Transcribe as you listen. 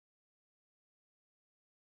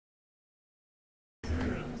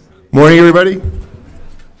Morning, everybody.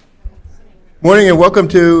 Morning and welcome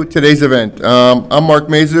to today's event. I'm Mark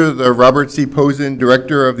Mazur, the Robert C. Posen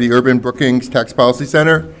Director of the Urban-Brookings Tax Policy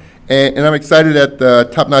Center, and I'm excited at the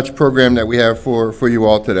top-notch program that we have for you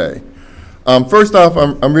all today. First off,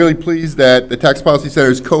 I'm really pleased that the Tax Policy Center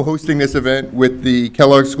is co-hosting this event with the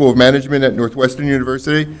Kellogg School of Management at Northwestern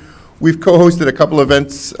University. We've co-hosted a couple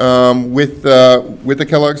events with the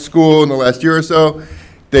Kellogg School in the last year or so.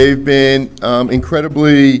 They've been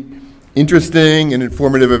incredibly interesting and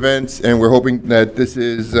informative events, and we're hoping that this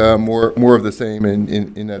is more of the same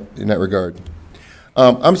in that regard.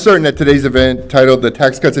 I'm certain that today's event, titled the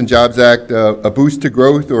Tax Cuts and Jobs Act, a boost to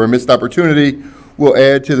growth or a missed opportunity, will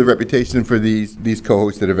add to the reputation for these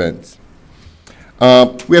co-hosted events.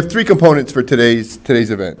 We have three components for today's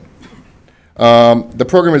event. The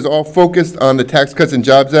program is all focused on the Tax Cuts and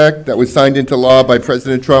Jobs Act that was signed into law by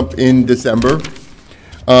President Trump in December.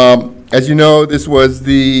 As you know, this was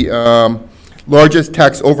the largest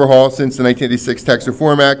tax overhaul since the 1986 Tax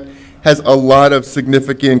Reform Act, has a lot of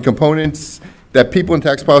significant components that people in the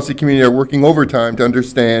tax policy community are working overtime to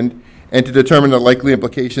understand and to determine the likely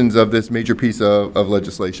implications of this major piece of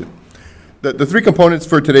legislation. The three components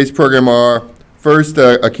for today's program are, first,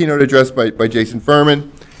 a keynote address by Jason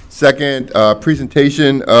Furman. Second, a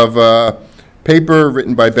presentation of a paper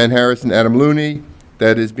written by Ben Harris and Adam Looney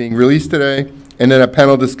that is being released today. And then a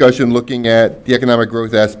panel discussion looking at the economic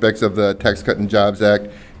growth aspects of the Tax Cut and Jobs Act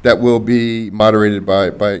that will be moderated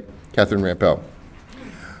by Catherine Rampell.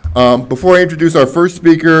 Before I introduce our first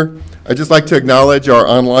speaker, I'd just like to acknowledge our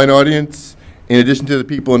online audience, in addition to the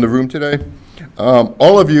people in the room today.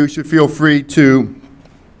 All of you should feel free to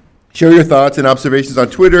share your thoughts and observations on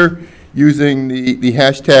Twitter using the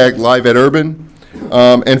hashtag #LiveAtUrban.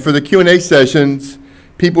 And for the Q&A sessions,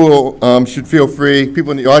 people should feel free,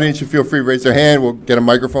 people in the audience should feel free to raise their hand. We'll get a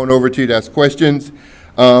microphone over to you to ask questions.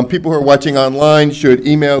 People who are watching online should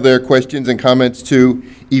email their questions and comments to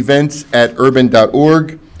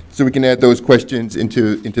events@urban.org so we can add those questions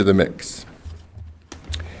into the mix.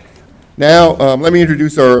 Now, let me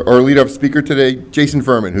introduce our lead-off speaker today, Jason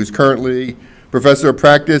Furman, who's currently Professor of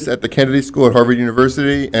Practice at the Kennedy School at Harvard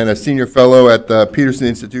University and a Senior Fellow at the Peterson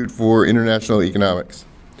Institute for International Economics.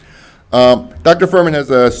 Dr. Furman has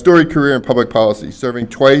a storied career in public policy, serving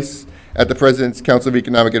twice at the President's Council of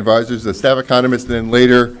Economic Advisors as staff economist and then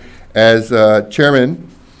later as chairman.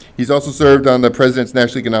 He's also served on the President's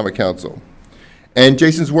National Economic Council. And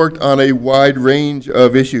Jason's worked on a wide range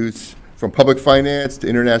of issues, from public finance to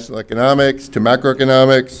international economics to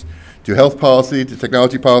macroeconomics to health policy to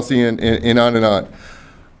technology policy and on and on.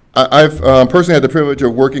 I've personally had the privilege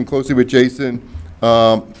of working closely with Jason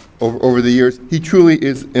over the years. He truly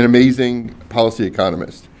is an amazing policy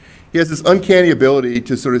economist. He has this uncanny ability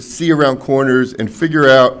to sort of see around corners and figure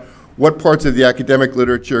out what parts of the academic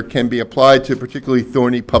literature can be applied to particularly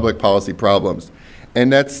thorny public policy problems.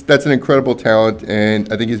 And that's an incredible talent, and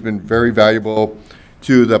I think he's been very valuable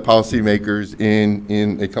to the policymakers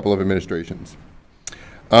in a couple of administrations.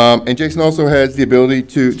 And Jason also has the ability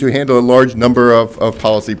to handle a large number of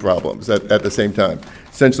policy problems at the same time,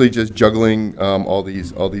 essentially just juggling all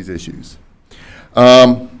these issues.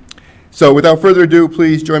 So without further ado,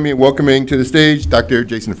 please join me in welcoming to the stage Dr.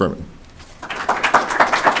 Jason Furman.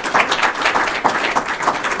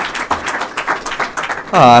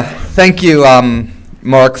 Thank you,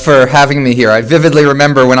 Mark, for having me here. I vividly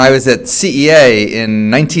remember when I was at CEA in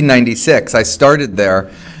 1996, I started there.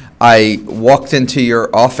 I walked into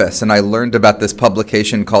your office and I learned about this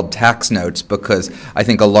publication called Tax Notes because I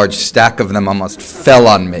think a large stack of them almost fell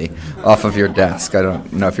on me off of your desk. I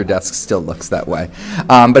don't know if your desk still looks that way.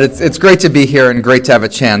 But it's great to be here and great to have a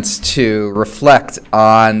chance to reflect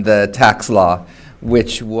on the tax law,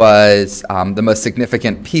 which was the most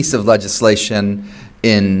significant piece of legislation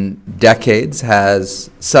in decades, has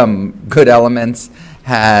some good elements,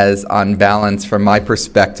 has, on balance, from my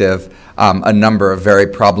perspective, a number of very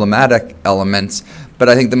problematic elements. But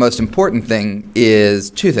I think the most important thing is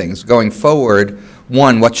two things. Going forward,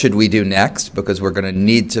 one, what should we do next? Because we're going to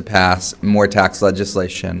need to pass more tax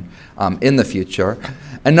legislation in the future.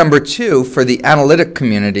 And number two, for the analytic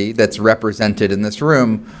community that's represented in this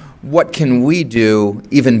room, what can we do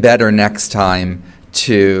even better next time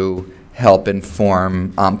to help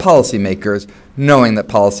inform policymakers, knowing that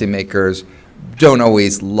policymakers don't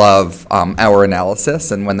always love our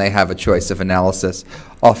analysis, and when they have a choice of analysis,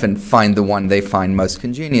 often find the one they find most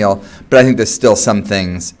congenial. But I think there's still some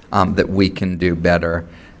things that we can do better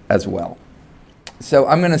as well. So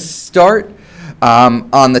I'm going to start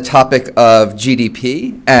on the topic of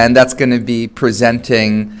GDP, and that's going to be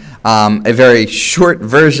presenting a very short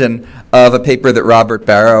version of a paper that Robert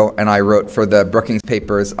Barrow and I wrote for the Brookings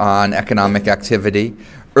papers on economic activity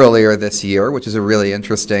earlier this year, which is a really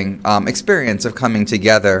interesting experience of coming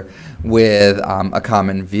together with a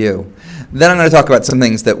common view. Then I'm going to talk about some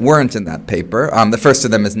things that weren't in that paper. The first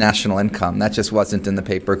of them is national income. That just wasn't in the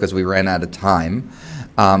paper because we ran out of time.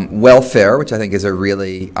 Welfare, which I think is a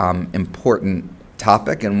really important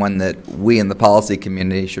topic and one that we in the policy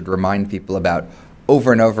community should remind people about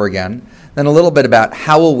over and over again. Then a little bit about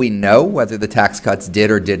how will we know whether the tax cuts did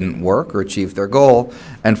or didn't work or achieve their goal.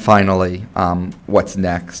 And finally, what's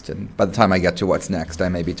next. And by the time I get to what's next, I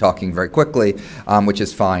may be talking very quickly, which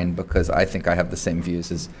is fine because I think I have the same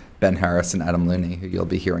views as Ben Harris and Adam Looney, who you'll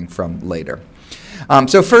be hearing from later.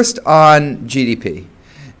 So first on GDP.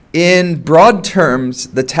 In broad terms,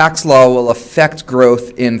 the tax law will affect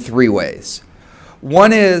growth in three ways.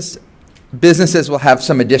 One is businesses will have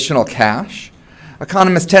some additional cash.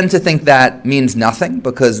 Economists tend to think that means nothing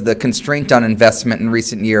because the constraint on investment in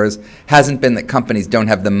recent years hasn't been that companies don't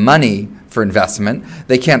have the money for investment.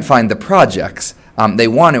 They can't find the projects they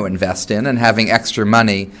want to invest in, and having extra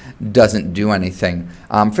money doesn't do anything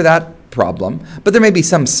for that problem. But there may be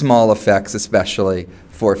some small effects, especially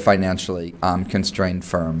for financially constrained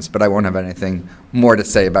firms. But I won't have anything more to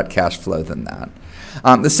say about cash flow than that.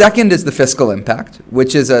 The second is the fiscal impact,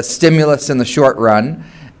 which is a stimulus in the short run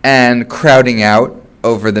and crowding out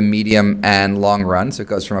over the medium and long run, so it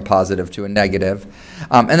goes from a positive to a negative.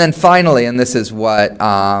 And then finally, and this is what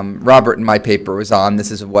Robert in my paper was on, this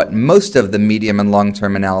is what most of the medium and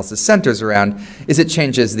long-term analysis centers around, is it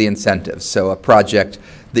changes the incentives. So a project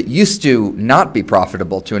that used to not be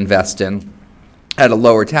profitable to invest in at a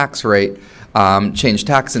lower tax rate, change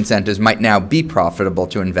tax incentives might now be profitable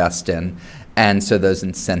to invest in, and so those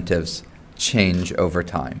incentives change over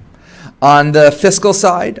time. On the fiscal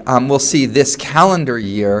side, we'll see this calendar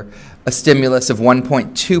year a stimulus of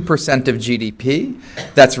 1.2% of GDP.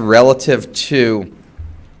 That's relative to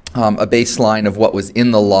a baseline of what was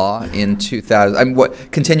in the law in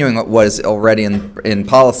 2000, continuing what was already in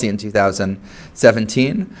policy in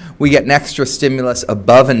 2017. We get an extra stimulus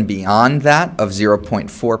above and beyond that of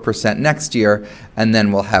 0.4% next year, and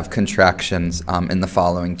then we'll have contractions in the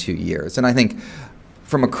following 2 years. And I think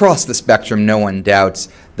from across the spectrum, no one doubts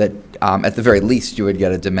that at the very least you would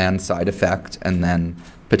get a demand side effect and then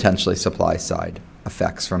potentially supply side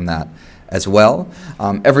effects from that as well.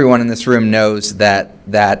 Everyone in this room knows that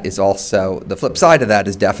that is also, the flip side of that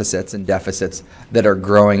is deficits, and deficits that are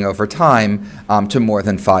growing over time to more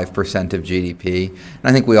than 5% of GDP. And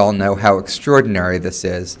I think we all know how extraordinary this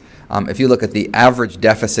is. If you look at the average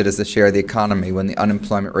deficit as the share of the economy when the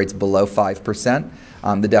unemployment rate's below 5%,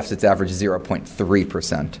 the deficit's average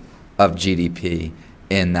 0.3% of GDP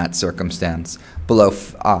in that circumstance.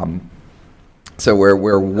 So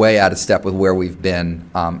we're way out of step with where we've been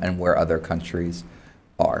and where other countries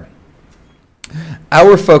are.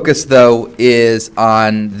 Our focus, though, is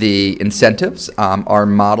on the incentives. Our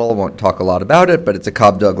model, won't talk a lot about it, but it's a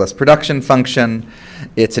Cobb-Douglas production function.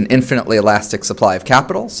 It's an infinitely elastic supply of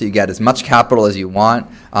capital, so you get as much capital as you want.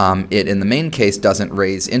 It, in the main case, doesn't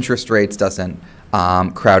raise interest rates, doesn't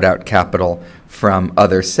crowd out capital from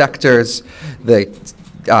other sectors. The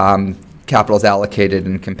capital is allocated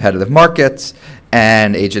in competitive markets,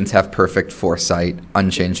 and agents have perfect foresight,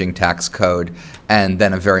 unchanging tax code. And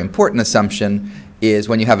then a very important assumption is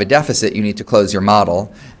when you have a deficit, you need to close your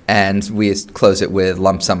model, and we close it with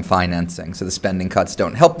lump sum financing. So the spending cuts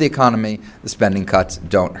don't help the economy, the spending cuts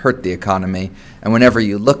don't hurt the economy. And whenever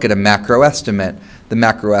you look at a macro estimate, the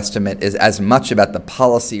macro estimate is as much about the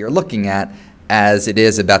policy you're looking at as it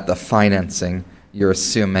is about the financing you're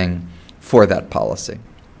assuming for that policy.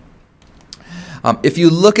 If you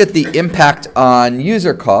look at the impact on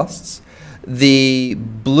user costs, the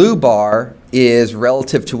blue bar is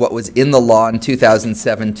relative to what was in the law in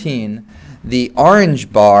 2017. The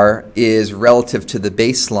orange bar is relative to the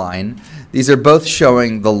baseline. These are both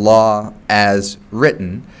showing the law as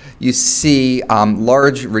written. You see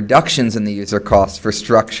large reductions in the user costs for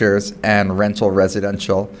structures and rental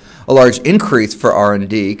residential, a large increase for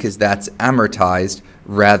R&D because that's amortized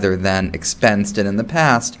rather than expensed, and in the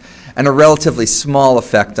past, and a relatively small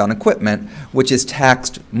effect on equipment, which is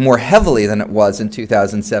taxed more heavily than it was in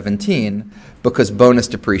 2017 because bonus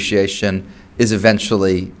depreciation is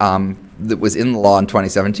eventually, that was in the law in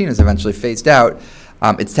 2017, is eventually phased out.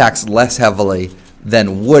 It's taxed less heavily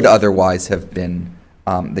than would otherwise have been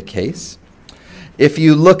the case. If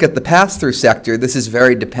you look at the pass-through sector, this is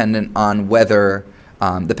very dependent on whether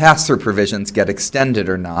the pass-through provisions get extended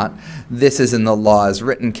or not. This is in the law as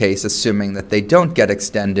written case, assuming that they don't get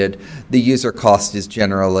extended. The user cost is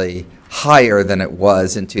generally higher than it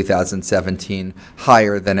was in 2017,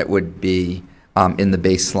 higher than it would be in the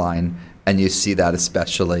baseline, and you see that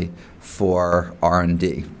especially for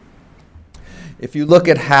R&D. If you look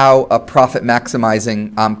at how a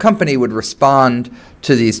profit-maximizing company would respond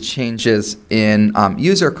to these changes in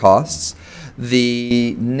user costs,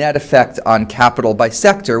 the net effect on capital by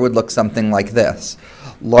sector would look something like this.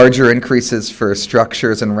 Larger increases for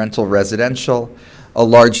structures and rental residential, a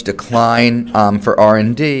large decline for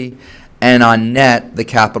R&D, and on net, the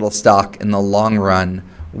capital stock in the long run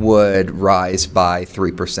would rise by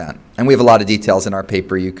 3%. And we have a lot of details in our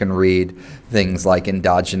paper. You can read things like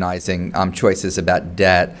endogenizing choices about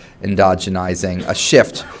debt, endogenizing a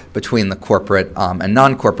shift between the corporate and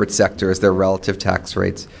non-corporate sectors, their relative tax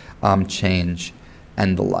rates change,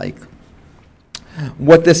 and the like.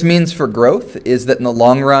 What this means for growth is that in the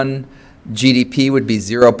long run, GDP would be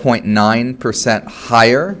 0.9%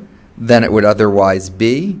 higher than it would otherwise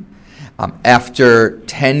be. After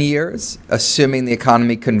 10 years, assuming the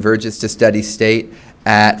economy converges to steady state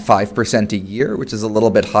at 5% a year, which is a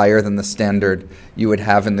little bit higher than the standard you would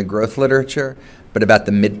have in the growth literature, but about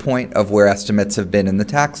the midpoint of where estimates have been in the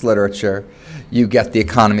tax literature, you get the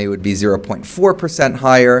economy would be 0.4%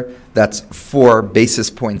 higher. That's 4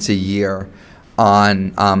 basis points a year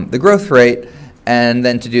on the growth rate. And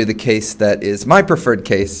then to do the case that is my preferred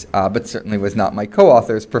case, but certainly was not my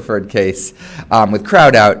co-author's preferred case, with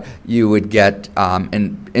crowd out, you would get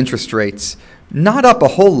interest rates not up a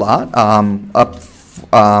whole lot, up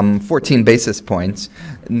 14 basis points,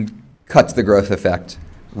 and cuts the growth effect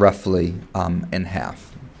roughly in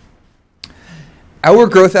half. Our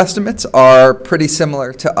growth estimates are pretty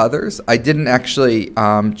similar to others. I didn't actually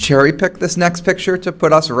cherry pick this next picture to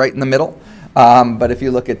put us right in the middle. But if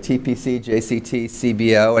you look at TPC, JCT,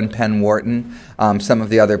 CBO, and Penn Wharton, some of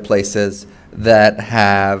the other places that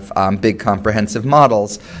have big comprehensive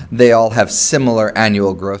models, they all have similar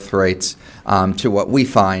annual growth rates to what we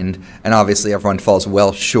find, and obviously everyone falls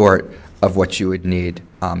well short of what you would need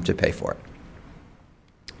to pay for it.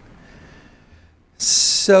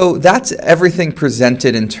 So that's everything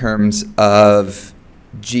presented in terms of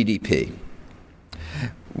GDP.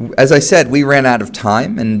 As I said, we ran out of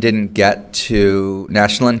time and didn't get to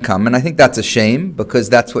national income, and I think that's a shame because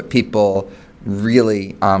that's what people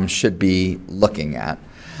really should be looking at.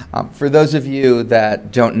 For those of you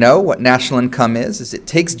that don't know what national income is it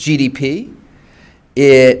takes GDP,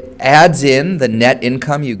 it adds in the net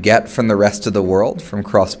income you get from the rest of the world from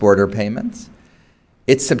cross-border payments.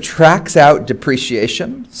 It subtracts out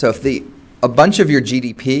depreciation. So if a bunch of your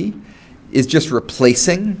GDP is just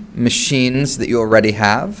replacing machines that you already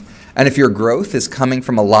have, and if your growth is coming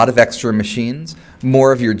from a lot of extra machines,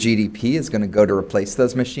 more of your GDP is going to go to replace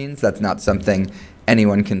those machines. That's not something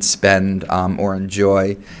anyone can spend or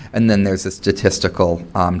enjoy. And then there's a statistical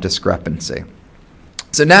discrepancy.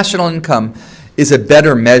 So national income is a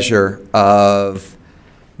better measure of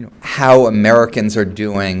how Americans are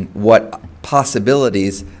doing, what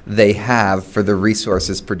possibilities they have for the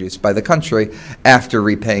resources produced by the country after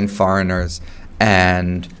repaying foreigners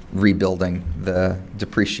and rebuilding the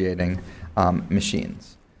depreciating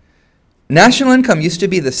machines. National income used to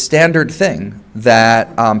be the standard thing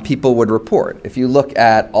that people would report. If you look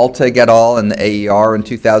at Alta et al. And the AER in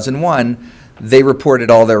 2001, they reported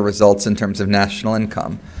all their results in terms of national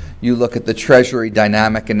income. You look at the Treasury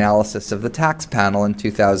dynamic analysis of the tax panel in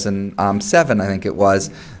 2007, I think it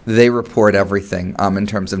was, they report everything in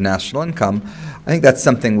terms of national income. I think that's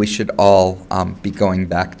something we should all be going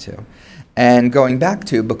back to. And going back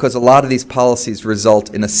to because a lot of these policies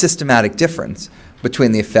result in a systematic difference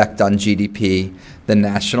between the effect on GDP, the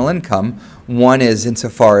national income. One is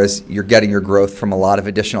insofar as you're getting your growth from a lot of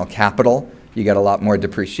additional capital, you get a lot more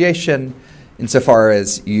depreciation. Insofar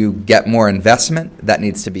as you get more investment, that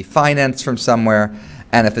needs to be financed from somewhere.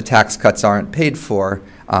 And if the tax cuts aren't paid for,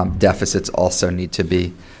 deficits also need to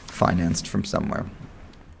be financed from somewhere.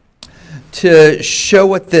 To show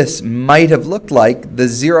what this might have looked like, the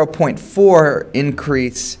 0.4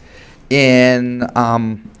 increase in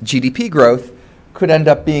GDP growth could end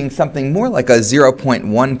up being something more like a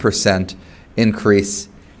 0.1% increase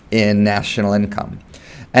in national income.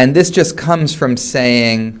 And this just comes from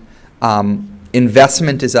saying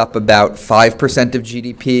investment is up about 5% of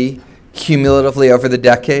GDP cumulatively over the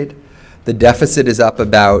decade. The deficit is up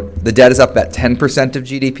about, the debt is up about 10% of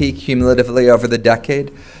GDP cumulatively over the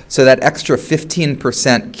decade. So that extra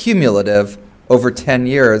 15% cumulative over 10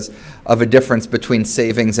 years of a difference between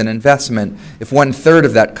savings and investment, if 1/3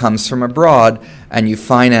 of that comes from abroad and you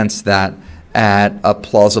finance that at a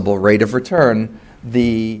plausible rate of return,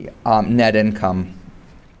 the net income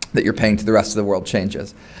that you're paying to the rest of the world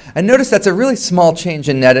changes. And notice that's a really small change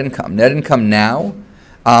in net income. Net income now,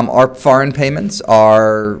 our foreign payments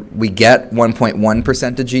are, we get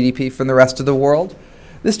 1.1% of GDP from the rest of the world.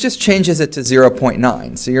 This just changes it to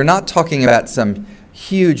 0.9. So you're not talking about some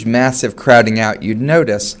huge, massive crowding out you'd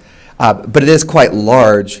notice, but it is quite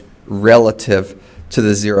large relative to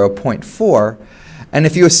the 0.4. And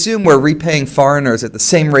if you assume we're repaying foreigners at the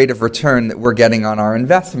same rate of return that we're getting on our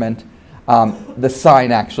investment, the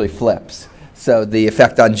sign actually flips. So the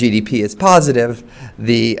effect on GDP is positive,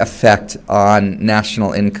 the effect on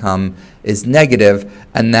national income is negative,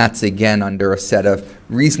 and that's again under a set of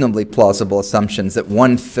reasonably plausible assumptions that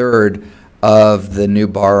 1/3 of the new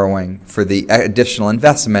borrowing for the additional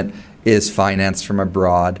investment is financed from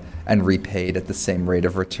abroad and repaid at the same rate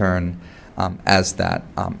of return as that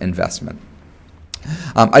investment.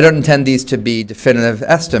 I don't intend these to be definitive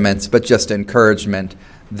estimates, but just encouragement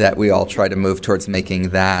that we all try to move towards making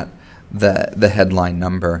that the headline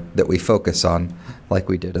number that we focus on, like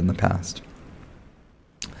we did in the past.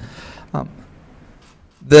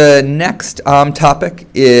 The next topic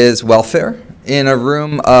is welfare. In a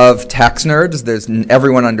room of tax nerds,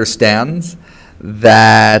 everyone understands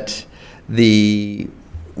that the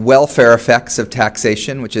welfare effects of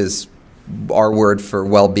taxation, which is our word for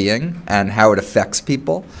well-being and how it affects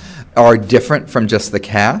people, are different from just the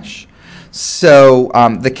cash. So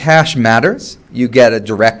the cash matters. You get a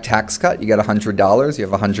direct tax cut. You get $100. You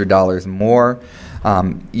have $100 more.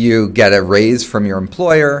 You get a raise from your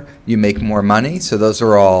employer. You make more money. So those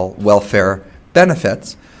are all welfare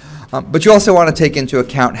benefits. But you also want to take into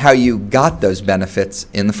account how you got those benefits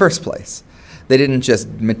in the first place. They didn't just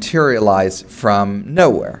materialize from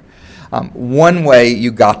nowhere. One way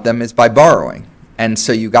you got them is by borrowing. And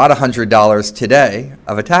so you got $100 today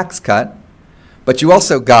of a tax cut, but you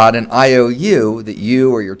also got an IOU that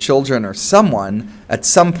you or your children or someone at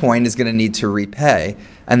some point is going to need to repay,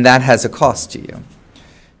 and that has a cost to you.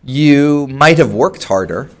 You might have worked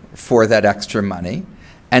harder for that extra money,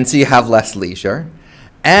 and so you have less leisure,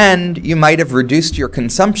 and you might have reduced your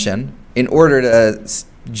consumption in order to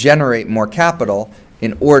generate more capital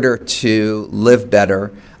in order to live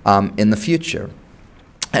better in the future.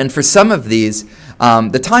 And for some of these,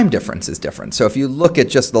 the time difference is different. So if you look at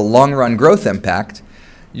just the long-run growth impact,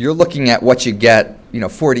 you're looking at what you get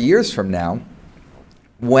 40 years from now,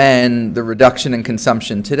 when the reduction in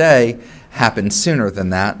consumption today happens sooner than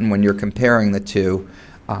that. And when you're comparing the two,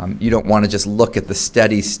 you don't want to just look at the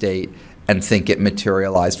steady state and think it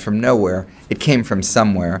materialized from nowhere. It came from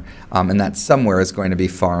somewhere, and that somewhere is going to be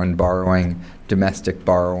foreign borrowing, domestic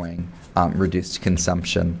borrowing, reduced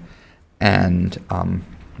consumption, and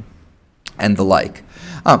the like.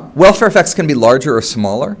 Welfare effects can be larger or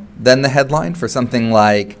smaller than the headline. For something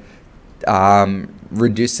like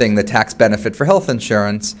reducing the tax benefit for health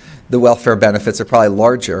insurance, the welfare benefits are probably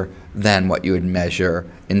larger than what you would measure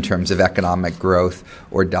in terms of economic growth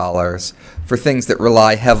or dollars. For things that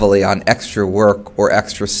rely heavily on extra work or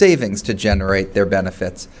extra savings to generate their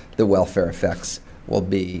benefits, the welfare effects will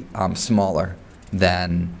be smaller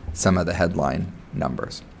than some of the headline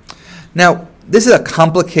numbers. Now, this is a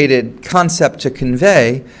complicated concept to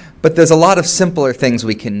convey, but there's a lot of simpler things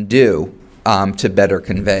we can do to better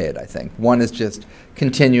convey it, I think. One is just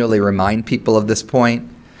continually remind people of this point.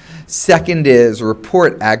 Second is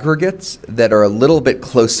report aggregates that are a little bit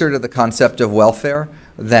closer to the concept of welfare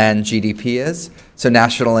than GDP is. So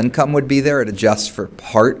national income would be there. It adjusts for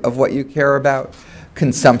part of what you care about.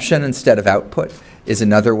 Consumption instead of output is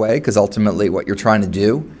another way, because ultimately what you're trying to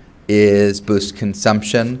do is boost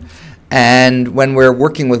consumption. And when we're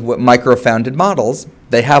working with micro-founded models,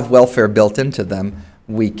 they have welfare built into them.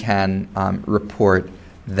 We can report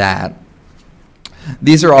that.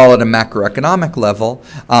 These are all at a macroeconomic level.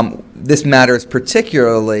 This matters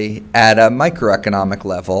particularly at a microeconomic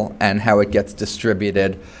level and how it gets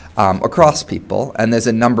distributed across people. And there's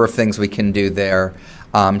a number of things we can do there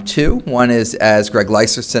too. One is, as Greg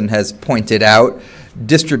Leiserson has pointed out,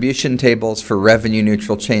 distribution tables for revenue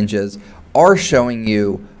neutral changes are showing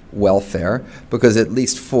you welfare, because at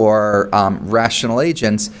least for rational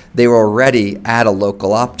agents, they were already at a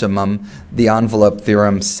local optimum. The envelope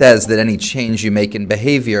theorem says that any change you make in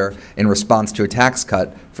behavior in response to a tax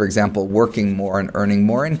cut, for example, working more and earning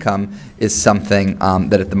more income, is something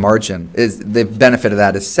that at the margin, is the benefit of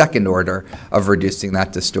that is second order of reducing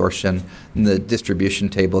that distortion. And the distribution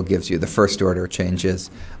table gives you the first order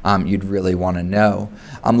changes you'd really want to know.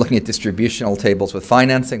 I'm looking at distributional tables with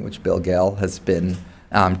financing, which Bill Gale has been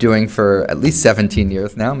doing for at least 17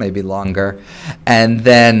 years now, maybe longer. And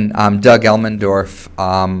then Doug Elmendorf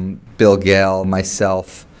Bill Gale,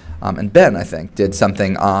 myself, and Ben, I think, did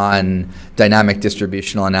something on dynamic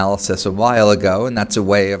distributional analysis a while ago, and that's a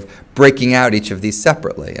way of breaking out each of these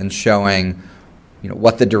separately and showing,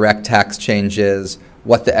 what the direct tax change is,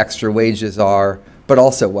 what the extra wages are, but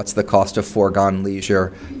also what's the cost of foregone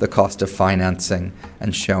leisure, the cost of financing,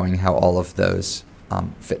 and showing how all of those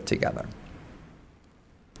fit together.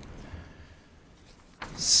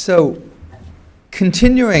 So,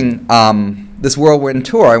 continuing this whirlwind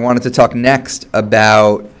tour, I wanted to talk next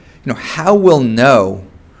about how we'll know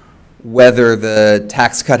whether the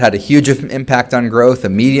tax cut had a huge impact on growth, a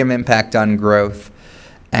medium impact on growth,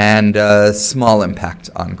 and a small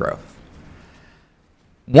impact on growth.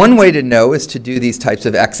 One way to know is to do these types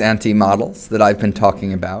of ex-ante models that I've been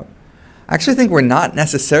talking about. I actually think we're not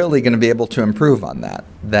necessarily going to be able to improve on that.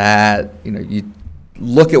 You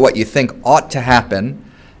look at what you think ought to happen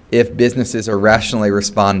if businesses are rationally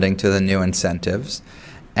responding to the new incentives,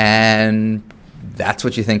 and that's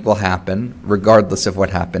what you think will happen, regardless of what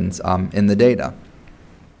happens in the data.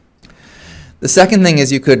 The second thing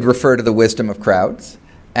is you could refer to the wisdom of crowds.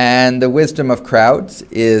 And the wisdom of crowds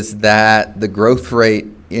is that the growth rate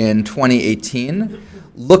in 2018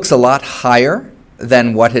 looks a lot higher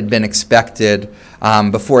than what had been expected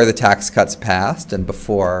before the tax cuts passed and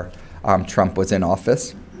before Trump was in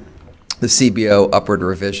office. The CBO upward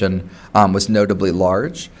revision was notably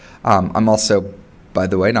large. I'm also, by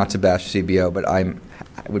the way, not to bash CBO, but I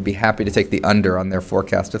would be happy to take the under on their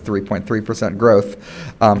forecast of 3.3% growth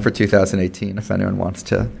for 2018 if anyone wants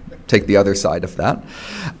to take the other side of that.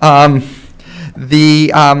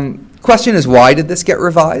 The question is, why did this get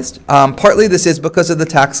revised? Partly this is because of the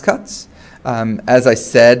tax cuts. As I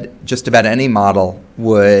said, just about any model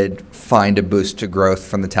would find a boost to growth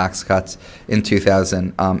from the tax cuts in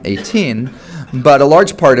 2018, but a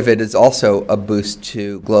large part of it is also a boost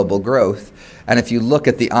to global growth. And if you look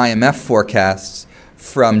at the IMF forecasts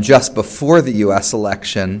from just before the US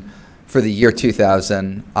election for the year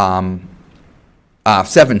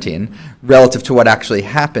 2017, relative to what actually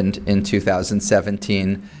happened in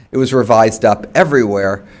 2017, it was revised up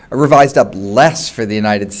everywhere, revised up less for the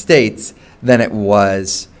United States than it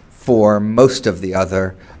was for most of the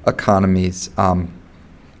other economies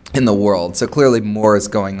in the world. So clearly more is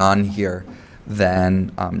going on here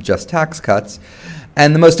than just tax cuts.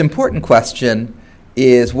 And the most important question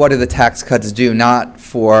is, what do the tax cuts do, not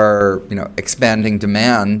for expanding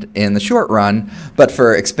demand in the short run, but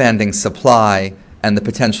for expanding supply and the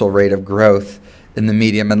potential rate of growth in the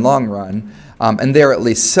medium and long run. And there, at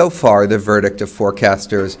least so far, the verdict of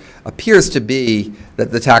forecasters appears to be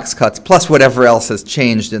that the tax cuts, plus whatever else has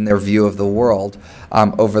changed in their view of the world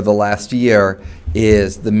over the last year,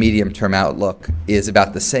 is the medium-term outlook is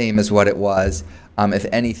about the same as what it was. If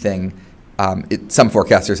anything, some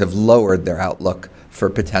forecasters have lowered their outlook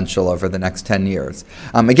for potential over the next 10 years.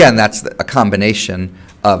 Again, that's a combination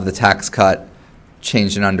of the tax cut,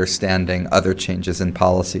 change in understanding, other changes in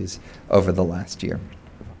policies over the last year.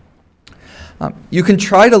 You can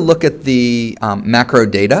try to look at the macro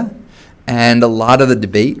data, and a lot of the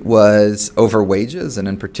debate was over wages, and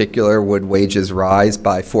in particular, would wages rise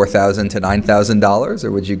by $4,000 to $9,000,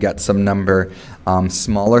 or would you get some number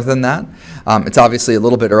smaller than that? It's obviously a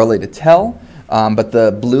little bit early to tell, but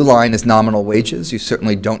the blue line is nominal wages. You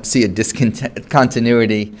certainly don't see a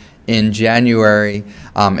discontinuity in January.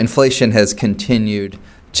 Inflation has continued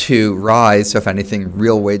to rise, so if anything,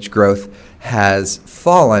 real wage growth has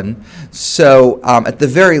fallen. So at the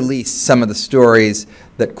very least, some of the stories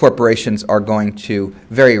that corporations are going to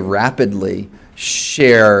very rapidly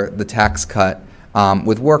share the tax cut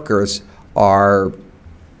with workers are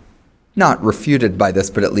not refuted by this,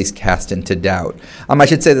 but at least cast into doubt. I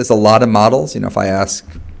should say there's a lot of models. If I ask,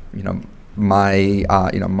 Marty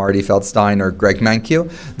Feldstein or Greg Mankiw,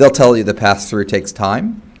 they'll tell you the pass-through takes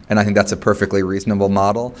time, and I think that's a perfectly reasonable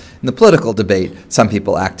model. In the political debate, some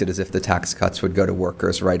people acted as if the tax cuts would go to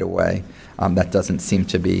workers right away. That doesn't seem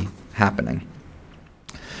to be happening.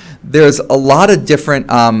 There's a lot of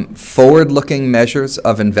different forward-looking measures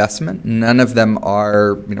of investment. None of them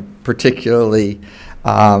are particularly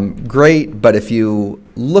great, but if you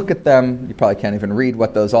look at them, you probably can't even read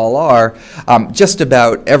what those all are. Just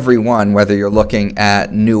about every one, whether you're looking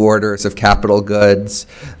at new orders of capital goods,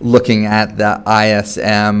 looking at the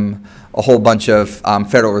ISM, a whole bunch of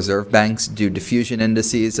Federal Reserve banks do diffusion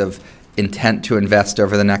indices of intent to invest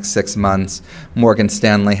over the next 6 months. Morgan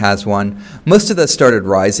Stanley has one. Most of those started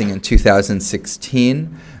rising in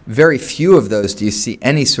 2016. Very few of those do you see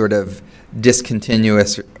any sort of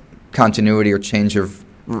discontinuous continuity or change in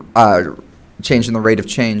the rate of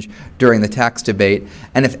change during the tax debate.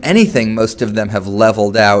 And if anything, most of them have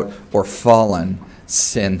leveled out or fallen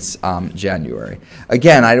since January.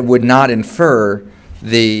 Again, I would not infer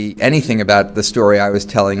anything about the story I was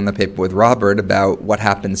telling in the paper with Robert about what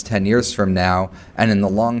happens 10 years from now and in the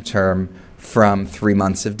long term from 3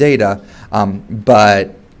 months of data,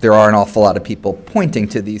 but there are an awful lot of people pointing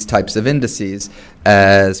to these types of indices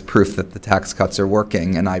as proof that the tax cuts are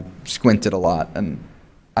working, and I squinted a lot, and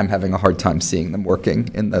I'm having a hard time seeing them working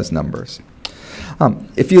in those numbers.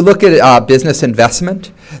 If you look at business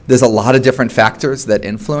investment, there's a lot of different factors that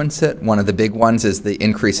influence it. One of the big ones is the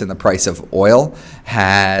increase in the price of oil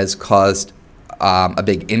has caused a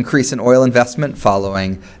big increase in oil investment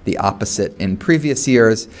following the opposite in previous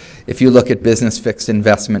years. If you look at business fixed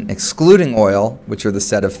investment excluding oil, which are the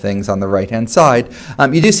set of things on the right-hand side,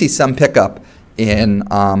 you do see some pickup in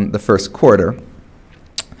the first quarter.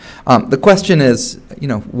 The question is,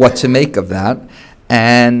 what to make of that?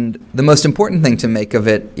 And the most important thing to make of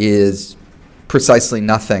it is precisely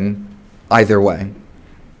nothing either way.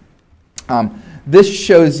 This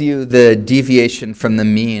shows you the deviation from the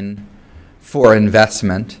mean for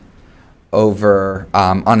investment over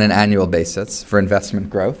on an annual basis for investment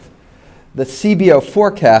growth. The CBO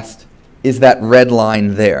forecast is that red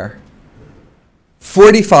line there.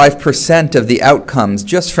 45% of the outcomes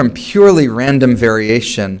just from purely random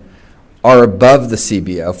variation are above the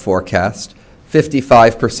CBO forecast,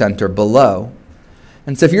 55% are below.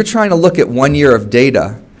 And so if you're trying to look at 1 year of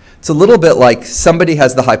data, it's a little bit like somebody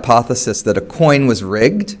has the hypothesis that a coin was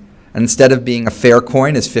rigged, and instead of being a fair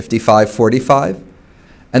coin is 55-45,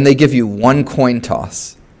 and they give you one coin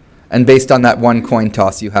toss. And based on that one coin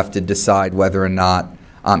toss, you have to decide whether or not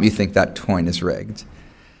you think that coin is rigged.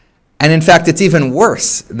 And in fact, it's even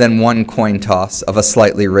worse than one coin toss of a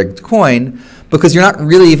slightly rigged coin, because you're not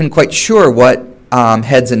really even quite sure what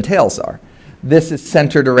heads and tails are. This is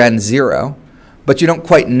centered around 0, but you don't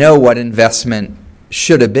quite know what investment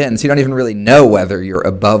should have been, so you don't even really know whether you're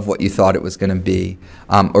above what you thought it was going to be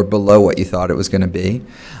or below what you thought it was going to be.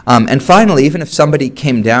 And finally, even if somebody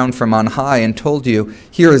came down from on high and told you,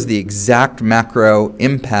 here is the exact macro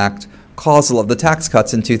impact causal of the tax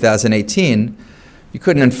cuts in 2018, you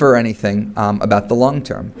couldn't infer anything about the long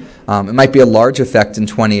term. It might be a large effect in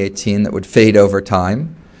 2018 that would fade over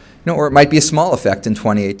time, or it might be a small effect in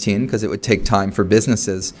 2018 because it would take time for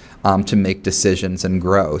businesses to make decisions and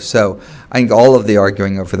grow. So I think all of the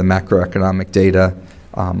arguing over the macroeconomic data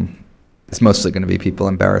is mostly going to be people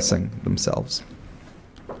embarrassing themselves.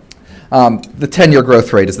 The 10-year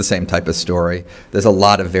growth rate is the same type of story. There's a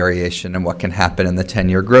lot of variation in what can happen in the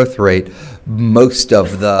 10-year growth rate. Most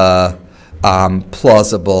of the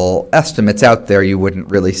plausible estimates out there you wouldn't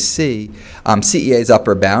really see. CEA's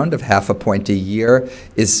upper bound of 0.5 point a year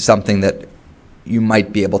is something that you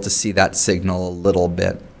might be able to see that signal a little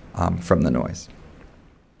bit from the noise.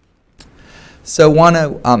 So want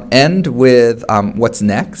to end with what's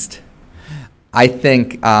next. I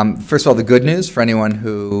think, first of all, the good news for anyone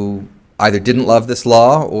who either didn't love this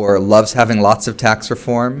law or loves having lots of tax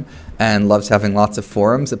reform and loves having lots of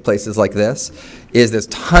forums at places like this is there's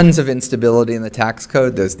tons of instability in the tax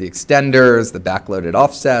code. There's the extenders, the backloaded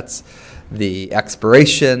offsets, the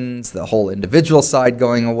expirations, the whole individual side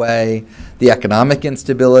going away, the economic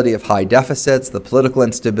instability of high deficits, the political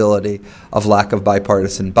instability of lack of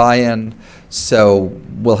bipartisan buy-in. So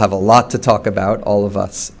we'll have a lot to talk about, all of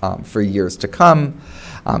us, for years to come.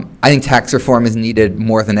 I think tax reform is needed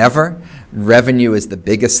more than ever. Revenue is the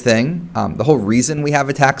biggest thing. The whole reason we have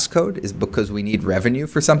a tax code is because we need revenue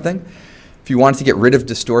for something. If you wanted to get rid of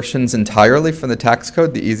distortions entirely from the tax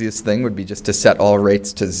code, the easiest thing would be just to set all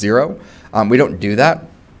rates to 0. We don't do that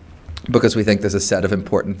because we think there's a set of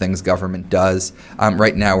important things government does.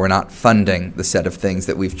 Right now, we're not funding the set of things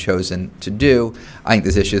that we've chosen to do. I think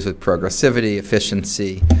there's issues with progressivity,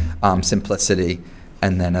 efficiency, simplicity,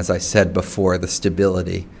 and then, as I said before, the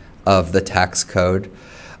stability of the tax code.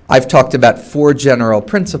 I've talked about 4 general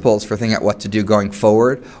principles for thinking about what to do going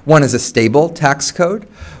forward. One is a stable tax code,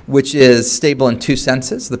 which is stable in 2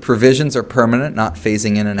 senses. The provisions are permanent, not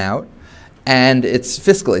phasing in and out, and it's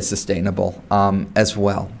fiscally sustainable as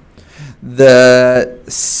well. The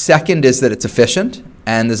second is that it's efficient,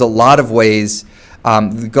 and there's a lot of ways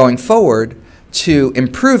going forward to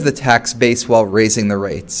improve the tax base while raising the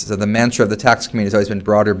rates. So the mantra of the tax community has always been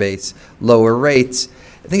broader base, lower rates.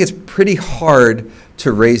 I think it's pretty hard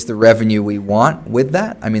to raise the revenue we want with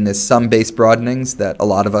that. I mean, there's some base broadenings that a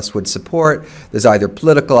lot of us would support. There's either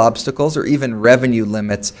political obstacles or even revenue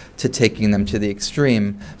limits to taking them to the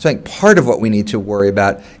extreme. So I think part of what we need to worry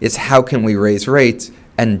about is how can we raise rates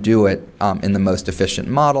and do it in the most efficient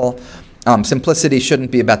model. Simplicity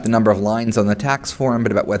shouldn't be about the number of lines on the tax form,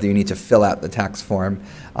 but about whether you need to fill out the tax form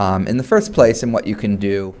in the first place and what you can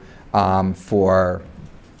do for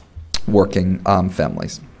working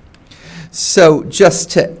families. So just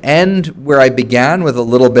to end where I began with a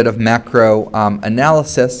little bit of macro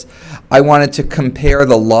analysis, I wanted to compare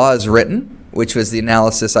the law as written, which was the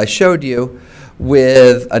analysis I showed you,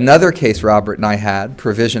 with another case Robert and I had,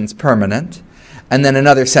 provisions permanent, and then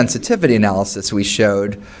another sensitivity analysis we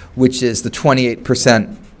showed, which is the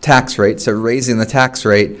 28% tax rate, so raising the tax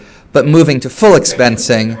rate, but moving to full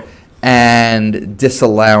expensing and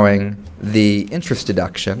disallowing the interest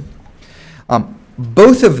deduction.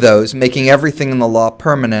 Both of those, making everything in the law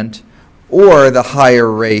permanent, or the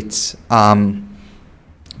higher rates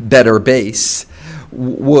better base,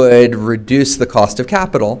 would reduce the cost of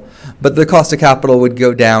capital, but the cost of capital would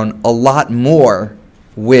go down a lot more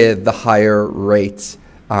with the higher rates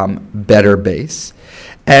better base.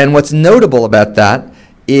 And what's notable about that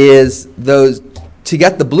is to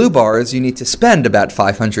get the blue bars, you need to spend about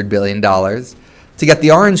 $500 billion. To get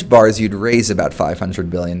the orange bars, you'd raise about $500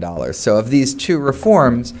 billion. So of these two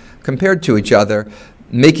reforms, compared to each other,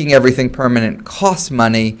 making everything permanent costs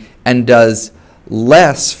money and does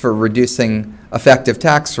less for reducing effective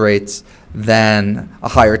tax rates than a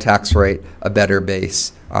higher tax rate, a better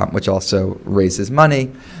base, which also raises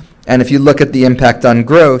money. And if you look at the impact on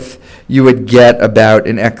growth, you would get about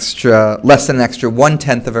less than an extra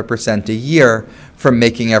 0.1% a year from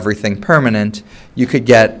making everything permanent. You could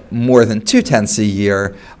get more than 0.2 a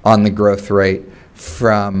year on the growth rate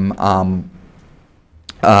from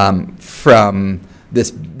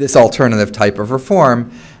this alternative type of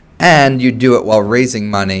reform, and you do it while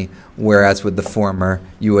raising money, whereas with the former,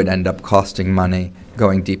 you would end up costing money,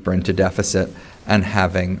 going deeper into deficit, and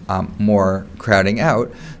having more crowding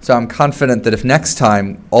out. So I'm confident that if next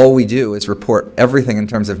time all we do is report everything in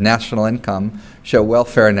terms of national income, show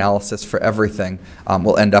welfare analysis for everything,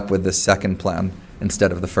 we'll end up with this second plan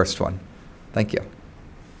instead of the first one. Thank you.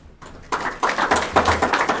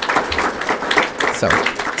 So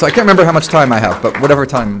I can't remember how much time I have, but whatever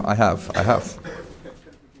time I have, I have.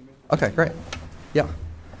 Okay, great. Yeah. And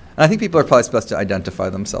I think people are probably supposed to identify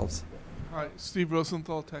themselves. Hi, Steve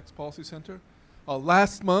Rosenthal, Tax Policy Center.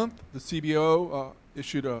 Last month, the CBO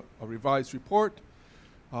issued a revised report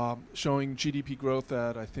showing GDP growth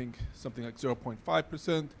at, I think, something like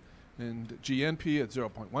 0.5% and GNP at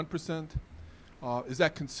 0.1%. Is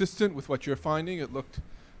that consistent with what you're finding? It looked,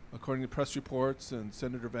 according to press reports and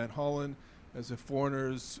Senator Van Hollen, as if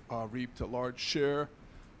foreigners reaped a large share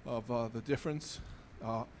of the difference.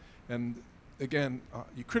 And again,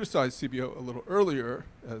 you criticized CBO a little earlier,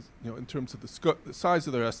 as in terms of the size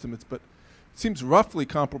of their estimates, but it seems roughly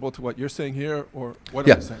comparable to what you're saying here, or what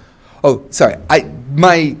am I saying? Oh, sorry. I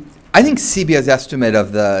think CBO's estimate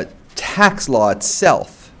of the tax law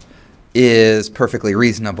itself is perfectly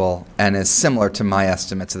reasonable and is similar to my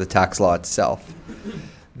estimates of the tax law itself.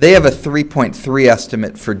 They have a 3.3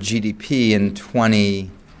 estimate for GDP in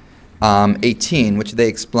 2018, which they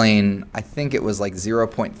explain, I think it was like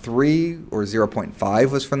 0.3 or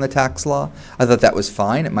 0.5 was from the tax law. I thought that was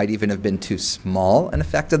fine. It might even have been too small an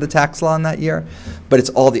effect of the tax law in that year. But it's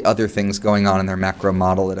all the other things going on in their macro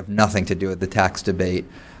model that have nothing to do with the tax debate,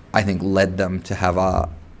 I think led them to have a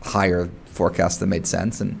higher forecast that made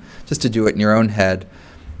sense. And just to do it in your own head,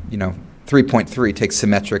 3.3 takes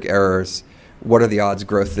symmetric errors. What are the odds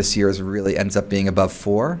growth this year really ends up being above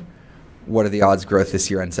 4? What are the odds growth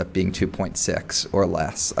this year ends up being 2.6 or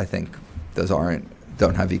less? I think those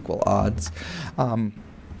don't have equal odds. On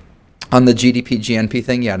the GDP GNP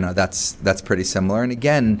thing, that's pretty similar. And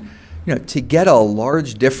again, to get a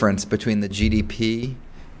large difference between the GDP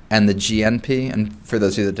and the GNP, and for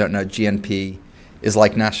those of you that don't know, GNP is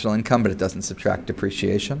like national income, but it doesn't subtract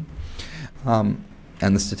depreciation and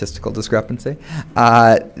the statistical discrepancy.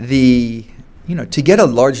 To get a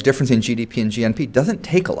large difference in GDP and GNP doesn't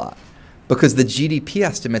take a lot, because the GDP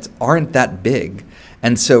estimates aren't that big.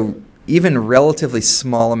 And so even relatively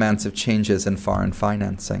small amounts of changes in foreign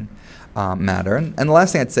financing matter. And the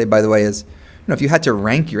last thing I'd say, by the way, is if you had to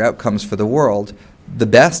rank your outcomes for the world, the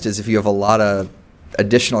best is if you have a lot of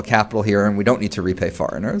additional capital here and we don't need to repay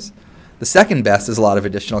foreigners. The second best is a lot of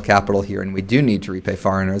additional capital here and we do need to repay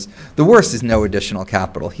foreigners. The worst is no additional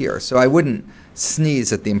capital here. So I wouldn't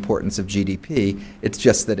sneeze at the importance of GDP. It's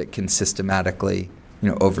just that it can systematically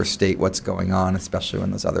overstate what's going on, especially when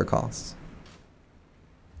there's other costs.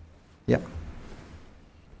 Yeah.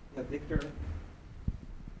 Victor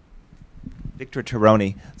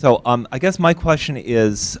Tironi. So I guess my question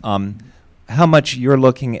is how much you're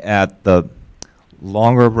looking at the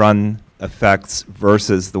longer run effects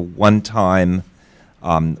versus the one-time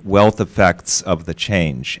wealth effects of the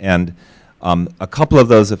change. And a couple of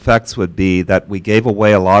those effects would be that we gave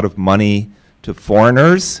away a lot of money to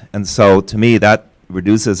foreigners, and so to me that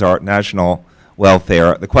reduces our national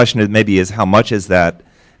welfare. The question is maybe is how much is that?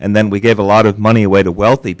 And then we gave a lot of money away to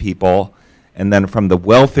wealthy people, and then from the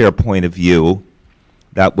welfare point of view,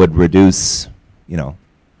 that would reduce, you know,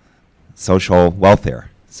 social welfare.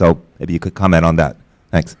 So maybe you could comment on that.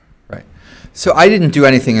 Thanks. Right. So I didn't do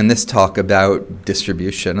anything in this talk about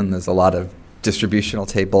distribution, and there's a lot of distributional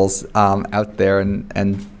tables out there,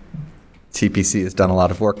 and TPC has done a lot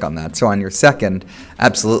of work on that. So on your second,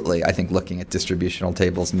 absolutely, I think looking at distributional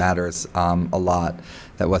tables matters a lot.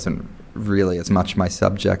 That wasn't really as much my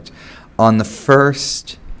subject. On the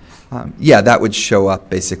first, yeah, that would show up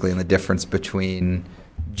basically in the difference between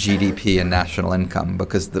GDP and national income,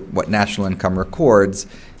 because what national income records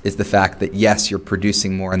is the fact that, yes, you're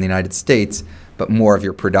producing more in the United States, but more of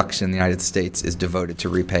your production in the United States is devoted to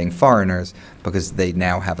repaying foreigners because they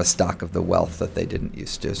now have a stock of the wealth that they didn't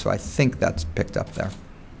used to. So I think that's picked up there.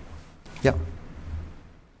 Yeah.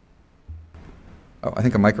 Oh, I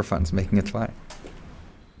think a microphone's making its way.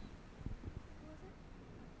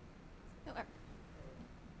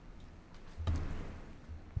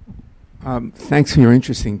 Thanks for your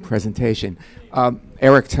interesting presentation.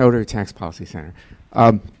 Eric Toder, Tax Policy Center.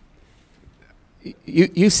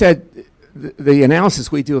 You said the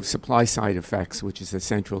analysis we do of supply side effects, which is the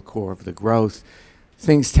central core of the growth,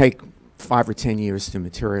 things take 5 or 10 years to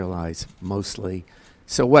materialize mostly.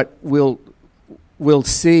 So what we'll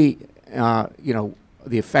see, you know,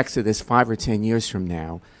 the effects of this 5 or 10 years from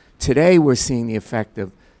now. Today we're seeing the effect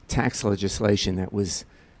of tax legislation that was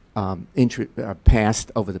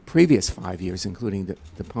passed over the previous 5 years, including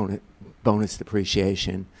the bonus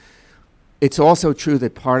depreciation. It's also true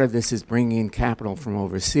that part of this is bringing in capital from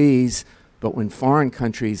overseas, but when foreign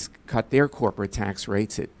countries cut their corporate tax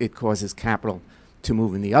rates, it causes capital to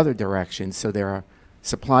move in the other direction. So there are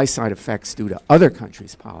supply side effects due to other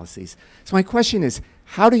countries' policies. So my question is,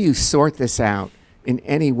 how do you sort this out in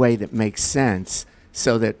any way that makes sense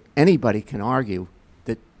so that anybody can argue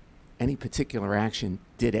that any particular action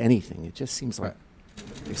did anything? It just seems like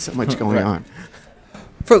there's so much going on.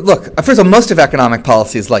 Look, first of all, most of economic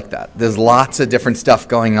policy is like that. There's lots of different stuff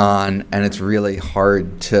going on, and it's really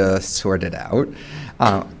hard to sort it out.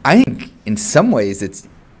 I think in some ways it's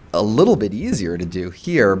a little bit easier to do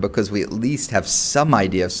here because we at least have some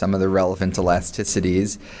idea of some of the relevant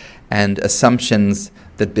elasticities and assumptions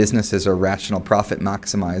that businesses are rational profit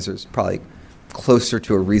maximizers, probably closer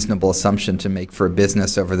to a reasonable assumption to make for a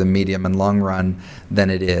business over the medium and long run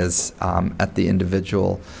than it is at the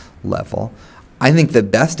individual level. I think the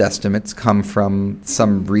best estimates come from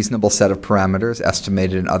some reasonable set of parameters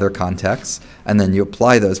estimated in other contexts, and then you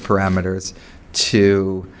apply those parameters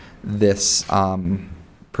to this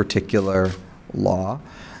particular law.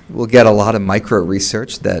 We'll get a lot of micro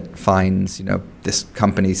research that finds, you know, this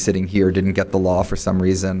company sitting here didn't get the law for some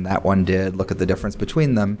reason, that one did, look at the difference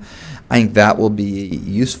between them. I think that will be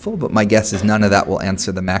useful, but my guess is none of that will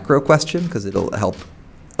answer the macro question because it'll help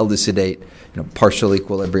elucidate, you know, partial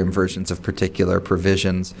equilibrium versions of particular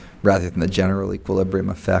provisions rather than the general equilibrium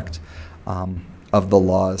effect of the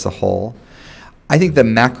law as a whole. I think the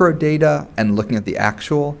macro data and looking at the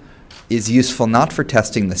actual is useful not for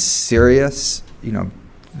testing the serious, you know,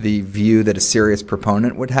 the view that a serious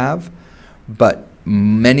proponent would have, but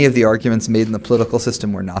many of the arguments made in the political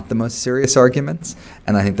system were not the most serious arguments,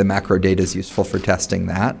 and I think the macro data is useful for testing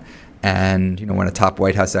that. And you know, when a top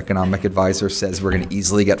White House economic advisor says we're going to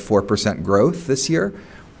easily get 4% growth this year,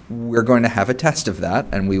 we're going to have a test of that,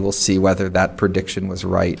 and we will see whether that prediction was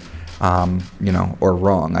right, you know, or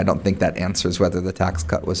wrong. I don't think that answers whether the tax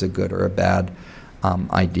cut was a good or a bad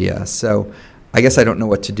idea. So I guess I don't know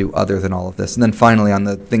what to do other than all of this. And then finally, on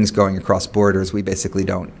the things going across borders, we basically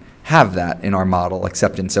don't have that in our model,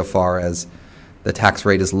 except insofar as the tax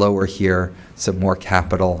rate is lower here, so more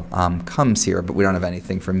capital comes here, but we don't have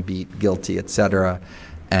anything from BEAT, GILTI, et cetera.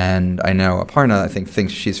 And I know Aparna, I think,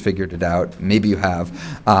 thinks she's figured it out. Maybe you have,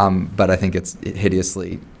 but I think it's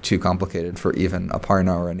hideously too complicated for even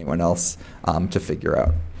Aparna or anyone else to figure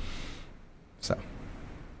out. So,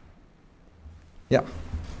 yeah.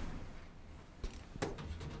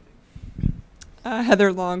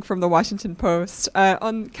 Heather Long from the Washington Post.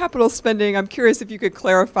 On capital spending, I'm curious if you could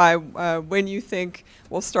clarify when you think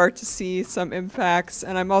we'll start to see some impacts.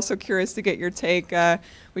 And I'm also curious to get your take.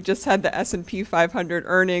 We just had the S&P 500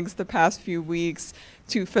 earnings the past few weeks.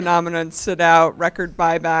 Two phenomena stood out: record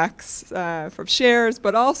buybacks from shares,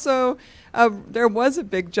 but also there was a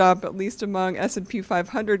big jump, at least among S&P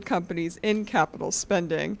 500 companies, in capital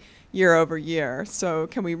spending year over year. So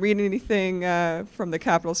can we read anything from the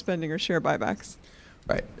capital spending or share buybacks?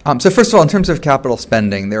 Right. So first of all, in terms of capital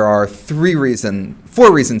spending, there are 4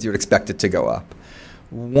 reasons you would expect it to go up.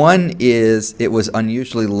 One is it was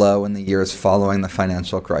unusually low in the years following the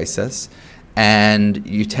financial crisis, and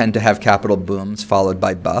you tend to have capital booms followed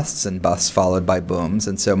by busts and busts followed by booms.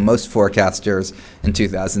 And so most forecasters in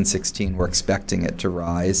 2016 were expecting it to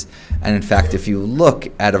rise. And in fact, if you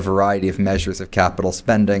look at a variety of measures of capital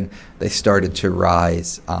spending, they started to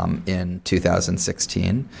rise in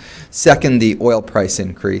 2016. Second, the oil price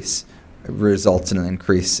increase results in an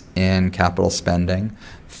increase in capital spending.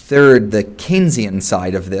 Third, the Keynesian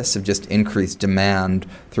side of this, of just increased demand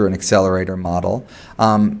through an accelerator model.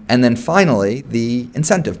 And then finally, the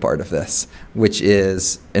incentive part of this, which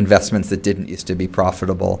is investments that didn't used to be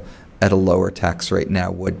profitable at a lower tax rate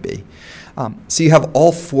now would be. So you have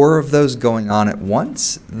all 4 of those going on at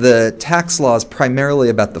once. The tax law is primarily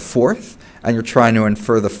about the 4th, and you're trying to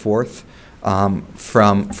infer the 4th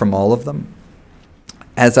from all of them.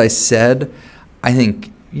 As I said, I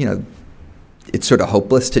think, it's sort of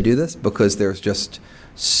hopeless to do this because there's just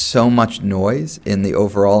so much noise in the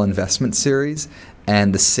overall investment series,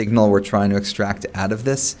 and the signal we're trying to extract out of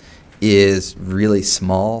this is really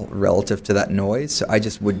small relative to that noise. So I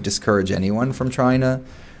just would discourage anyone from trying to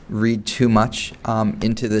read too much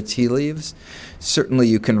into the tea leaves. Certainly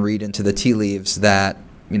you can read into the tea leaves that,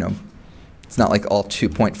 it's not like all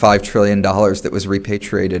 $2.5 trillion that was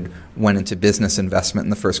repatriated went into business investment in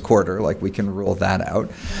the first quarter. Like, we can rule that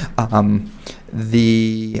out. But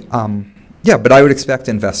I would expect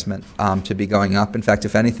investment to be going up. In fact,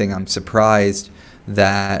 if anything, I'm surprised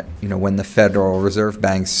that when the Federal Reserve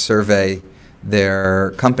banks survey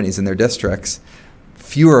their companies in their districts,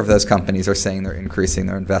 fewer of those companies are saying they're increasing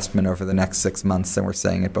their investment over the next 6 months than were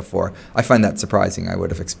saying it before. I find that surprising. I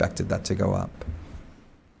would have expected that to go up.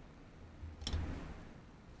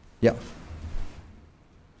 Yeah.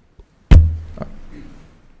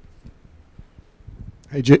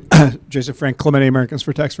 Hey, Jason Frank, Clement, Americans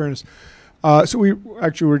for Tax Fairness. So we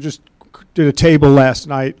just did a table last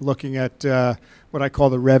night looking at what I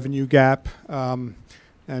call the revenue gap. And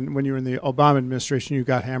when you were in the Obama administration, you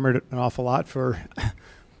got hammered an awful lot for,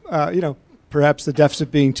 perhaps the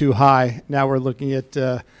deficit being too high. Now we're looking at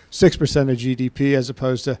 6% of GDP as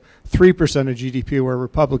opposed to 3% of GDP, where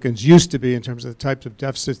Republicans used to be in terms of the types of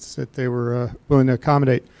deficits that they were willing to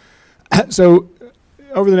accommodate. So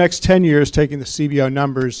over the next 10 years, taking the CBO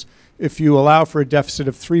numbers, if you allow for a deficit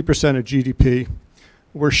of 3% of GDP,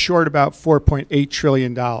 we're short about $4.8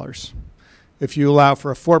 trillion. If you allow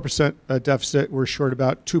for a 4% deficit, we're short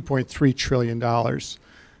about $2.3 trillion.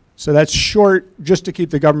 So that's short just to keep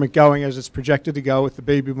the government going as it's projected to go, with the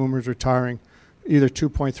baby boomers retiring, either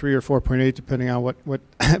 2.3 or 4.8, depending on what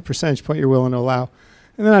percentage point you're willing to allow.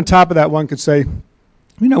 And then on top of that, one could say,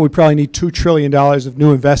 we probably need $2 trillion of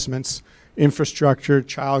new investments, infrastructure,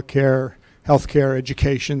 childcare, healthcare,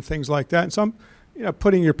 education, things like that. And so I'm,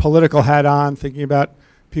 putting your political hat on, thinking about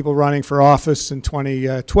people running for office in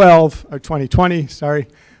 2012 or 2020. Sorry,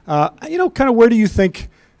 kind of where do you think?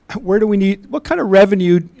 Where do we need? What kind of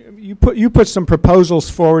revenue? You put some proposals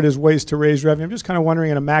forward as ways to raise revenue. I'm just kind of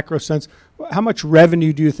wondering, in a macro sense, how much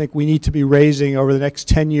revenue do you think we need to be raising over the next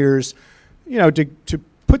 10 years? To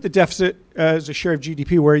put the deficit as a share of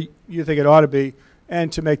GDP where you think it ought to be,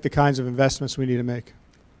 and to make the kinds of investments we need to make.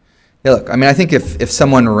 Yeah, look, I think if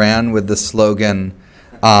someone ran with the slogan,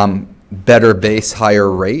 better base,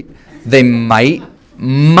 higher rate, they might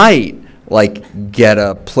get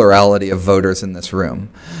a plurality of voters in this room,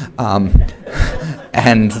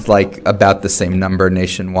 and about the same number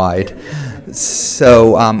nationwide.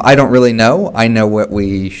 So I don't really know. I know what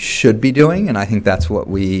we should be doing, and I think that's what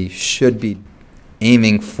we should be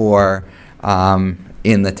aiming for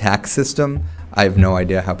in the tax system. I have no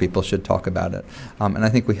idea how people should talk about it. And I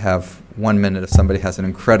think we have 1 minute if somebody has an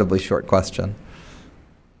incredibly short question.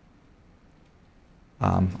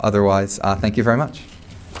 Otherwise, thank you very much.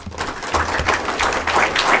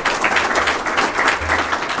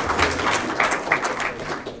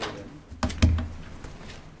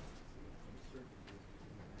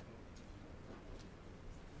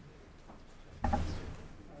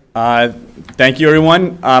 Thank you,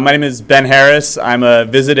 everyone. My name is Ben Harris. I'm a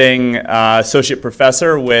visiting associate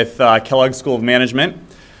professor with Kellogg School of Management.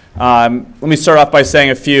 Let me start off by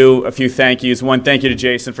saying a few thank yous. One, thank you to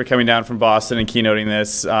Jason for coming down from Boston and keynoting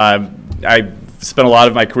this. I spent a lot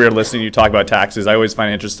of my career listening to you talk about taxes. I always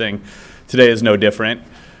find it interesting. Today is no different.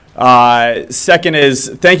 Second is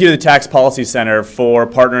thank you to the Tax Policy Center for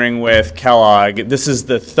partnering with Kellogg. This is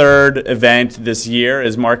the 3rd event this year,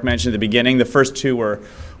 as Mark mentioned at the beginning. The first 2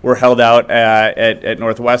 were held out at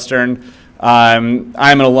Northwestern. I'm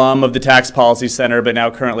an alum of the Tax Policy Center, but now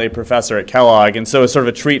currently a professor at Kellogg, and so it's sort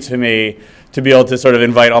of a treat to me to be able to sort of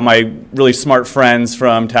invite all my really smart friends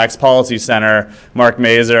from Tax Policy Center, Mark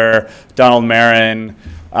Mazur, Donald Marin,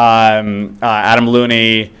 Adam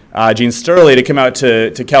Looney, Gene Sturley, to come out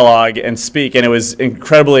to Kellogg and speak, and it was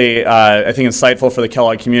incredibly, I think, insightful for the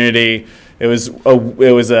Kellogg community. It was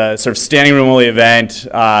a sort of standing room only event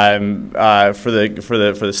for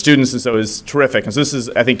the students, and so it was terrific. And so this is,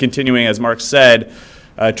 I think, continuing, as Mark said,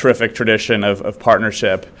 a terrific tradition of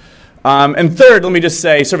partnership. And third, let me just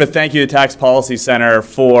say sort of a thank you to Tax Policy Center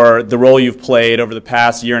for the role you've played over the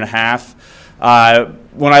past year and a half.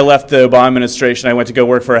 When I left the Obama administration, I went to go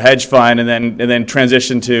work for a hedge fund and then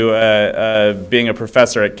transitioned to being a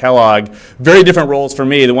professor at Kellogg. Very different roles for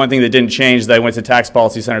me. The one thing that didn't change is that I went to Tax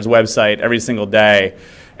Policy Center's website every single day.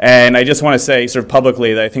 And I just want to say sort of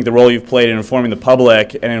publicly that I think the role you've played in informing the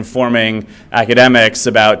public and informing academics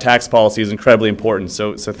about tax policy is incredibly important.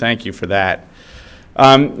 So thank you for that.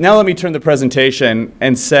 Now let me turn the presentation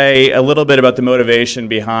and say a little bit about the motivation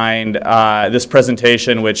behind this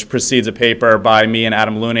presentation, which precedes a paper by me and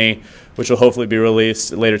Adam Looney, which will hopefully be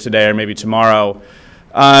released later today or maybe tomorrow.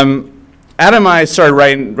 Adam and I started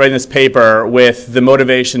writing this paper with the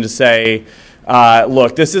motivation to say,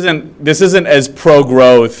 look, this isn't as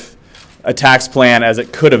pro-growth a tax plan as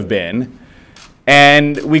it could have been,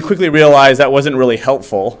 and we quickly realized that wasn't really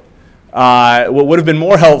helpful. What would have been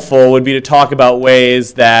more helpful would be to talk about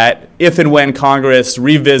ways that if and when Congress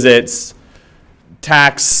revisits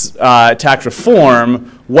tax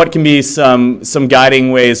reform, what can be some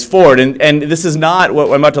guiding ways forward. And this is not, what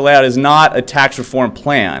I'm about to lay out is not a tax reform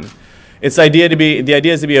plan. The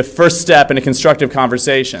idea is to be a first step in a constructive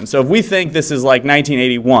conversation. So if we think this is like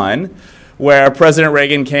 1981, where President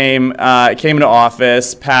Reagan came into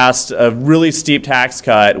office, passed a really steep tax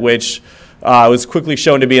cut, which was quickly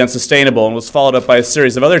shown to be unsustainable and was followed up by a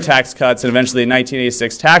series of other tax cuts and eventually the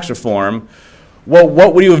 1986 tax reform. Well,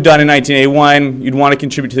 what would you have done in 1981? You'd want to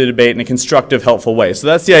contribute to the debate in a constructive, helpful way. So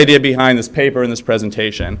that's the idea behind this paper and this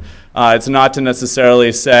presentation. It's not to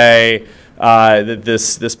necessarily say that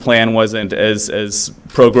this plan wasn't as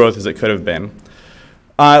pro-growth as it could have been.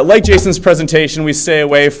 Like Jason's presentation, we stay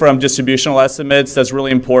away from distributional estimates. That's really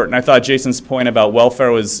important. I thought Jason's point about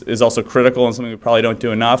welfare is also critical and something we probably don't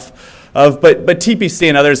do enough of. But TPC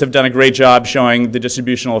and others have done a great job showing the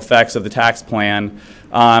distributional effects of the tax plan.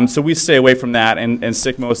 So we stay away from that and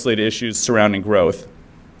stick mostly to issues surrounding growth.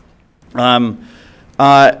 And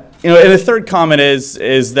the third comment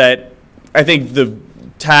is that I think the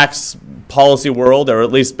tax policy world, or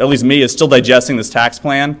at least me, is still digesting this tax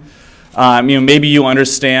plan. Maybe you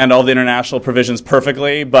understand all the international provisions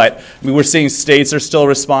perfectly, but we're seeing states are still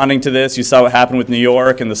responding to this. You saw what happened with New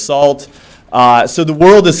York and the SALT. So the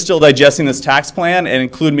world is still digesting this tax plan, and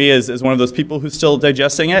include me as one of those people who's still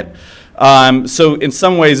digesting it. So in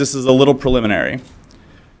some ways, this is a little preliminary.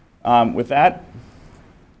 With that,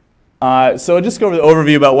 so I'll just go over the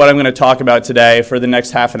overview about what I'm going to talk about today for the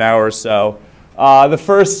next half an hour or so. The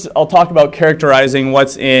first, I'll talk about characterizing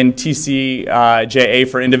what's in TCJA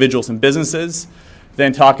for individuals and businesses.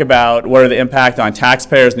 Then talk about what are the impact on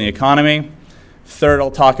taxpayers and the economy. Third,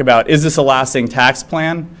 I'll talk about, is this a lasting tax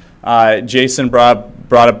plan? Jason brought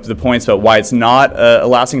up the points about why it's not a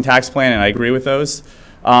lasting tax plan, and I agree with those.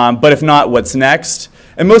 But if not, what's next?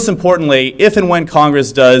 And most importantly, if and when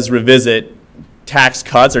Congress does revisit tax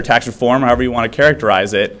cuts or tax reform, however you want to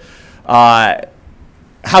characterize it, how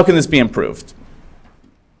can this be improved?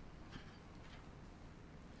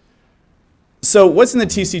 So what's in the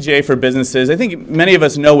TCJA for businesses? I think many of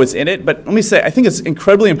us know what's in it, but let me say, I think it's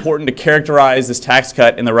incredibly important to characterize this tax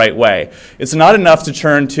cut in the right way. It's not enough to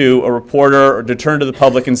turn to a reporter or to turn to the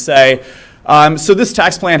public and say, so this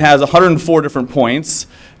tax plan has 104 different points,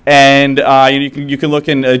 and you can look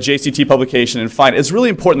in a JCT publication and find it's really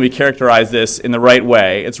important that we characterize this in the right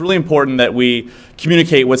way. It's really important that we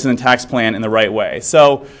communicate what's in the tax plan in the right way.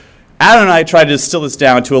 So Adam and I tried to distill this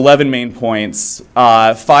down to 11 main points,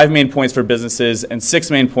 5 main points for businesses, and 6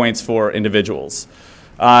 main points for individuals.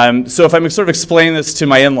 So if I'm sort of explaining this to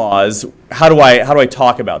my in-laws, how do I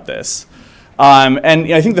talk about this?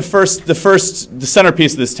 And I think the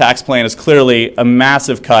centerpiece of this tax plan is clearly a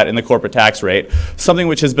massive cut in the corporate tax rate, something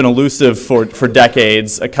which has been elusive for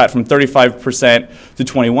decades, a cut from 35% to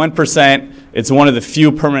 21%. It's one of the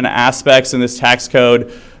few permanent aspects in this tax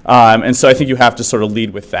code, and so I think you have to sort of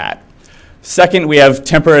lead with that. Second, we have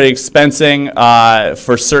temporary expensing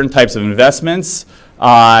for certain types of investments,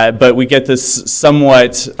 but we get this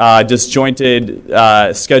somewhat disjointed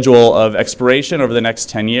schedule of expiration over the next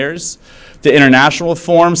 10 years. The international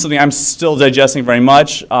reform, something I'm still digesting very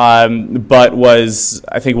much, but was,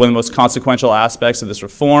 I think, one of the most consequential aspects of this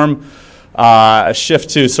reform. A shift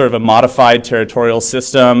to sort of a modified territorial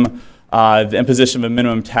system, the imposition of a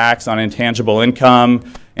minimum tax on intangible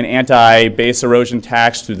income, an anti-base erosion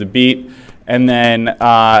tax through the BEAT, and then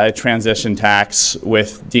a transition tax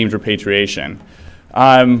with deemed repatriation.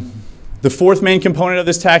 The fourth main component of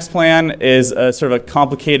this tax plan is a sort of a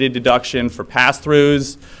complicated deduction for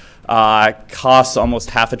pass-throughs. Costs almost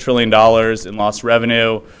 $500 billion in lost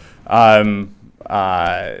revenue. And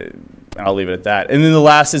I'll leave it at that. And then the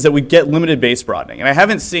last is that we get limited base broadening. And I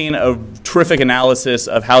haven't seen a terrific analysis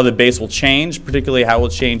of how the base will change, particularly how it will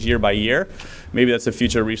change year by year. Maybe that's a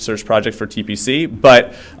future research project for TPC.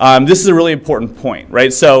 But this is a really important point,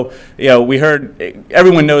 right? So, you know, we heard,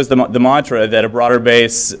 everyone knows the mantra that a broader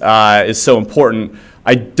base is so important.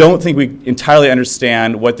 I don't think we entirely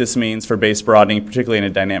understand what this means for base broadening, particularly in a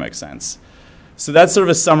dynamic sense. So that's sort of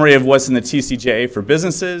a summary of what's in the TCJA for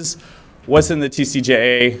businesses, what's in the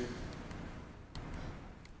TCJA.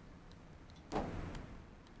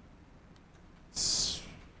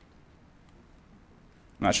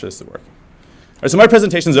 I'm not sure this is working. All right, so my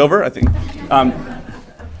presentation's over, I think. Am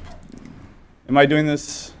I doing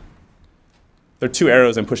this? There are two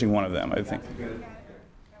arrows, I'm pushing one of them, I think.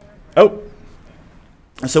 Oh.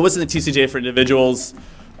 So what's in the TCJA for individuals?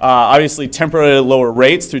 Obviously, temporarily lower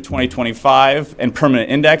rates through 2025 and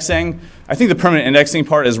permanent indexing. I think the permanent indexing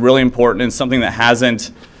part is really important and something that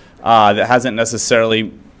hasn't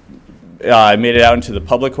necessarily made it out into the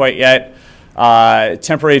public quite yet.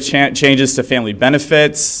 Temporary changes to family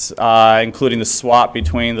benefits, including the swap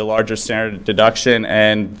between the larger standard deduction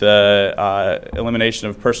and the elimination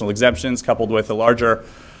of personal exemptions, coupled with a larger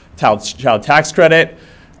child tax credit.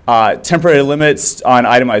 Temporary limits on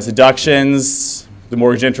itemized deductions, the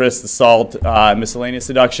mortgage interest, the SALT, miscellaneous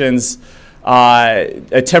deductions.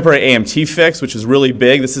 A temporary AMT fix, which is really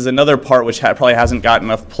big. This is another part which probably hasn't gotten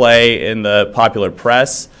enough play in the popular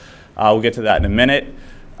press. We'll get to that in a minute.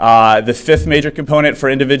 The fifth major component for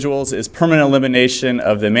individuals is permanent elimination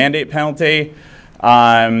of the mandate penalty.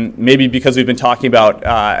 Maybe because we've been talking about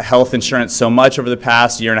health insurance so much over the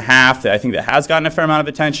past year and a half that I think that has gotten a fair amount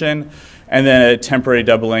of attention. And then a temporary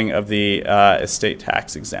doubling of the estate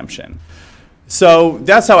tax exemption. So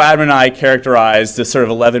that's how Adam and I characterize the sort of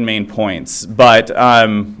 11 main points. But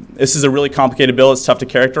this is a really complicated bill. It's tough to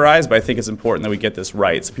characterize, but I think it's important that we get this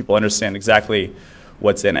right so people understand exactly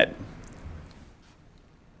what's in it.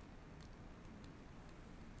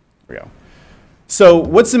 There we go. So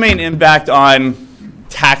what's the main impact on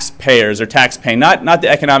taxpayers or tax paying? Not the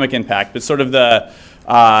economic impact, but sort of the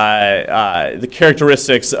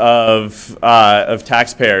characteristics of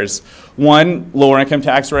taxpayers. One, lower income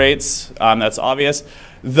tax rates, that's obvious.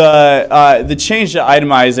 The change to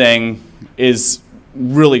itemizing is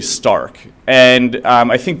really stark. And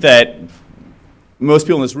I think that most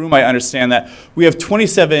people in this room might understand that we have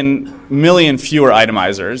 27 million fewer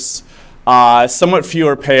itemizers, somewhat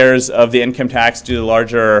fewer payers of the income tax due to the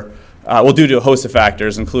larger due to a host of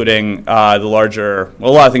factors, including the larger,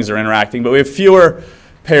 well, a lot of things are interacting, but we have fewer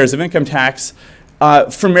payers of income tax.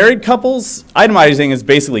 For married couples, itemizing is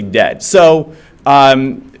basically dead. So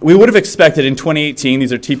we would have expected in 2018,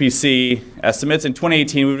 these are TPC estimates, in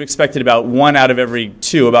 2018 we would have expected about 1 out of every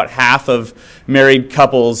 2, about half of married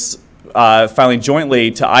couples filing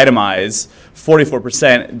jointly to itemize,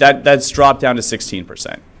 44%, that's dropped down to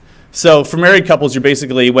 16%. So for married couples, you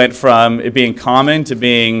basically went from it being common to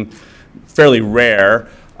being fairly rare.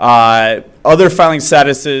 Other filing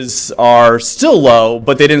statuses are still low,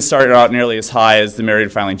 but they didn't start out nearly as high as the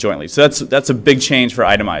married filing jointly. So that's a big change for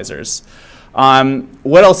itemizers.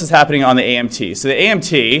 What else is happening on the AMT? So the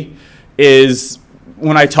AMT is,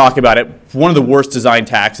 when I talk about it, one of the worst designed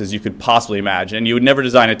taxes you could possibly imagine. You would never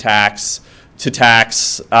design a tax to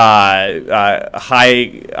tax high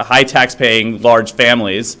tax-paying large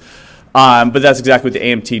families. But that's exactly what the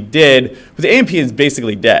AMT did. But the AMT is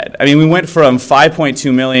basically dead. I mean, we went from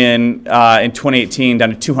 5.2 million in 2018 down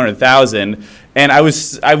to 200,000. And I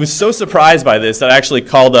was so surprised by this that I actually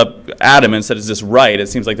called up Adam and said, is this right? It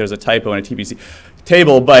seems like there's a typo in a TPC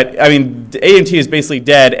table. But I mean, the AMT is basically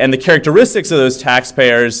dead. And the characteristics of those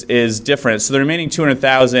taxpayers is different. So the remaining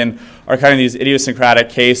 200,000 are kind of these idiosyncratic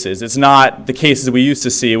cases. It's not the cases we used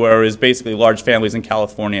to see where it was basically large families in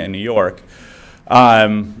California and New York.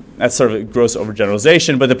 That's sort of a gross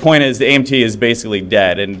overgeneralization, but the point is the AMT is basically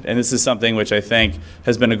dead, and this is something which I think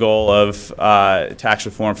has been a goal of tax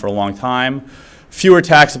reform for a long time. Fewer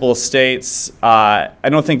taxable estates. I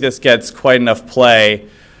don't think this gets quite enough play.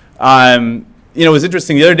 It was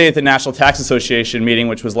interesting, the other day at the National Tax Association meeting,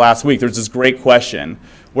 which was last week, there was this great question.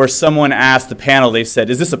 where someone asked the panel, they said,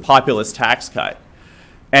 is this a populist tax cut?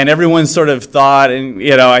 And everyone sort of thought, and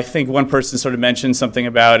I think one person sort of mentioned something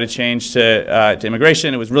about a change to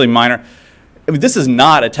immigration. It was really minor. I mean, this is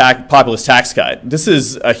not a populist tax cut. This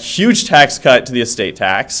is a huge tax cut to the estate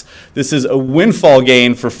tax. This is a windfall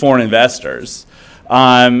gain for foreign investors.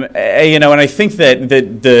 And I think that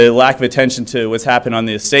the lack of attention to what's happened on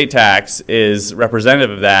the estate tax is representative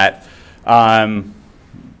of that. And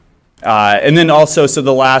then also, so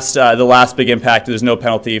the last big impact, there's no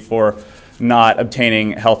penalty for not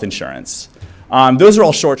obtaining health insurance. Those are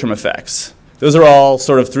all short-term effects. Those are all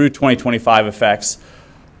sort of through 2025 effects.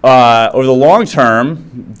 Over the long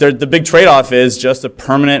term, the big trade-off is just a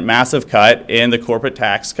permanent massive cut in the corporate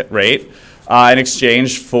tax rate in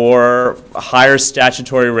exchange for higher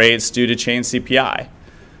statutory rates due to change CPI.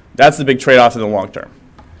 That's the big trade-off in the long term.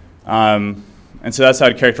 And so that's how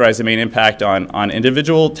I'd characterize the main impact on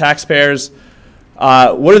individual taxpayers.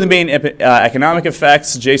 What are the main economic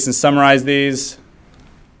effects? Jason summarized these.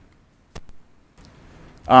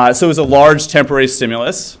 So it was a large temporary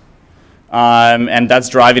stimulus, and that's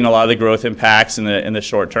driving a lot of the growth impacts in the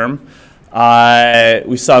short term.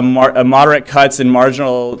 We saw moderate cuts in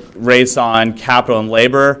marginal rates on capital and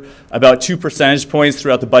labor, about 2 percentage points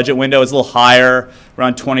throughout the budget window. It's a little higher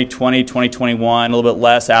around 2020, 2021, a little bit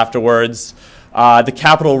less afterwards. The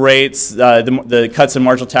capital rates, the cuts in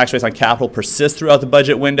marginal tax rates on capital persist throughout the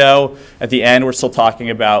budget window. At the end, we're still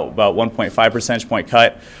talking about 1.5 percentage point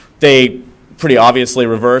cut. They pretty obviously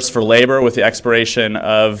reverse for labor with the expiration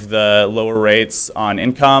of the lower rates on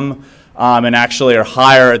income, and actually are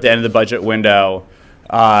higher at the end of the budget window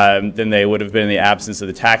than they would have been in the absence of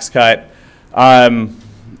the tax cut.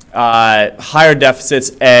 Higher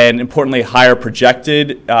deficits and, importantly, higher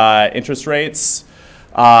projected interest rates.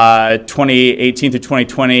 2018 to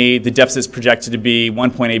 2020, the deficit is projected to be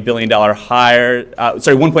 $1.8 billion higher.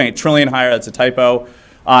 Sorry, 1.8 trillion higher. That's a typo.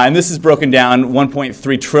 And this is broken down: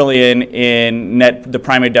 1.3 trillion in the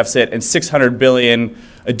primary deficit, and 600 billion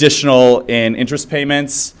additional in interest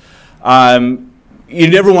payments. You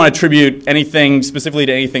never want to attribute anything specifically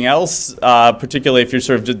to anything else, particularly if you're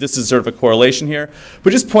sort of, this is sort of a correlation here.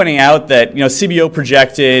 But just pointing out that CBO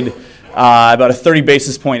projected about a 30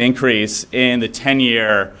 basis point increase in the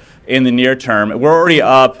 10-year in the near term. We're already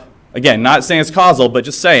up, again, not saying it's causal, but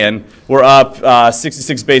just saying, we're up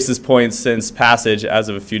 66 basis points since passage as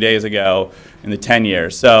of a few days ago in the 10-year.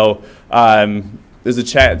 So there's a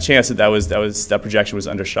chance that projection was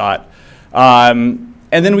undershot.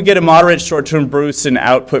 And then we get a moderate short-term boost in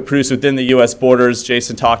output produced within the U.S. borders.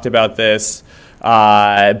 Jason talked about this,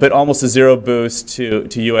 but almost a zero boost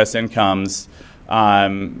to U.S. incomes.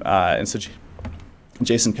 And so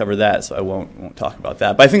Jason covered that, so I won't talk about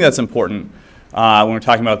that. But I think that's important when we're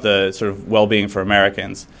talking about the sort of well-being for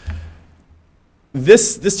Americans.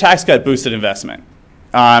 This tax cut boosted investment.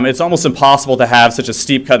 It's almost impossible to have such a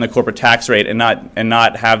steep cut in the corporate tax rate and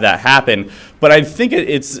not have that happen. But I think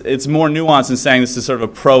it's more nuanced in saying this is sort of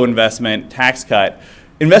a pro-investment tax cut.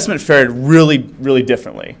 Investment fared really, really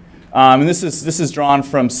differently. And this is drawn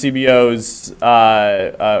from CBO's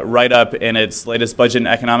write-up in its latest budget and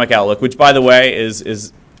economic outlook, which, by the way,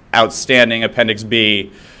 is outstanding, Appendix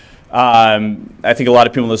B. I think a lot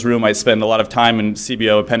of people in this room might spend a lot of time in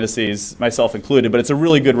CBO appendices, myself included, but it's a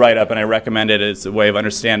really good write-up, and I recommend it as a way of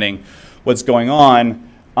understanding what's going on.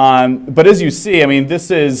 But as you see, I mean, this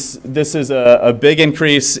is a big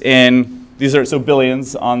increase in, these are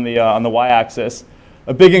billions on the y-axis,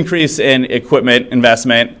 a big increase in equipment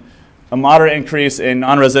investment, a moderate increase in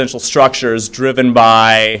non-residential structures driven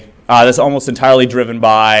by, that's almost entirely driven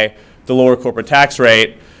by the lower corporate tax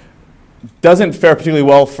rate. Doesn't fare particularly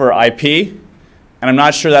well for IP, and I'm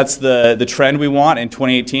not sure that's the trend we want in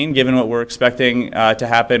 2018, given what we're expecting to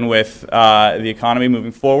happen with the economy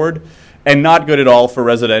moving forward, and not good at all for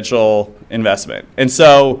residential investment. And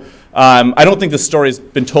so I don't think the story's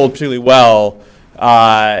been told particularly well.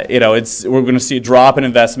 We're going to see a drop in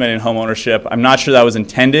investment in home ownership. I'm not sure that was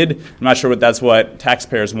intended. I'm not sure that's what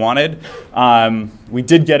taxpayers wanted. We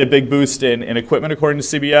did get a big boost in equipment, according to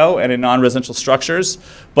CBO, and in non-residential structures,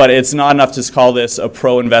 but it's not enough to call this a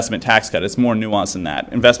pro-investment tax cut. It's more nuanced than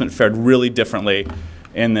that. Investment fared really differently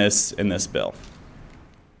in this bill.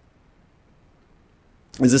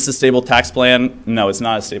 Is this a stable tax plan? No, it's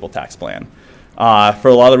not a stable tax plan. For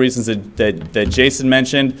a lot of the reasons that Jason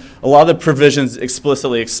mentioned, a lot of the provisions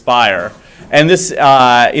explicitly expire. And this,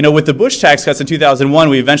 with the Bush tax cuts in 2001,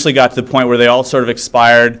 we eventually got to the point where they all sort of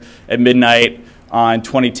expired at midnight in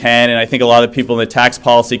 2010. And I think a lot of people in the tax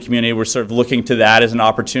policy community were sort of looking to that as an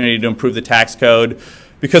opportunity to improve the tax code.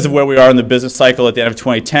 Because of where we are in the business cycle at the end of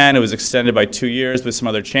 2010, it was extended by 2 years with some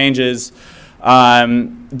other changes.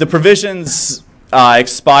 The provisions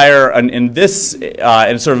expire in this,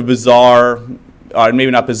 in sort of bizarre,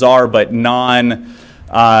 maybe not bizarre, but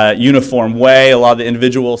non-uniform way. A lot of the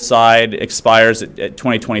individual side expires at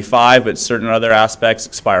 2025, but certain other aspects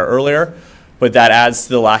expire earlier. But that adds to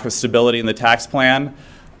the lack of stability in the tax plan.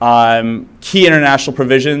 Key international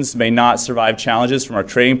provisions may not survive challenges from our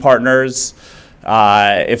trading partners.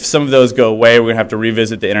 If some of those go away, we're going to have to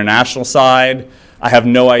revisit the international side. I have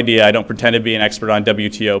no idea. I don't pretend to be an expert on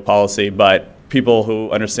WTO policy, but people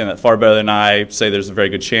who understand that far better than I say there's a very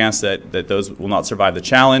good chance that those will not survive the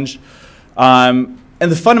challenge. And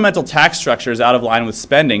the fundamental tax structure is out of line with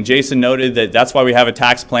spending. Jason noted that that's why we have a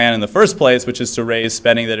tax plan in the first place, which is to raise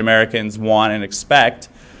spending that Americans want and expect.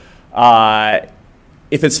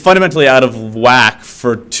 If it's fundamentally out of whack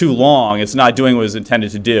for too long, it's not doing what it was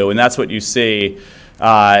intended to do, and that's what you see.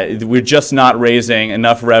 We're just not raising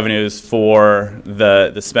enough revenues for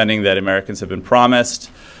the spending that Americans have been promised.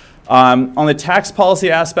 On the tax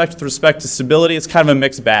policy aspect with respect to stability, it's kind of a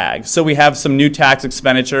mixed bag. So we have some new tax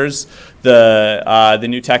expenditures, the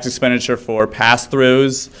new tax expenditure for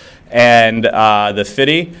pass-throughs and the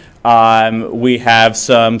FDII. We have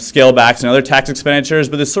some scale backs and other tax expenditures,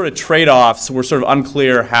 but there's sort of trade-offs. We're sort of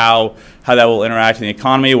unclear how that will interact in the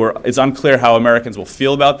economy. It's unclear how Americans will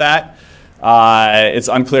feel about that. It's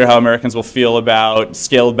unclear how Americans will feel about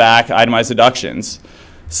scaled back itemized deductions.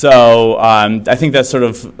 So I think that sort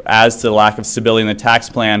of adds to the lack of stability in the tax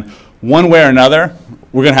plan. One way or another,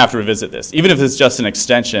 we're going to have to revisit this. Even if it's just an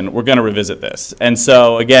extension, we're going to revisit this. And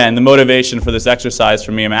so, again, the motivation for this exercise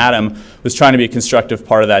for me and Adam was trying to be a constructive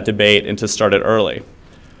part of that debate and to start it early.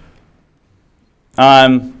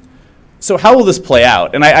 So how will this play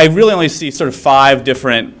out? And I really only see sort of 5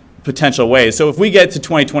 different potential ways. So if we get to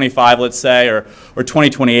 2025, let's say, or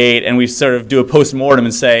 2028, and we sort of do a post-mortem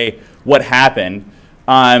and say, what happened?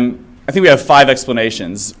 I think we have 5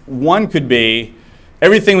 explanations. One could be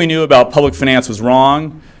everything we knew about public finance was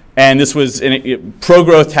wrong, and this was a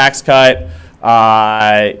pro-growth tax cut.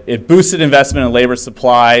 It boosted investment in labor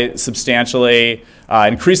supply substantially,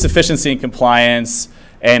 increased efficiency and compliance,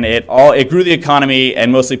 and it grew the economy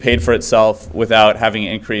and mostly paid for itself without having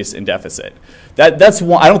an increase in deficit. That's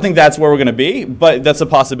one, I don't think that's where we're going to be, but that's a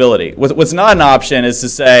possibility. What's not an option is to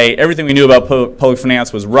say everything we knew about public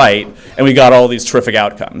finance was right, and we got all these terrific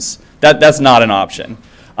outcomes. That's not an option.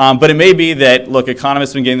 But it may be that, look,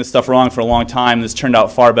 economists have been getting this stuff wrong for a long time. This turned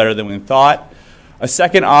out far better than we thought. A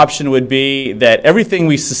second option would be that everything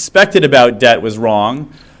we suspected about debt was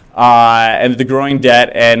wrong, and the growing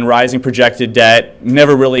debt and rising projected debt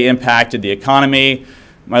never really impacted the economy.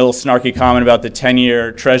 My little snarky comment about the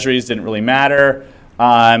 10-year treasuries didn't really matter,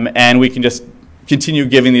 and we can just continue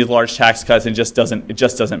giving these large tax cuts, and it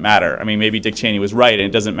just doesn't matter. I mean, maybe Dick Cheney was right, and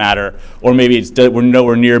it doesn't matter, or maybe we're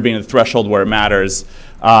nowhere near being the threshold where it matters,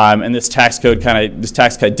 and this tax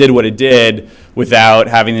cut did what it did without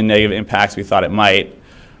having the negative impacts we thought it might.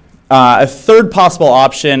 A third possible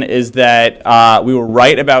option is that we were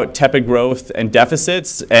right about tepid growth and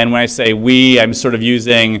deficits, and when I say we, I'm sort of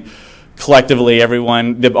using collectively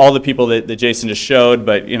everyone, all the people that Jason just showed,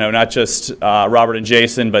 but not just Robert and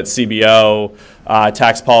Jason, but CBO,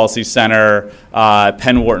 Tax Policy Center,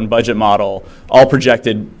 Penn Wharton budget model, all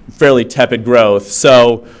projected fairly tepid growth.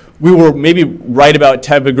 So we were maybe right about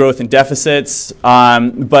tepid growth and deficits,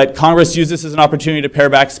 but Congress used this as an opportunity to pare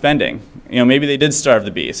back spending. Maybe they did starve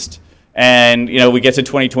the beast. And we get to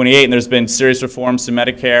 2028 and there's been serious reforms to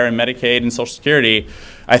Medicare and Medicaid and Social Security.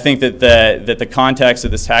 I think that the context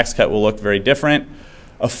of this tax cut will look very different.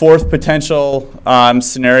 A fourth potential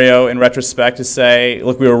scenario in retrospect is say,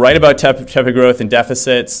 look, we were right about tepid growth and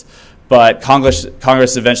deficits, but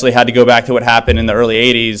Congress eventually had to go back to what happened in the early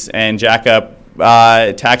 80s and jack up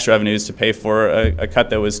tax revenues to pay for a cut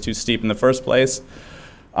that was too steep in the first place.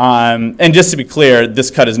 And just to be clear, this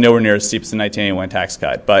cut is nowhere near as steep as the 1981 tax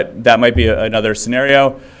cut, but that might be another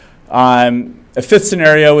scenario. A fifth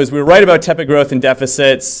scenario is we were right about tepid growth and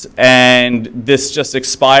deficits, and this just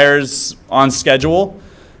expires on schedule,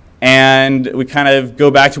 and we kind of go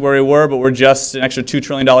back to where we were, but we're just an extra $2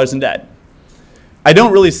 trillion in debt. I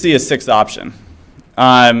don't really see a sixth option.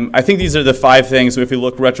 I think these are the 5 things, if we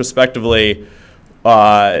look retrospectively,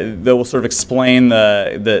 that will sort of explain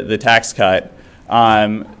the tax cut.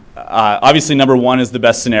 Obviously, number 1 is the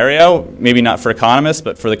best scenario, maybe not for economists,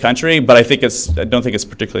 but for the country, but I don't think it's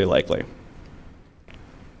particularly likely.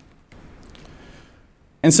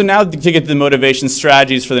 And so now to get to the motivation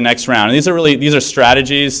strategies for the next round. And these are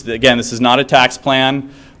strategies. Again, this is not a tax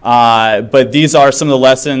plan, but these are some of the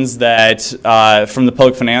lessons that from the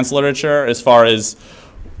public finance literature as far as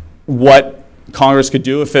what Congress could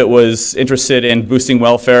do if it was interested in boosting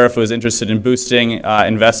welfare, if it was interested in boosting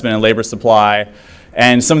investment and labor supply,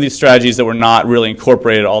 and some of these strategies that were not really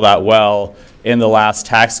incorporated all that well in the last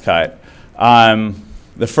tax cut.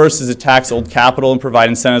 The first is to tax old capital and provide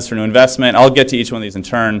incentives for new investment. I'll get to each one of these in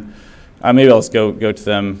turn. Maybe I'll just go to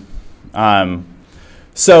them.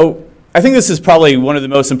 So I think this is probably one of the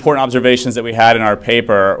most important observations that we had in our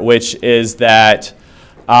paper, which is that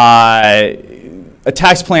a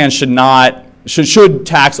tax plan should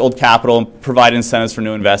tax old capital and provide incentives for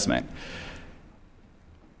new investment.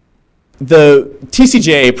 The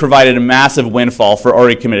TCJA provided a massive windfall for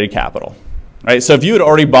already committed capital, right? So if you had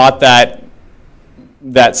already bought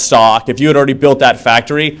that stock, if you had already built that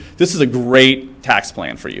factory, this is a great tax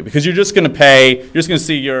plan for you because you're just going to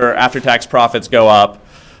see your after-tax profits go up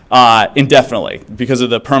indefinitely because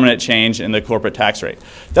of the permanent change in the corporate tax rate.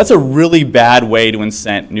 That's a really bad way to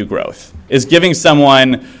incent new growth, is giving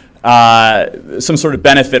someone some sort of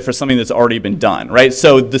benefit for something that's already been done, right?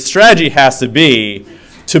 So the strategy has to be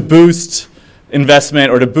to boost investment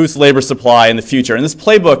or to boost labor supply in the future. And this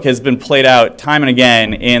playbook has been played out time and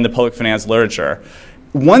again in the public finance literature.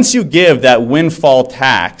 Once you give that windfall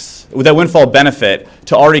tax, that windfall benefit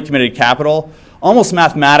to already committed capital, almost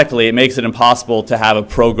mathematically it makes it impossible to have a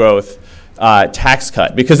pro-growth tax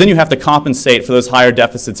cut, because then you have to compensate for those higher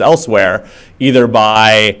deficits elsewhere, either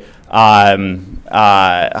by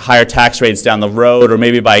higher tax rates down the road, or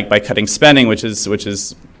maybe by cutting spending, which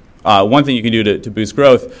is one thing you can do to boost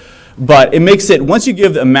growth. But it makes it, once you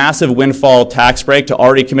give a massive windfall tax break to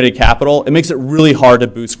already committed capital, it makes it really hard to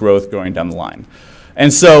boost growth going down the line.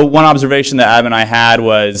 And so one observation that Ab and I had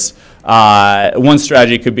was one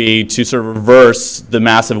strategy could be to sort of reverse the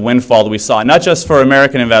massive windfall that we saw, not just for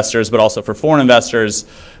American investors, but also for foreign investors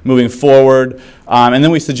moving forward. And then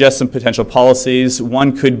we suggest some potential policies.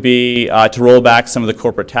 One could be to roll back some of the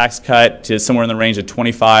corporate tax cut to somewhere in the range of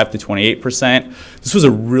 25 to 28%. This was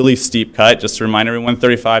a really steep cut. Just to remind everyone,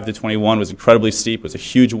 35 to 21 was incredibly steep. It was a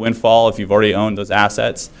huge windfall if you've already owned those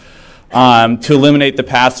assets. To eliminate the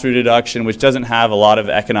pass-through deduction, which doesn't have a lot of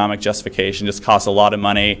economic justification, just costs a lot of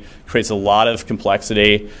money, creates a lot of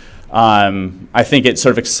complexity. I think it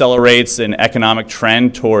sort of accelerates an economic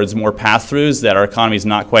trend towards more pass-throughs that our economy is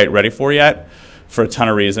not quite ready for yet, for a ton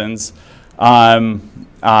of reasons. Return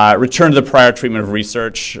to the prior treatment of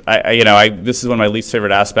research. This is one of my least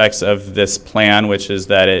favorite aspects of this plan, which is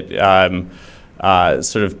that it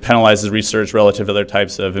sort of penalizes research relative to other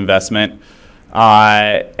types of investment.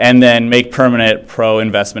 And then make permanent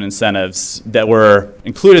pro-investment incentives that were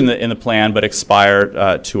included in the plan but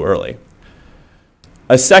expired too early.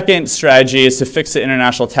 A second strategy is to fix the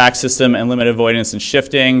international tax system and limit avoidance and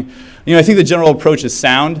shifting. I think the general approach is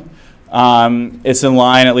sound. It's in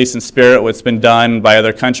line, at least in spirit, with what's been done by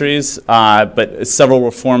other countries, but several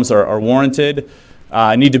reforms are warranted.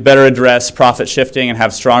 Need to better address profit shifting and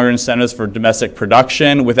have stronger incentives for domestic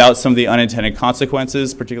production without some of the unintended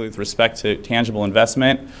consequences, particularly with respect to tangible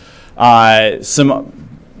investment. Some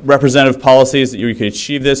representative policies that you could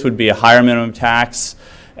achieve this would be a higher minimum tax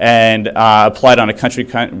and applied on a country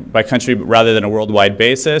by country rather than a worldwide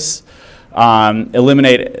basis.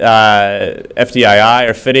 Eliminate FDII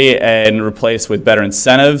or FDII and replace with better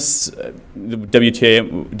incentives. The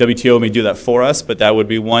WTO may do that for us, but that would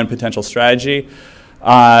be one potential strategy.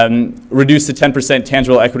 Reduce the 10%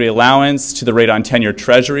 tangible equity allowance to the rate on 10-year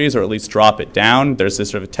treasuries, or at least drop it down. There's this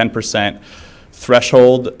sort of a 10%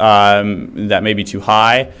 threshold that may be too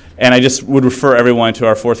high. And I just would refer everyone to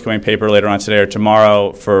our forthcoming paper later on today or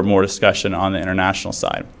tomorrow for more discussion on the international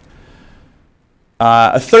side.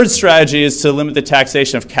 A third strategy is to limit the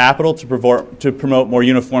taxation of capital to promote more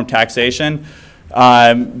uniform taxation.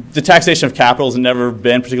 The taxation of capital has never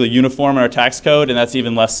been particularly uniform in our tax code, and that's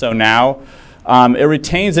even less so now. It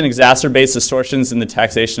retains and exacerbates distortions in the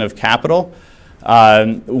taxation of capital.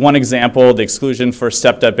 One example, the exclusion for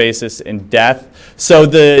stepped-up basis in death. So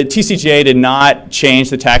the TCJA did not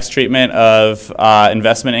change the tax treatment of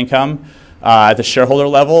investment income at the shareholder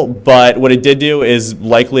level, but what it did do is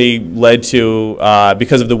likely led to,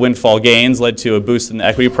 because of the windfall gains, led to a boost in the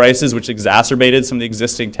equity prices, which exacerbated some of the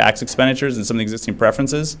existing tax expenditures and some of the existing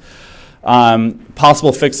preferences.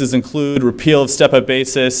 Possible fixes include repeal of step-up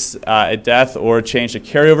basis at death or change to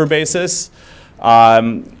carryover basis.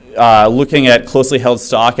 Looking at closely held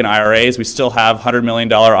stock in IRAs, we still have $100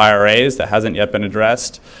 million IRAs that hasn't yet been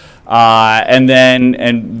addressed. And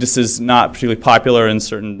this is not particularly popular in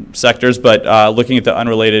certain sectors, but looking at the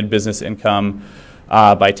unrelated business income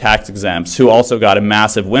by tax exempts, who also got a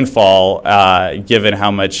massive windfall given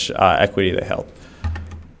how much equity they held.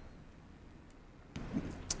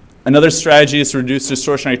 Another strategy is to reduce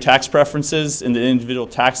distortionary tax preferences in the individual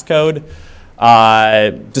tax code.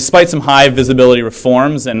 despite some high visibility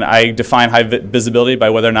reforms, and I define high visibility by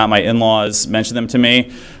whether or not my in-laws mention them to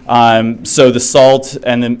me. So the SALT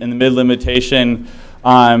and the mid limitation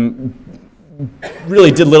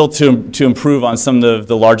really did little to improve on some of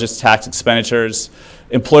the largest tax expenditures.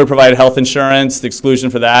 Employer-provided health insurance, the exclusion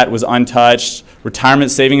for that was untouched.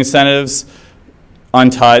 Retirement saving incentives,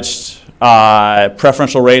 untouched.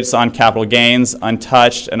 Preferential rates on capital gains,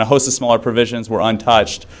 untouched. And a host of smaller provisions were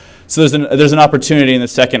untouched. So there's an opportunity in the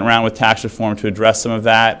second round with tax reform to address some of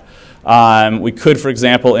that. We could, for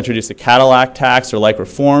example, introduce a Cadillac tax or like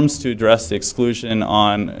reforms to address the exclusion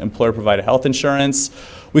on employer-provided health insurance.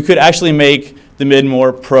 We could actually make the mid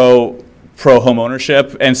more pro home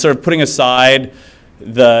ownership, and sort of putting aside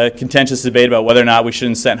the contentious debate about whether or not we should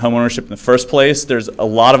incent home ownership in the first place. There's a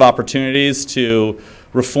lot of opportunities to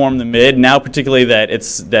reform the mid now, particularly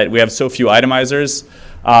that we have so few itemizers,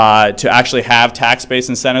 to actually have tax-based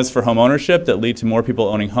incentives for home ownership that lead to more people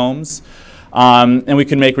owning homes. And we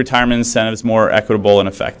can make retirement incentives more equitable and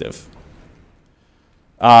effective.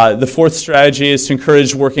 The fourth strategy is to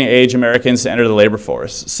encourage working-age Americans to enter the labor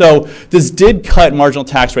force. So this did cut marginal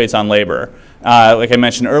tax rates on labor, like I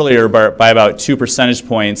mentioned earlier, by about 2 percentage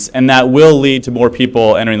points, and that will lead to more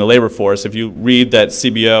people entering the labor force. If you read that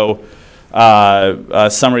CBO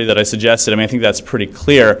summary that I suggested, I mean, I think that's pretty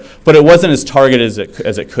clear, but it wasn't as targeted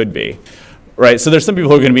as it could be. Right, so there's some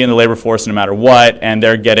people who are going to be in the labor force no matter what, and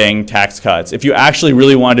they're getting tax cuts. If you actually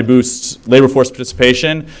really wanted to boost labor force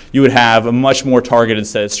participation, you would have a much more targeted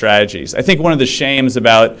set of strategies. I think one of the shames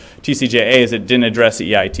about TCJA is it didn't address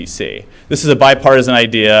the EITC. This is a bipartisan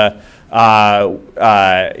idea. You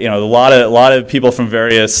know, a lot of people from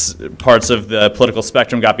various parts of the political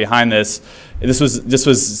spectrum got behind this.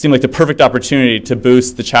 This seemed like the perfect opportunity to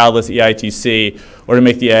boost the childless EITC or to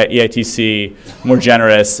make the EITC more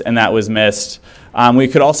generous, and that was missed. We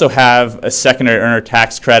could also have a secondary earner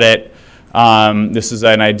tax credit. This is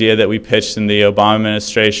an idea that we pitched in the Obama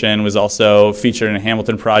administration, was also featured in a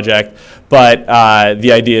Hamilton project. But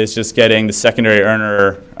the idea is just getting the secondary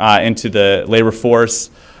earner into the labor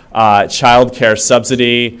force. Child care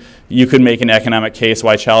subsidy. You could make an economic case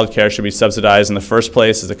why child care should be subsidized in the first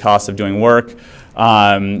place as a cost of doing work.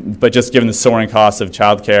 But just given the soaring costs of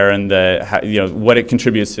child care and what it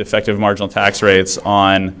contributes to effective marginal tax rates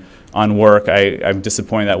on work, I'm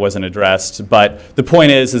disappointed that wasn't addressed. But the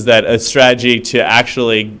point is that a strategy to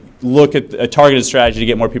actually look at a targeted strategy to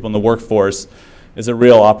get more people in the workforce is a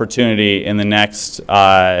real opportunity in the next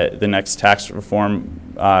tax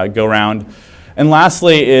reform go round. And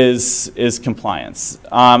lastly is compliance.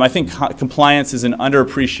 I think compliance is an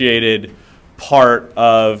underappreciated part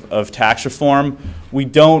of tax reform. We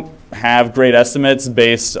don't have great estimates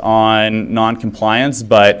based on non-compliance,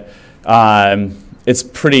 but it's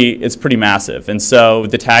pretty massive. And so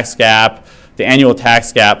the tax gap, the annual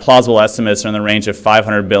tax gap, plausible estimates are in the range of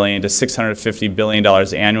 $500 billion to $650 billion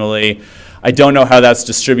annually. I don't know how that's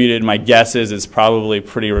distributed. My guess is it's probably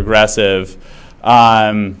pretty regressive.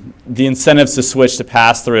 The incentives to switch to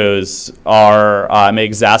pass-throughs may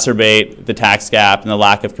exacerbate the tax gap and the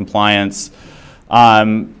lack of compliance.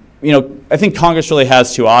 I think Congress really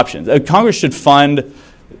has two options. Congress should fund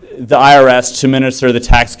the IRS to administer the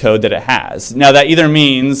tax code that it has. Now, that either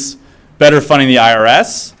means better funding the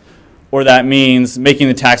IRS, or that means making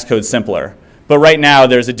the tax code simpler. But right now,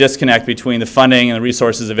 there's a disconnect between the funding and the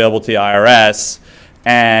resources available to the IRS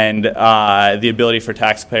and the ability for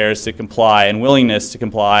taxpayers to comply and willingness to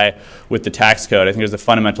comply with the tax code. I think there's a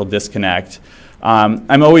fundamental disconnect.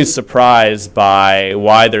 I'm always surprised by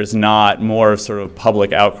why there's not more sort of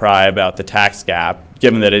public outcry about the tax gap,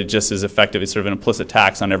 given that it just is effectively sort of an implicit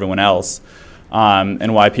tax on everyone else,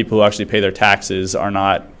 and why people who actually pay their taxes are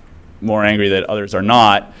not more angry that others are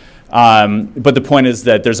not. But the point is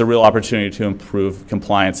that there's a real opportunity to improve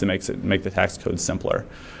compliance and make the tax code simpler.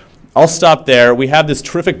 I'll stop there. We have this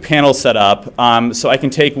terrific panel set up, so I can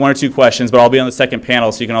take one or two questions, but I'll be on the second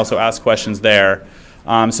panel, so you can also ask questions there.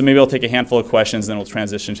 So maybe I'll take a handful of questions, then we'll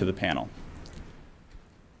transition to the panel.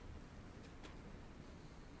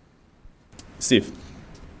 Steve.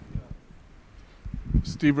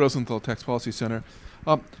 Steve Rosenthal, Tax Policy Center.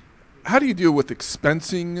 How do you deal with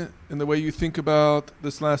expensing in the way you think about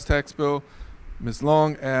this last tax bill? Ms.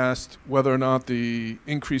 Long asked whether or not the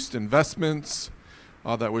increased investments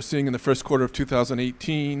that we're seeing in the first quarter of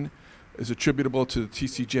 2018 is attributable to the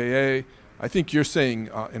TCJA. I think you're saying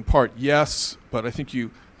in part yes, but I think you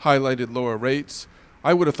highlighted lower rates.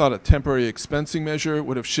 I would have thought a temporary expensing measure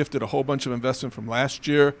would have shifted a whole bunch of investment from last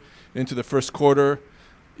year into the first quarter.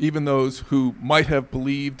 even those who might have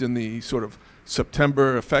believed in the sort of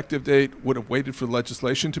September effective date would have waited for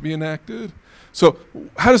legislation to be enacted. So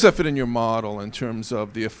how does that fit in your model in terms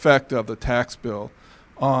of the effect of the tax bill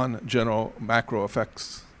on general macro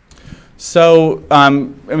effects? So, I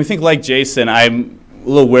mean, think like Jason, I'm a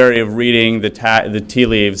little wary of reading the tea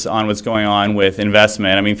leaves on what's going on with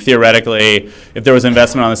investment. I mean, theoretically, if there was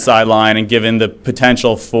investment on the sideline and given the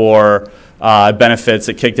potential for benefits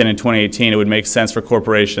that kicked in 2018, it would make sense for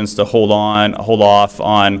corporations to hold off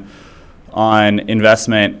on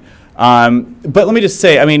investment. But let me just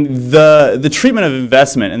say, I mean, the treatment of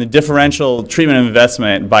investment and the differential treatment of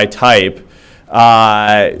investment by type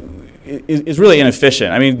is really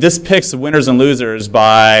inefficient. I mean, this picks winners and losers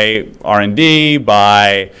by R&D,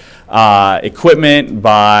 by equipment,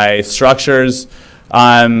 by structures.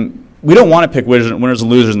 We don't want to pick winners and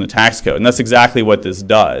losers in the tax code, and that's exactly what this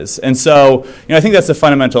does. And so, I think that's a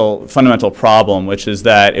fundamental problem, which is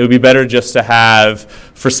that it would be better just to have,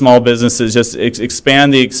 for small businesses, just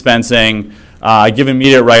expand the expensing, give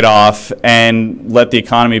immediate write-off, and let the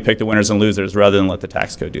economy pick the winners and losers rather than let the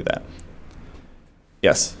tax code do that.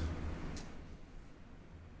 Yes?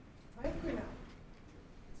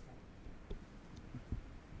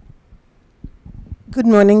 Good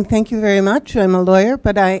morning. Thank you very much. I'm a lawyer,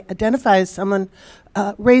 but I identify as someone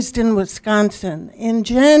raised in Wisconsin. In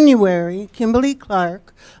January,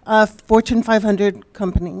 Kimberly-Clark, a Fortune 500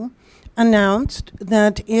 company, announced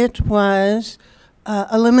that it was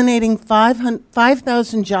eliminating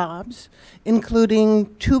 5,000 jobs,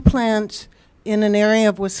 including 2 plants in an area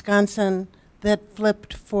of Wisconsin that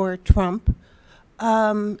flipped for Trump.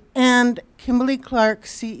 And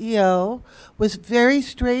Kimberly-Clark's CEO was very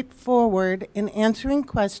straightforward in answering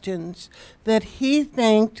questions that he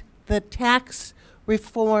thanked the Tax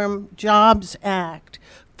Reform Jobs Act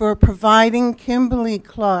for providing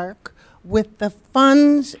Kimberly-Clark with the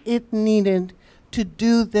funds it needed to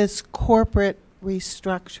do this corporate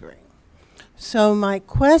restructuring. So my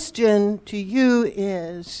question to you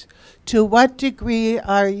is, to what degree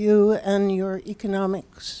are you and your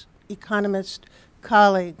economist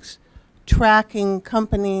colleagues tracking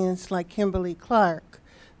companies like Kimberly-Clark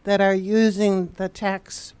that are using the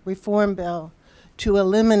tax reform bill to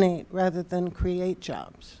eliminate rather than create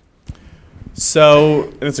jobs?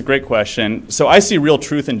 So that's a great question. So I see real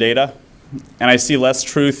truth in data, and I see less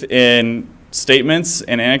truth in statements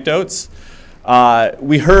and anecdotes.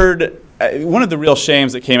 We heard one of the real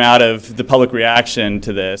shames that came out of the public reaction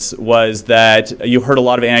to this was that you heard a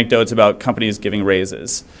lot of anecdotes about companies giving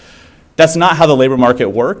raises. That's not how the labor market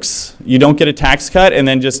works. You don't get a tax cut and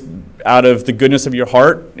then just out of the goodness of your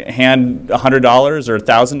heart hand $100 or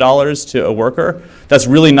 $1,000 to a worker. That's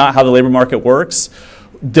really not how the labor market works.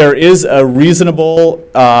 There is a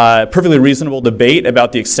perfectly reasonable debate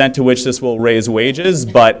about the extent to which this will raise wages,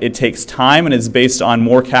 but it takes time and it's based on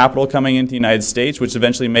more capital coming into the United States, which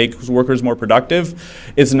eventually makes workers more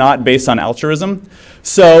productive. It's not based on altruism.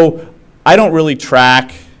 So I don't really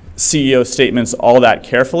track CEO statements all that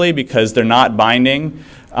carefully because they're not binding.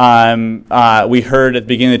 We heard at the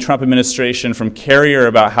beginning of the Trump administration from Carrier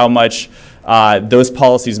about how much those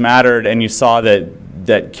policies mattered, and you saw that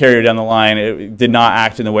Carrier down the line it did not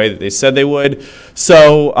act in the way that they said they would.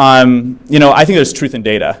 So I think there's truth in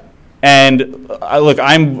data. And look,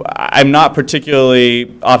 I'm not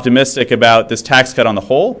particularly optimistic about this tax cut on the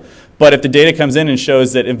whole. But if the data comes in and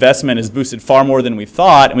shows that investment is boosted far more than we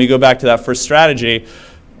thought, and we go back to that first strategy,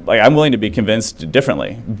 I'm willing to be convinced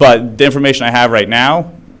differently. But the information I have right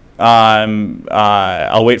now,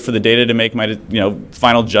 I'll wait for the data to make my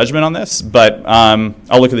final judgment on this. But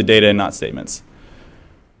I'll look at the data and not statements.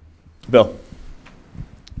 Bill.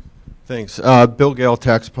 Thanks. Bill Gale,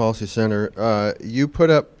 Tax Policy Center. You put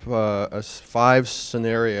up 5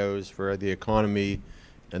 scenarios for the economy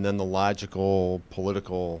and then the logical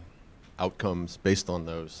political outcomes based on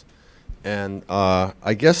those. And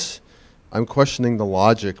I guess I'm questioning the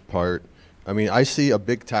logic part. I mean, I see a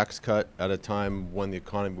big tax cut at a time when the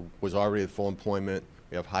economy was already at full employment.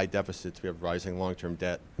 We have high deficits. We have rising long-term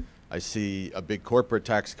debt. I see a big corporate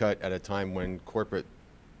tax cut at a time when corporate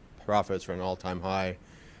profits are at an all-time high.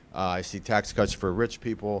 I see tax cuts for rich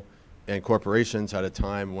people and corporations at a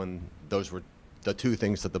time when those were the 2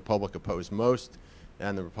 things that the public opposed most,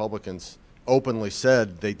 and the Republicans openly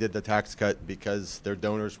said they did the tax cut because their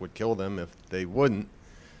donors would kill them if they wouldn't.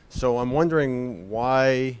 So I'm wondering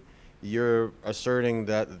why you're asserting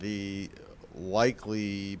that the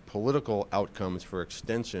likely political outcomes for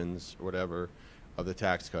extensions or whatever of the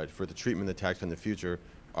tax cut, for the treatment of the tax cut in the future,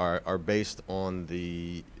 are based on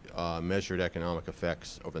the measured economic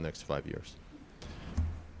effects over the next 5 years.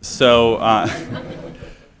 So,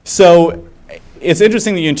 it's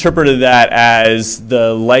interesting that you interpreted that as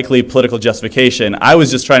the likely political justification. I was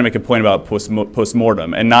just trying to make a point about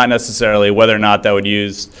post-mortem and not necessarily whether or not that would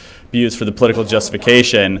be used for the political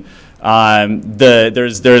justification.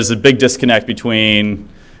 There's a big disconnect between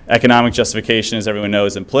economic justification, as everyone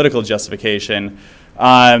knows, and political justification.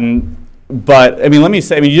 But I mean, let me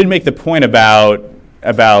say, you did make the point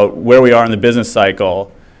about where we are in the business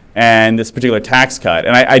cycle and this particular tax cut.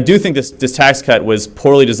 And I do think this tax cut was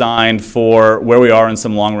poorly designed for where we are in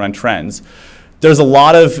some long-run trends. There's a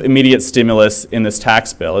lot of immediate stimulus in this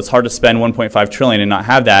tax bill. It's hard to spend $1.5 trillion and not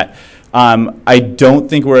have that. I don't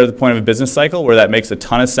think we're at the point of a business cycle where that makes a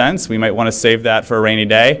ton of sense. We might want to save that for a rainy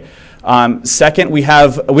day. Second, we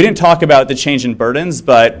didn't talk about the change in burdens,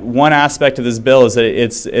 but one aspect of this bill is that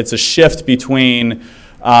it's a shift between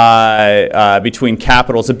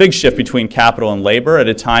capital. It's a big shift between capital and labor at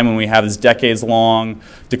a time when we have this decades-long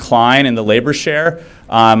decline in the labor share.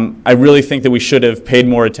 I really think that we should have paid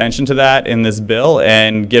more attention to that in this bill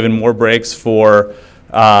and given more breaks for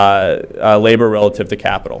labor relative to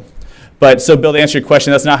capital. But so, Bill, to answer your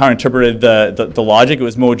question, that's not how I interpreted the logic. It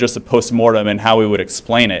was more just a post-mortem and how we would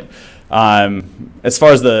explain it. As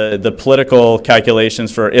far as the political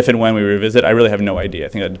calculations for if and when we revisit, I really have no idea. I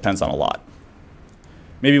think that depends on a lot.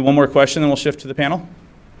 Maybe one more question, then we'll shift to the panel.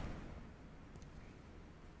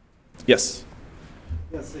 Yes?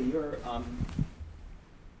 Yeah, so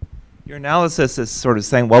your analysis is sort of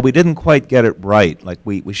saying, well, we didn't quite get it right. Like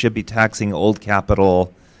we should be taxing old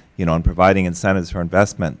capital, and providing incentives for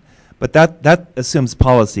investment. But that assumes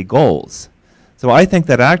policy goals. So I think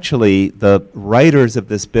that actually the writers of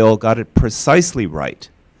this bill got it precisely right.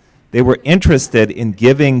 They were interested in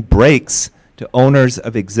giving breaks to owners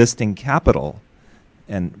of existing capital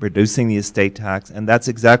and reducing the estate tax, and that's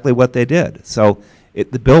exactly what they did. So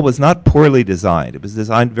the bill was not poorly designed. It was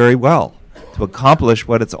designed very well to accomplish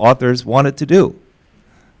what its authors wanted to do.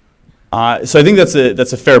 So I think that's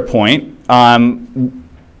a fair point.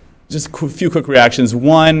 Just a few quick reactions.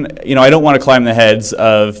 One, I don't want to climb the heads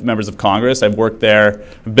of members of Congress. I've worked there.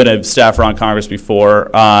 I've been a staffer on Congress before,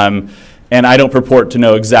 and I don't purport to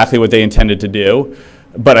know exactly what they intended to do.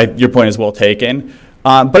 But your point is well taken.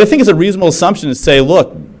 But I think it's a reasonable assumption to say,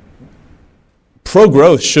 look,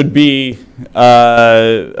 pro-growth should be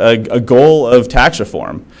a goal of tax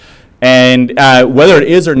reform. And whether it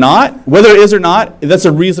is or not, that's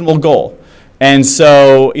a reasonable goal. And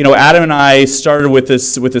so, Adam and I started with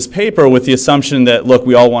this paper with the assumption that, look,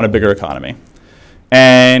 we all want a bigger economy.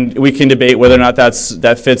 And we can debate whether or not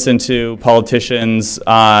that fits into politicians'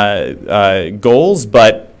 goals,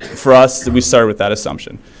 but for us, we started with that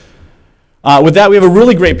assumption. With that, we have a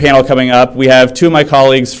really great panel coming up. We have two of my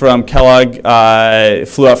colleagues from Kellogg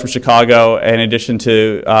flew out from Chicago, in addition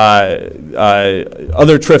to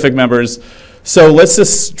other terrific members. So let's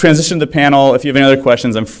just transition to the panel. If you have any other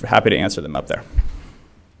questions, I'm happy to answer them up there.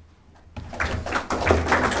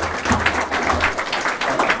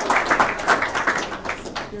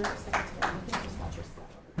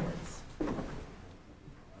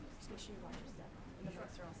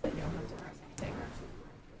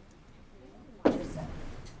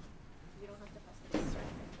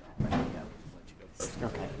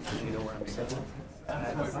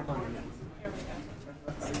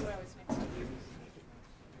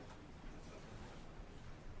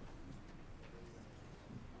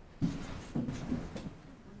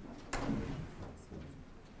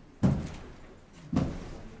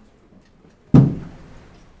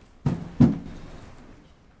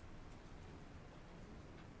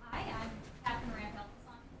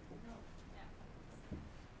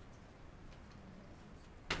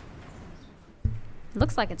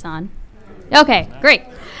 Looks like it's on. Okay, great.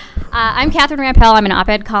 I'm Catherine Rampell. I'm an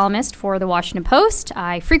op-ed columnist for the Washington Post.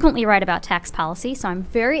 I frequently write about tax policy, so I'm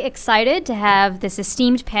very excited to have this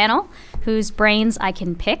esteemed panel whose brains I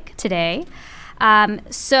can pick today.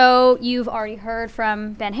 So you've already heard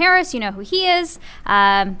from Ben Harris. You know who he is.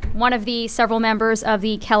 One of the several members of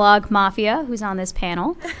the Kellogg Mafia who's on this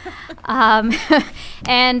panel.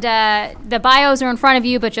 And the bios are in front of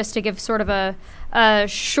you, but just to give sort of a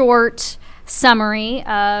short summary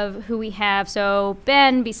of who we have. So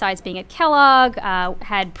Ben, besides being at Kellogg,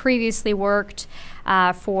 had previously worked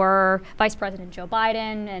for Vice President Joe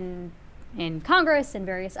Biden and in Congress and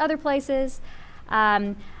various other places.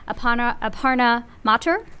 Aparna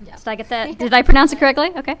Mathur, yes. Did I get that? Did I pronounce it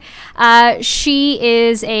correctly? Okay. She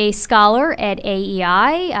is a scholar at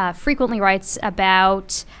AEI, frequently writes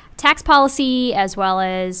about tax policy as well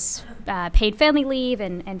as paid family leave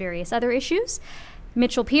and various other issues.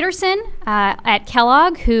 Mitchell Peterson at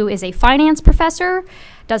Kellogg, who is a finance professor,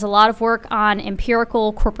 does a lot of work on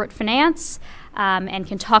empirical corporate finance, and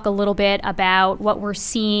can talk a little bit about what we're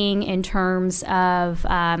seeing in terms of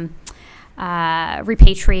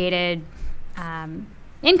repatriated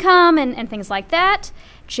income and things like that.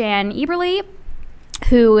 Jan Eberly,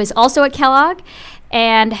 who is also at Kellogg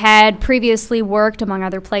and had previously worked, among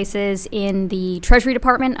other places, in the Treasury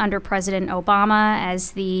Department under President Obama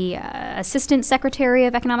as the Assistant Secretary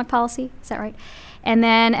of Economic Policy. Is that right? And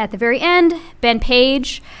then at the very end, Ben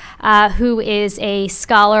Page, who is a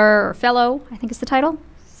scholar or fellow, I think is the title?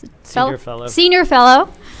 Senior fellow. Senior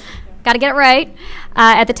fellow. Got to get it right,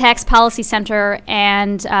 at the Tax Policy Center,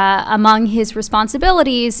 and among his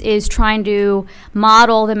responsibilities is trying to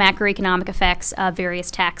model the macroeconomic effects of various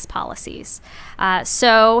tax policies.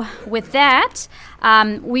 So with that,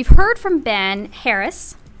 we've heard from Ben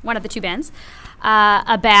Harris, one of the two Bens,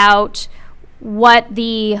 about what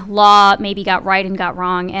the law maybe got right and got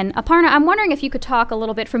wrong. And Aparna, I'm wondering if you could talk a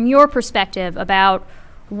little bit from your perspective about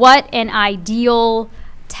what an ideal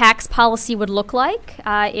tax policy would look like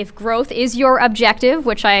if growth is your objective,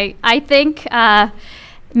 which I think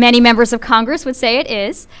many members of Congress would say it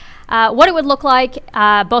is, what it would look like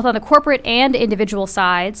both on the corporate and individual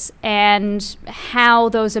sides, and how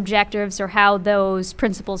those objectives or how those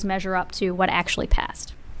principles measure up to what actually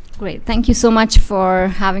passed. Great. Thank you so much for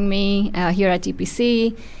having me here at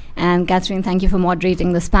TPC. And Catherine, thank you for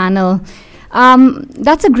moderating this panel.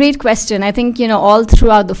 That's a great question. I think, all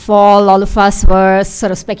throughout the fall, all of us were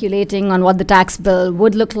sort of speculating on what the tax bill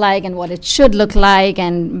would look like and what it should look like.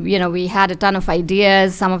 And, we had a ton of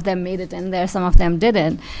ideas. Some of them made it in there, some of them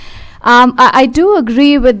didn't. I do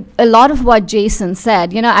agree with a lot of what Jason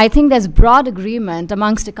said. I think there's broad agreement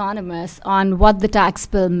amongst economists on what the tax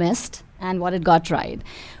bill missed and what it got right.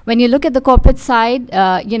 When you look at the corporate side,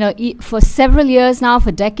 for several years now,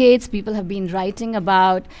 for decades, people have been writing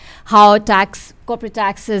about how corporate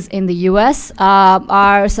taxes in the U.S.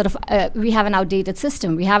 are sort of, we have an outdated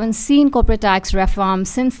system. We haven't seen corporate tax reform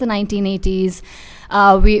since the 1980s.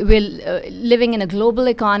 We're living in a global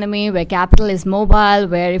economy where capital is mobile,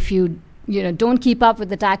 where if you don't keep up with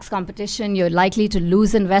the tax competition, you're likely to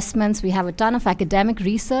lose investments. We have a ton of academic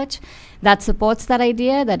research that supports that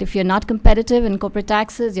idea, that if you're not competitive in corporate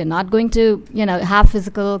taxes, you're not going to, have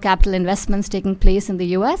physical capital investments taking place in the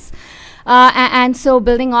U.S. And so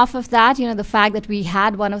building off of that, the fact that we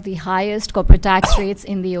had one of the highest corporate tax rates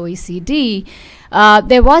in the OECD,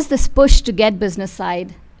 there was this push to get business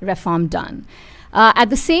side reform done.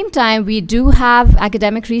 At the same time, we do have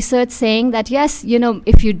academic research saying that, yes,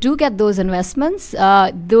 if you do get those investments,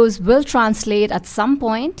 those will translate at some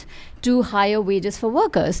point to higher wages for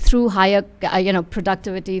workers through higher,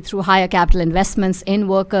 productivity, through higher capital investments in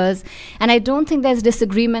workers. And I don't think there's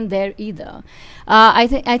disagreement there either.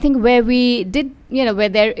 I think where we did, where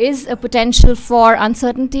there is a potential for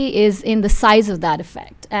uncertainty is in the size of that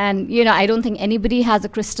effect. And, I don't think anybody has a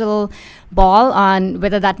crystal ball on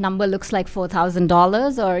whether that number looks like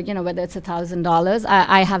 $4,000 or, whether it's $1,000.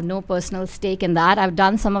 I have no personal stake in that. I've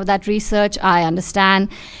done some of that research. I understand,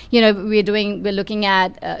 we're looking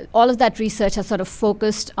at all of that research has sort of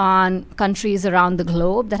focused on countries around the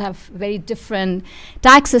globe that have very different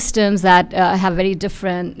tax systems that have very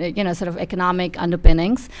different, sort of economic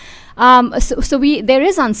underpinnings. So there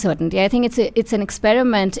is uncertainty. I think it's an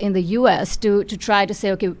experiment in the U.S. to try to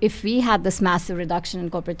say, okay, if we had this massive reduction in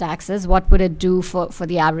corporate taxes, what would it do for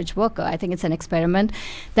the average worker? I think it's an experiment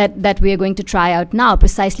that we are going to try out now,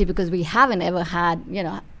 precisely because we haven't ever had,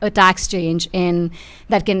 a tax change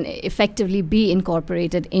that can effectively be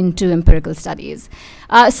incorporated into empirical studies.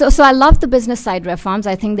 So I love the business side reforms.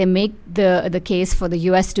 I think they make the case for the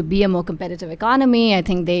U.S. to be a more competitive economy. I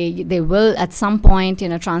think they will at some point,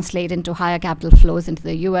 translate into higher capital flows into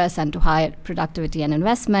the U.S. and to higher productivity and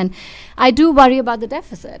investment. I do worry about the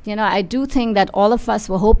deficit. I do think that all of us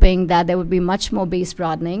were hoping that there would be much more base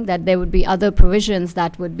broadening, that there would be other provisions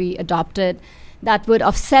that would be adopted that would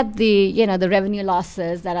offset the, the revenue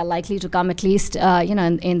losses that are likely to come, at least,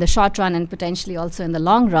 in the short run and potentially also in the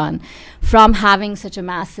long run, from having such a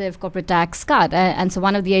massive corporate tax cut. And so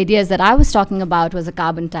one of the ideas that I was talking about was a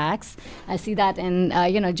carbon tax. I see that in,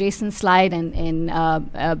 Jason's slide and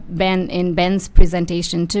in Ben's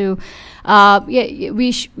presentation too.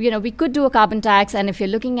 We could do a carbon tax, and if you're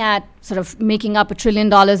looking at sort of making up $1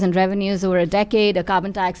 trillion in revenues over a decade, a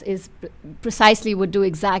carbon tax is would do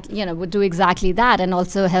exactly that, and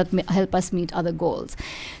also help us meet other goals.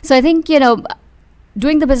 So I think,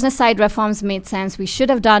 doing the business side reforms made sense. We should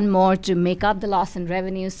have done more to make up the loss in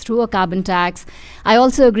revenues through a carbon tax. I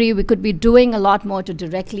also agree we could be doing a lot more to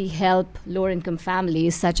directly help lower income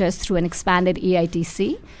families, such as through an expanded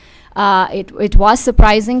EITC. It was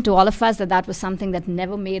surprising to all of us that that was something that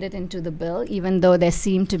never made it into the bill, even though there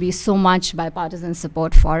seemed to be so much bipartisan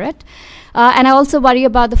support for it. And I also worry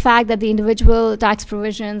about the fact that the individual tax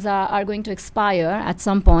provisions are going to expire at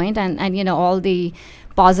some point, and you know, all the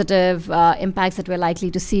positive impacts that we're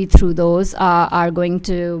likely to see through those are going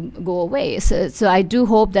to go away. So I do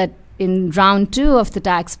hope that in round 2 of the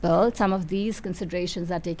tax bill, some of these considerations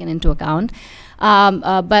are taken into account. But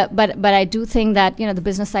I do think that, you know, the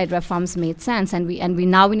business side reforms made sense, and we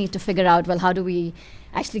now need to figure out, well, how do we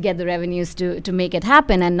actually get the revenues to make it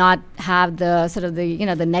happen, and not have the sort of the, you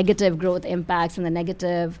know, the negative growth impacts and the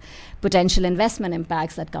negative potential investment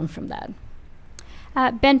impacts that come from that.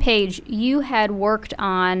 Ben Page, you had worked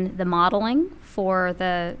on the modeling for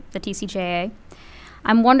the TCJA.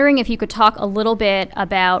 I'm wondering if you could talk a little bit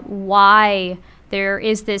about why there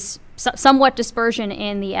is this somewhat dispersion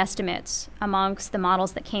in the estimates amongst the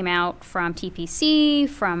models that came out from TPC,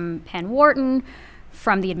 from Penn Wharton,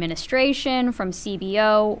 from the administration, from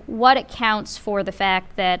CBO. What accounts for the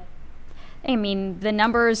fact that, I mean, the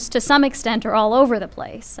numbers to some extent are all over the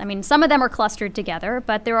place? I mean, some of them are clustered together,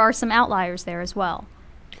 but there are some outliers there as well.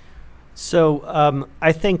 So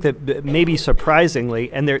I think that maybe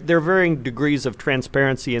surprisingly, and there are varying degrees of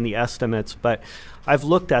transparency in the estimates, but I've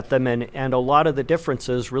looked at them, and a lot of the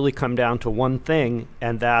differences really come down to one thing,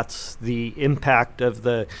 and that's the impact of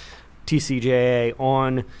the TCJA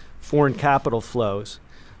on foreign capital flows.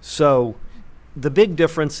 So the big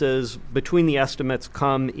differences between the estimates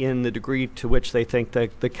come in the degree to which they think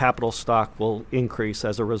that the capital stock will increase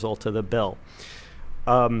as a result of the bill.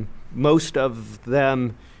 Most of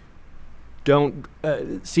them don't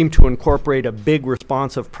seem to incorporate a big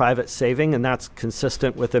response of private saving, and that's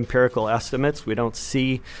consistent with empirical estimates. We don't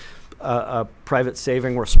see a private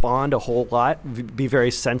saving respond a whole lot, be very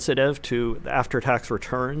sensitive to after-tax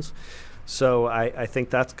returns. So I think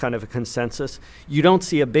that's kind of a consensus. You don't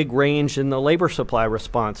see a big range in the labor supply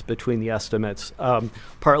response between the estimates,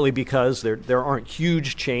 partly because there aren't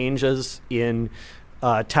huge changes in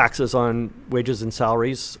taxes on wages and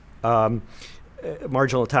salaries,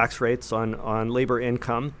 marginal tax rates on labor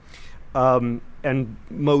income. And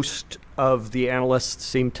most of the analysts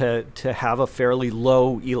seem to have a fairly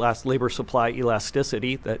low labor supply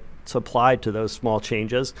elasticity that's applied to those small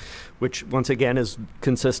changes, which once again is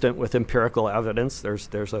consistent with empirical evidence.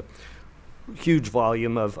 There's a huge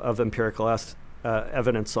volume of empirical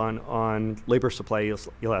evidence on labor supply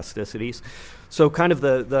elasticities. So kind of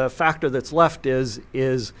the factor that's left is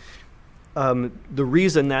the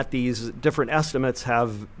reason that these different estimates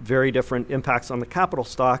have very different impacts on the capital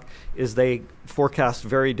stock is they forecast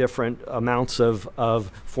very different amounts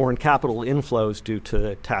of foreign capital inflows due to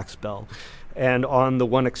the tax bill. And on the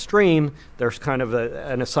one extreme, there's kind of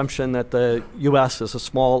an assumption that the U.S. is a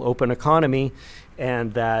small open economy,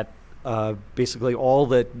 and that basically all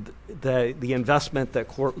the investment that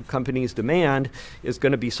companies demand is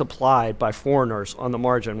going to be supplied by foreigners on the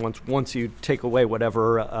margin once you take away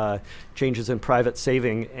whatever changes in private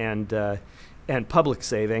saving and public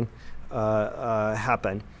saving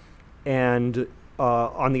happen. And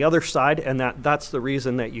on the other side, and that's the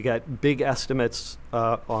reason that you get big estimates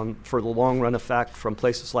for the long run effect from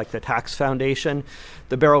places like the Tax Foundation.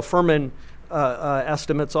 The Barrow-Furman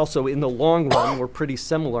estimates also in the long run were pretty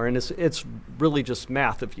similar, and it's really just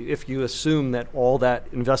math. If you assume that all that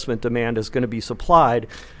investment demand is going to be supplied,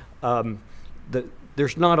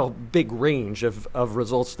 there's not a big range of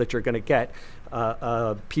results that you're going to get.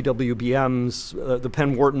 PWBM's, the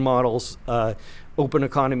Penn Wharton models, open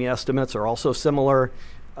economy estimates are also similar.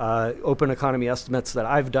 Open economy estimates that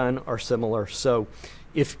I've done are similar. So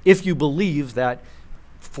if you believe that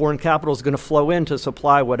foreign capital is going to flow in to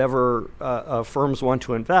supply whatever firms want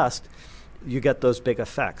to invest, you get those big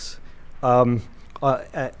effects. On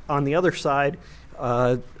the other side,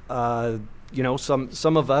 you know,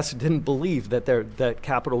 some of us didn't believe that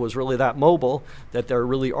capital was really that mobile, that there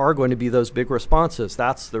really are going to be those big responses.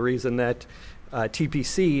 That's the reason that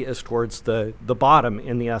TPC is towards the bottom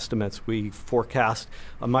in the estimates. We forecast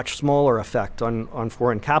a much smaller effect on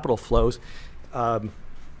foreign capital flows,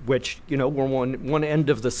 which, you know, we're one end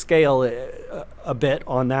of the scale a bit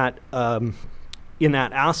on that, in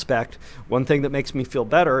that aspect. One thing that makes me feel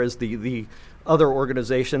better is the other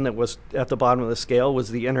organization that was at the bottom of the scale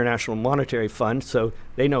was the International Monetary Fund, so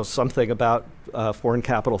they know something about foreign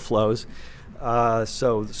capital flows.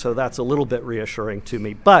 So that's a little bit reassuring to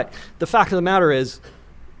me. But the fact of the matter is,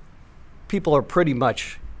 people are pretty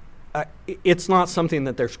much, it's not something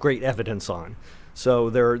that there's great evidence on. So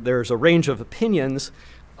there's a range of opinions.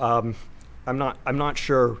 I'm not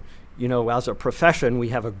sure, you know, as a profession, we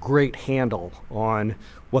have a great handle on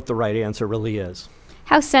what the right answer really is.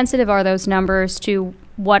 how sensitive are those numbers to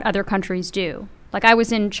what other countries do? Like, I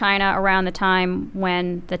was in China around the time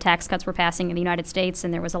when the tax cuts were passing in the United States,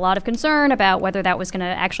 and there was a lot of concern about whether that was going to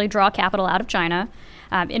actually draw capital out of China,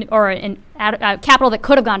 capital that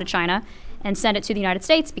could have gone to China and send it to the United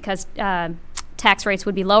States because tax rates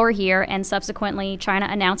would be lower here, and subsequently China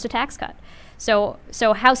announced a tax cut. So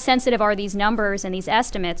how sensitive are these numbers and these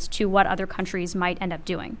estimates to what other countries might end up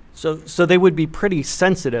doing? So they would be pretty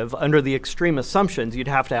sensitive. Under the extreme assumptions, you'd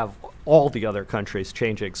have to have all the other countries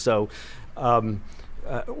changing. So,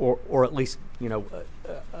 or at least, you know,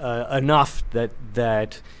 enough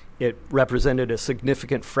that it represented a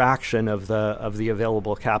significant fraction of the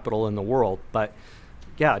available capital in the world. But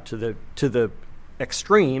yeah, to the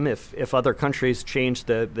extreme, if other countries changed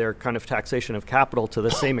their kind of taxation of capital to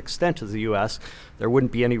the same extent as the U.S., there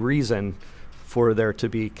wouldn't be any reason for there to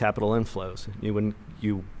be capital inflows.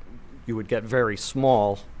 You would get very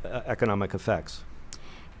small economic effects.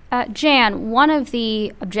 Jan, one of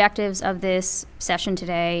the objectives of this session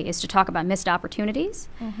today is to talk about missed opportunities.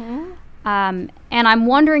 Mm-hmm. And I'm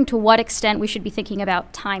wondering to what extent we should be thinking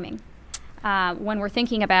about timing when we're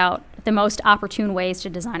thinking about the most opportune ways to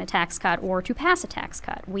design a tax cut or to pass a tax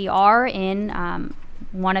cut. We are in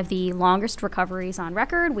one of the longest recoveries on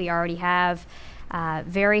record. We already have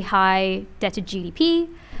very high debt to GDP.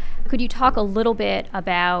 Could you talk a little bit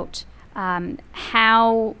about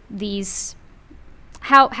how the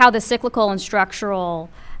cyclical and structural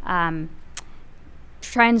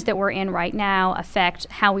trends that we're in right now affect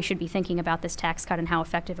how we should be thinking about this tax cut and how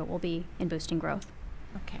effective it will be in boosting growth?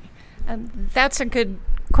 Okay. That's a good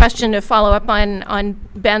question to follow up on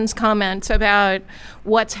Ben's comments about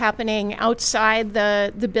what's happening outside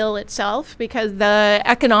the bill itself, because the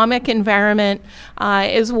economic environment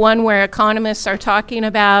is one where economists are talking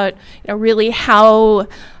about, you know, really how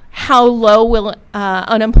low will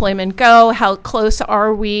unemployment go, how close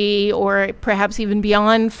are we, or perhaps even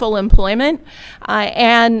beyond full employment.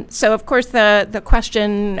 And so, of course, the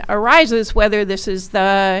question arises whether this is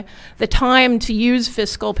the time to use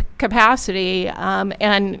fiscal capacity,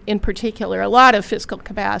 and in particular, a lot of fiscal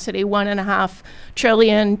capacity, $1.5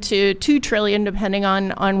 trillion to $2 trillion, depending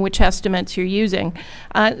on which estimates you're using.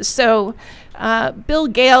 So Bill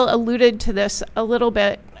Gale alluded to this a little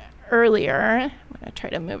bit earlier. I'm going to try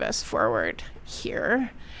to move us forward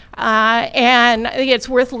here. And I think it's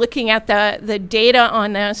worth looking at the data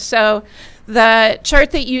on this. So the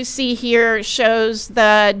chart that you see here shows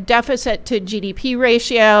the deficit to GDP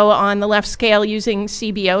ratio on the left scale using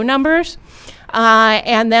CBO numbers.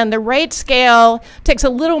 And then the right scale takes a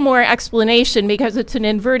little more explanation because it's an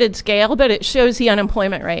inverted scale, but it shows the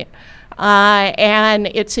unemployment rate. And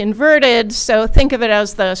it's inverted, so think of it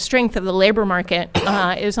as the strength of the labor market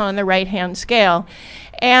is on the right-hand scale.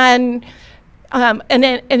 And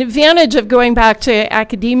an advantage of going back to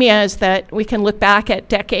academia is that we can look back at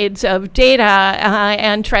decades of data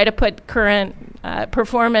and try to put current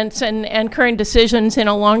performance and current decisions in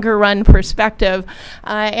a longer run perspective.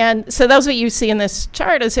 And so that's what you see in this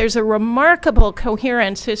chart, is there's a remarkable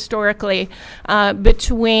coherence historically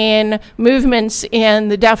between movements in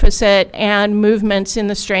the deficit and movements in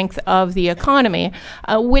the strength of the economy,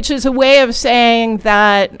 which is a way of saying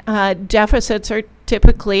that deficits are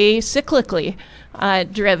typically cyclically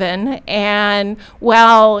driven, and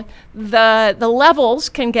while the levels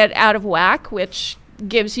can get out of whack, which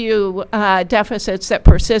gives you deficits that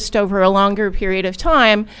persist over a longer period of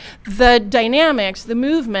time, the dynamics, the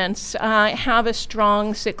movements, have a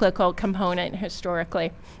strong cyclical component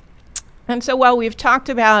historically. And so while we've talked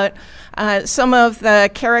about some of the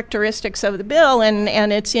characteristics of the bill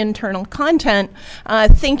and its internal content,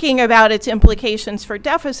 thinking about its implications for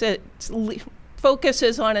deficits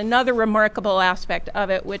focuses on another remarkable aspect of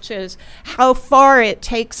it, which is how far it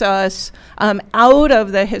takes us out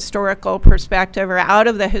of the historical perspective or out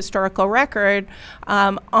of the historical record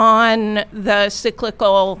on the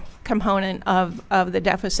cyclical component of the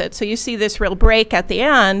deficit. So you see this real break at the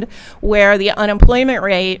end where the unemployment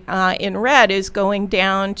rate in red is going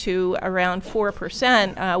down to around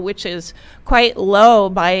 4%, which is quite low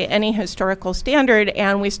by any historical standard,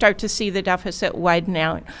 and we start to see the deficit widen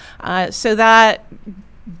out. So that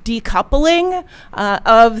decoupling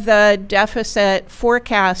of the deficit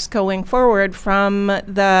forecast going forward from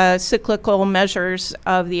the cyclical measures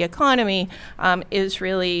of the economy is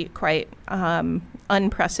really quite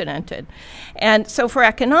unprecedented. And so for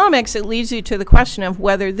economics, it leads you to the question of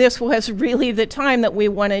whether this was really the time that we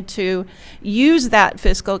wanted to use that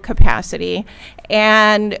fiscal capacity.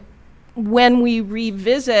 And when we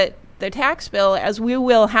revisit the tax bill, as we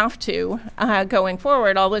will have to going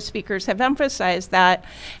forward, all the speakers have emphasized that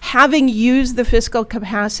having used the fiscal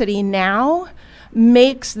capacity now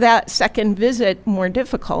makes that second visit more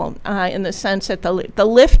difficult in the sense that the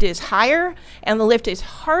lift is higher and the lift is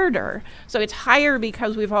harder. So it's higher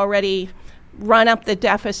because we've already run up the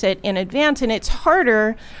deficit in advance, and it's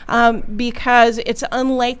harder because it's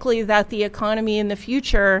unlikely that the economy in the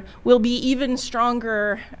future will be even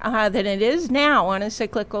stronger than it is now on a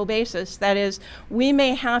cyclical basis. That is, we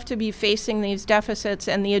may have to be facing these deficits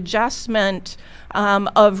and the adjustment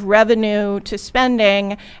of revenue to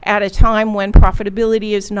spending at a time when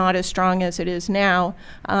profitability is not as strong as it is now,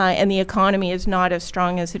 and the economy is not as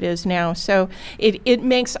strong as it is now. So it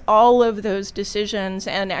makes all of those decisions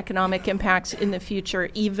and economic impacts in the future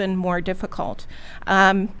even more difficult.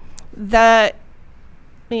 Let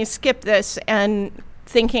me skip this and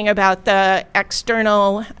thinking about the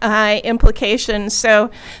external implications.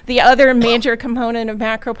 So the other major component of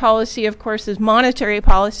macro policy, of course, is monetary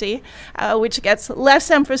policy, which gets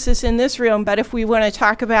less emphasis in this room. But if we want to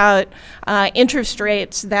talk about interest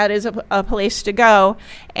rates, that is a place to go.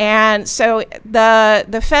 And so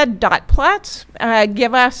the Fed dot plots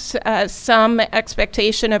give us some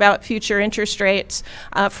expectation about future interest rates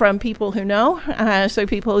from people who know, so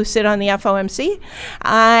people who sit on the FOMC.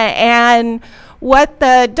 And what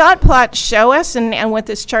the dot plots show us, and what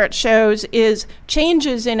this chart shows, is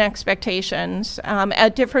changes in expectations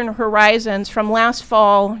at different horizons from last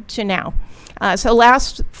fall to now. So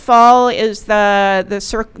last fall is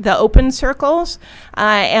the open circles,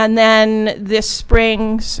 and then this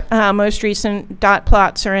spring's most recent dot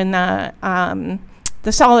plots are in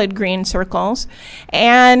the solid green circles.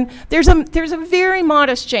 And there's a very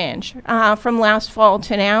modest change from last fall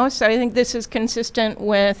to now. So I think this is consistent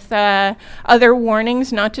with other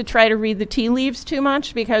warnings not to try to read the tea leaves too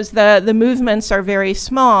much, because the movements are very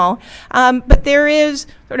small. But there is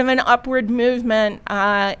sort of an upward movement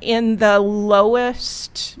in the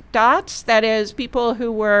lowest dots. That is, people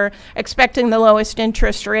who were expecting the lowest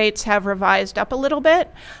interest rates have revised up a little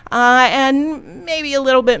bit, and maybe a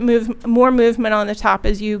little bit more movement on the top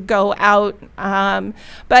as you go out.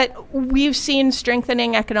 But we've seen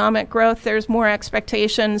strengthening economic growth. There's more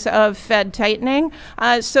expectations of Fed tightening.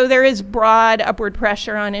 So there is broad upward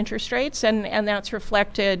pressure on interest rates, and that's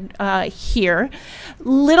reflected here.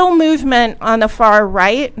 Little movement on the far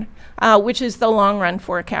right, which is the long-run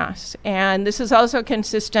forecast. And this is also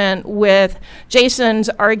consistent with Jason's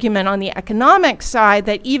argument on the economic side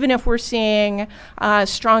that even if we're seeing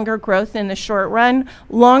stronger growth in the short run,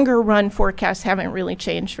 longer-run forecasts haven't really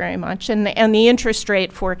changed very much. And the interest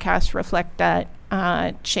rate forecasts reflect that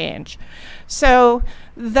change. So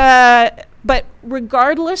but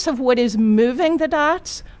regardless of what is moving the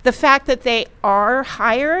dots, the fact that they are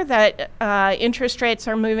higher, that interest rates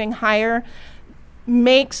are moving higher,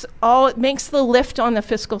 makes the lift on the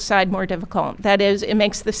fiscal side more difficult. That is, it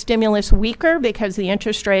makes the stimulus weaker because the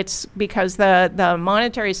interest rates, because the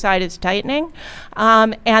monetary side is tightening,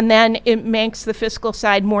 and then it makes the fiscal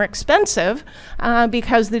side more expensive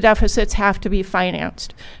because the deficits have to be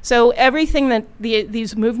financed. So everything that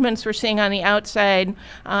these movements we're seeing on the outside,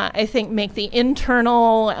 I think, make the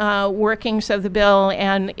internal workings of the bill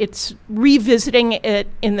and it's revisiting it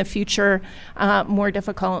in the future more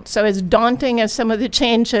difficult. So as daunting as some of the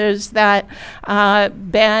changes that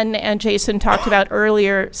Ben and Jason talked about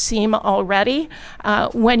earlier seem already,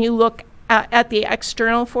 when you look at the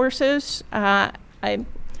external forces,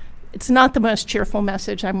 it's not the most cheerful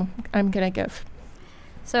message I'm going to give.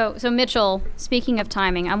 So Mitchell, speaking of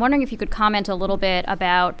timing, I'm wondering if you could comment a little bit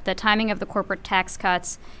about the timing of the corporate tax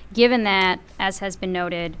cuts, given that, as has been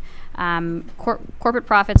noted, corporate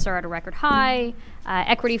profits are at a record high,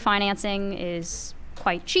 equity financing is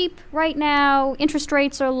quite cheap right now, interest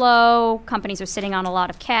rates are low, companies are sitting on a lot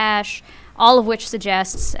of cash, all of which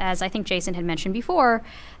suggests, as I think Jason had mentioned before,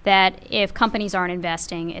 that if companies aren't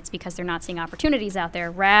investing, it's because they're not seeing opportunities out there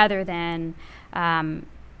rather than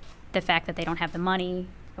the fact that they don't have the money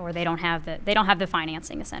or they don't have the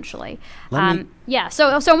financing, essentially. So I'm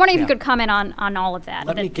wondering if you could comment on all of that.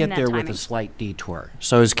 Let me get there with a slight detour.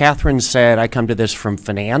 So as Catherine said, I come to this from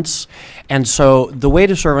finance, and so the way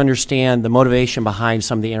to sort of understand the motivation behind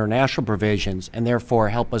some of the international provisions and therefore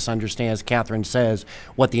help us understand, as Catherine says,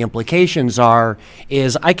 what the implications are,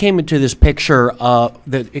 is I came into this picture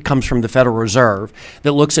that it comes from the Federal Reserve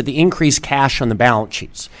that looks at the increased cash on the balance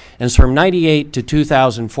sheets. And so from 98 to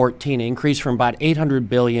 2014, it increased from about 800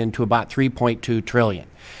 billion to about 3.2 trillion.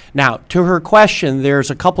 Now, to her question, there's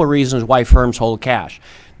a couple of reasons why firms hold cash.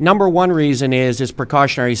 Number one reason is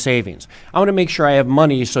precautionary savings. I want to make sure I have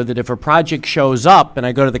money so that if a project shows up and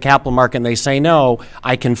I go to the capital market and they say no,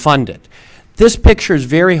 I can fund it. This picture is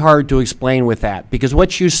very hard to explain with that, because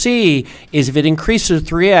what you see is if it increases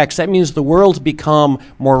 3x, that means the world's become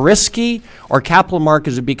more risky or capital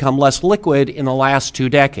markets have become less liquid in the last 2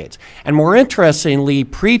 decades. And more interestingly,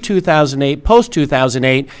 pre-2008,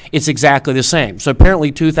 post-2008, it's exactly the same. So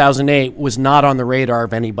apparently 2008 was not on the radar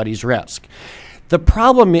of anybody's risk. The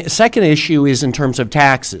problem, second issue is in terms of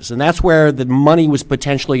taxes, and that's where the money was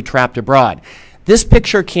potentially trapped abroad. This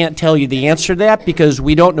picture can't tell you the answer to that because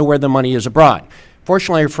we don't know where the money is abroad.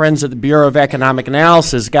 Fortunately, our friends at the Bureau of Economic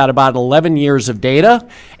Analysis got about 11 years of data,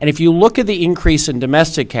 and if you look at the increase in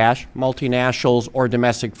domestic cash, multinationals or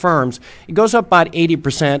domestic firms, it goes up about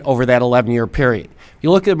 80% over that 11-year period. If you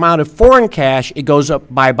look at the amount of foreign cash, it goes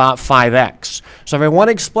up by about 5x. So if I want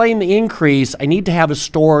to explain the increase, I need to have a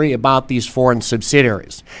story about these foreign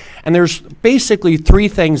subsidiaries. And there's basically 3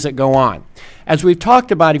 things that go on. As we've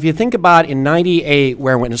talked about, if you think about in 98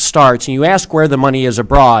 when it starts and you ask where the money is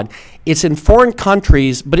abroad, it's in foreign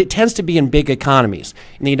countries, but it tends to be in big economies.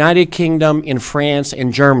 In the United Kingdom, in France,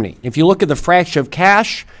 and Germany. If you look at the fraction of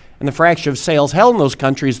cash and the fraction of sales held in those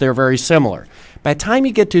countries, they're very similar. By the time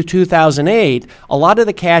you get to 2008, a lot of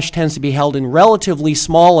the cash tends to be held in relatively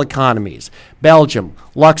small economies. Belgium,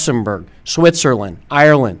 Luxembourg, Switzerland,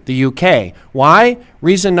 Ireland, the UK. Why?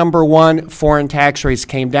 Reason number 1, foreign tax rates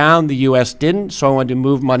came down, the US didn't, so I wanted to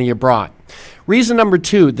move money abroad. Reason number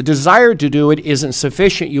 2, the desire to do it isn't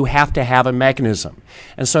sufficient, you have to have a mechanism.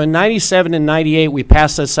 And so in 97 and 98, we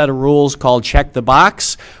passed a set of rules called check the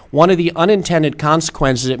box. One of the unintended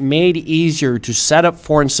consequences, it made it easier to set up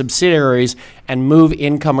foreign subsidiaries and move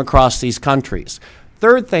income across these countries.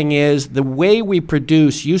 Third thing is the way we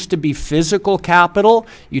produce used to be physical capital.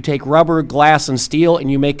 You take rubber, glass, and steel and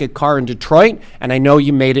you make a car in Detroit, and I know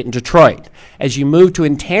you made it in Detroit. As you move to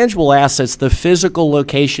intangible assets, the physical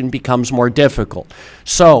location becomes more difficult.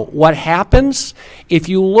 So what happens? If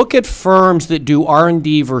you look at firms that do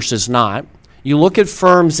R&D versus not, you look at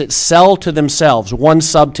firms that sell to themselves, one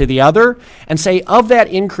sub to the other, and say, of that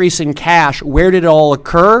increase in cash, where did it all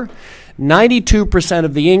occur? 92%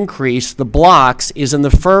 of the increase, the blocks, is in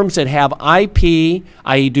the firms that have IP,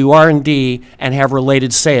 i.e. do R&D, and have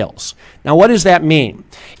related sales. Now, what does that mean?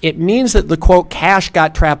 It means that the, quote, cash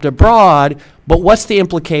got trapped abroad, but what's the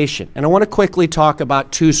implication? And I want to quickly talk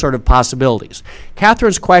about 2 sort of possibilities.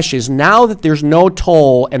 Catherine's question is, now that there's no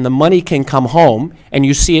toll and the money can come home, and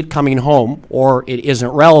you see it coming home, or it isn't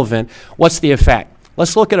relevant, what's the effect?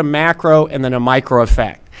 Let's look at a macro and then a micro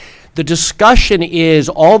effect. The discussion is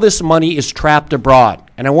all this money is trapped abroad.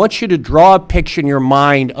 And I want you to draw a picture in your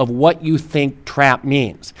mind of what you think trap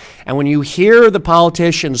means. And when you hear the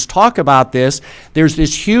politicians talk about this, there's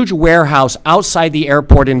this huge warehouse outside the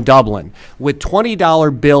airport in Dublin with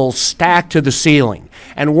 $20 bills stacked to the ceiling.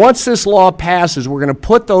 And once this law passes, we're going to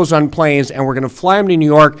put those on planes and we're going to fly them to New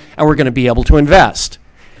York and we're going to be able to invest.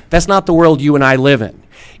 That's not the world you and I live in.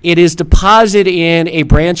 It is deposited in a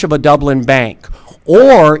branch of a Dublin bank,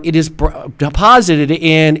 or it is deposited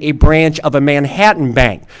in a branch of a Manhattan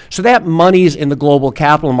bank. So that money's in the global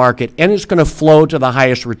capital market, and it's going to flow to the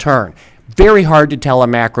highest return. Very hard to tell a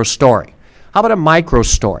macro story. How about a micro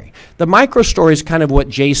story? The micro story is kind of what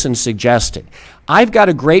Jason suggested. I've got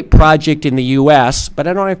a great project in the U.S., but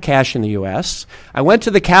I don't have cash in the U.S. I went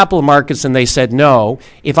to the capital markets and they said no.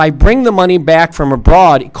 If I bring the money back from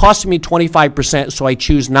abroad, it costs me 25%, so I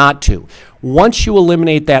choose not to. Once you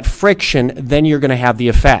eliminate that friction, then you're going to have the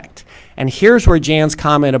effect. And here's where Jan's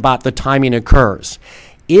comment about the timing occurs.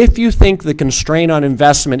 If you think the constraint on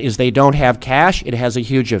investment is they don't have cash, it has a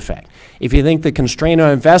huge effect. If you think the constraint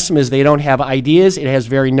on investment is they don't have ideas, it has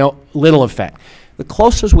very little effect. The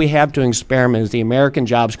closest we have to an experiment is the American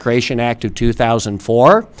Jobs Creation Act of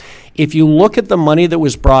 2004. If you look at the money that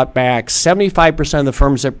was brought back, 75% of the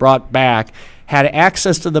firms that brought back had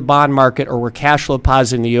access to the bond market or were cash flow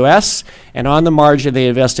positive in the U.S., and on the margin they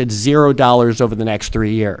invested $0 over the next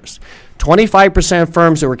 3 years. 25% of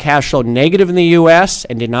firms that were cash flow negative in the U.S.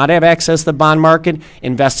 and did not have access to the bond market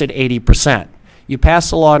invested 80%. You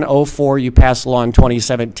pass a law in 2004, you pass a law in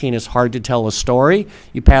 2017, it's hard to tell a story.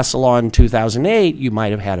 You pass a law in 2008, you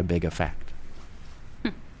might have had a big effect.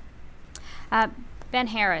 Ben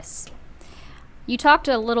Harris, you talked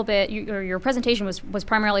a little bit, your presentation was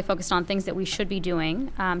primarily focused on things that we should be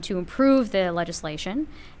doing to improve the legislation.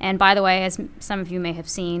 And by the way, as some of you may have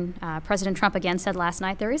seen, President Trump again said last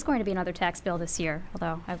night there is going to be another tax bill this year,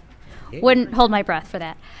 although I wouldn't hold my breath for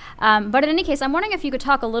that. But in any case, I'm wondering if you could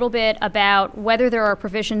talk a little bit about whether there are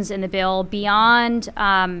provisions in the bill beyond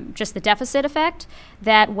just the deficit effect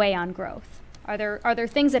that weigh on growth. Are there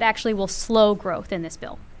things that actually will slow growth in this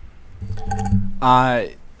bill?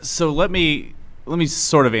 So let me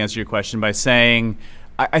sort of answer your question by saying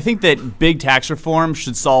I think that big tax reform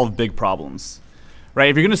should solve big problems, right?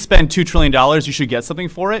 If you're going to spend $2 trillion, you should get something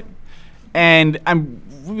for it. And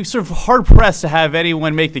I'm sort of hard-pressed to have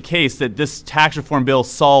anyone make the case that this tax reform bill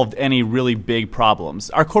solved any really big problems.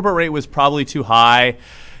 Our corporate rate was probably too high.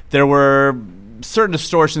 There were certain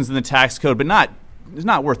distortions in the tax code, but it's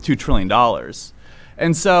not worth $2 trillion.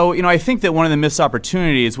 And so, I think that one of the missed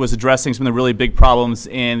opportunities was addressing some of the really big problems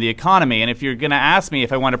in the economy. And if you're going to ask me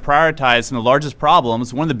if I want to prioritize some of the largest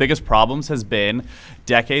problems, one of the biggest problems has been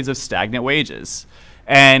decades of stagnant wages.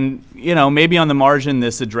 And, maybe on the margin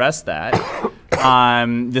this addressed that.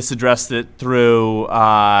 This addressed it through,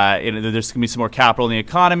 there's going to be some more capital in the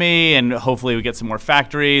economy, and hopefully we get some more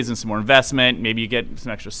factories and some more investment. Maybe you get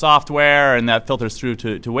some extra software, and that filters through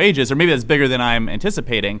to wages, or maybe that's bigger than I'm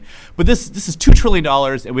anticipating. But this is $2 trillion,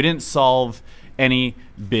 and we didn't solve any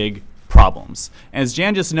big problems. And as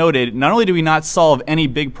Jan just noted, not only do we not solve any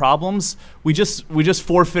big problems, we just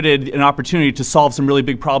forfeited an opportunity to solve some really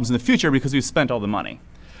big problems in the future because we've spent all the money.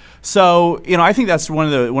 So, I think that's one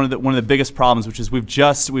of the biggest problems, which is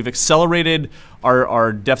we've accelerated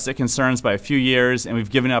our deficit concerns by a few years, and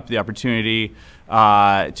we've given up the opportunity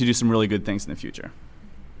to do some really good things in the future.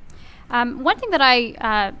 One thing that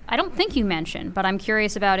I don't think you mentioned, but I'm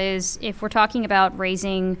curious about is if we're talking about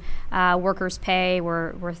raising workers' pay,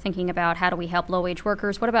 we're thinking about how do we help low-wage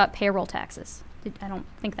workers. What about payroll taxes? I don't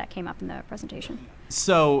think that came up in the presentation.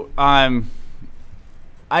 So,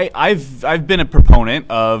 I've been a proponent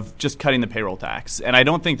of just cutting the payroll tax, and I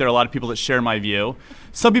don't think there are a lot of people that share my view.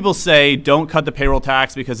 Some people say don't cut the payroll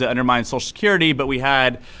tax because it undermines Social Security, but we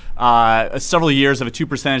had several years of a 2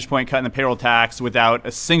 percentage point cut in the payroll tax without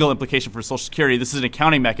a single implication for Social Security. This is an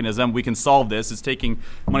accounting mechanism. We can solve this. It's taking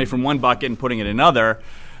money from one bucket and putting it in another.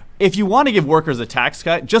 If you want to give workers a tax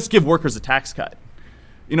cut, just give workers a tax cut.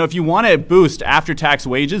 If you want to boost after-tax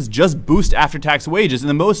wages, just boost after-tax wages. And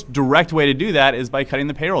the most direct way to do that is by cutting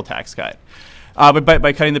the payroll tax cut.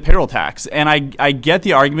 By cutting the payroll tax. And I get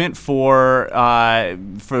the argument for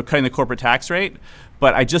cutting the corporate tax rate,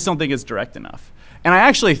 but I just don't think it's direct enough. And I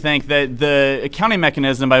actually think that the accounting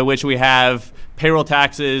mechanism by which we have payroll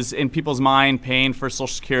taxes in people's mind paying for Social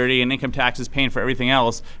Security and income taxes paying for everything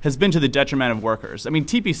else has been to the detriment of workers. I mean,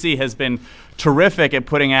 TPC has been terrific at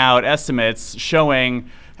putting out estimates showing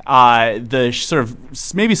the sort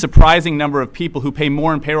of maybe surprising number of people who pay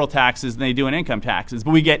more in payroll taxes than they do in income taxes.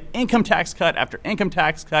 But we get income tax cut after income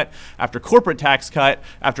tax cut, after corporate tax cut,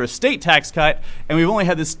 after estate tax cut, and we've only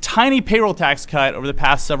had this tiny payroll tax cut over the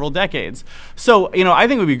past several decades. So, I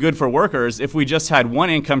think it would be good for workers if we just had one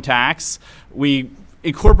income tax, we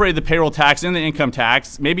incorporated the payroll tax in the income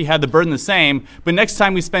tax, maybe had the burden the same, but next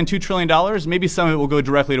time we spend $2 trillion, maybe some of it will go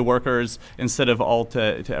directly to workers instead of all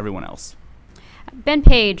to everyone else. Ben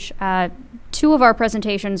Page, two of our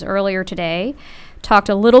presentations earlier today talked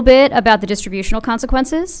a little bit about the distributional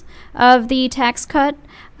consequences of the tax cut,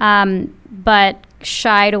 but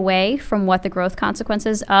shied away from what the growth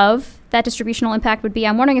consequences of that distributional impact would be.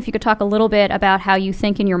 I'm wondering if you could talk a little bit about how you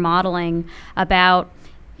think in your modeling about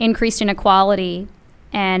increased inequality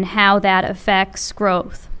and how that affects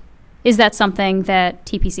growth. Is that something that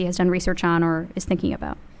TPC has done research on or is thinking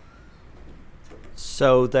about?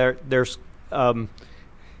 So there's a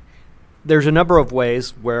number of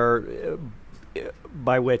ways where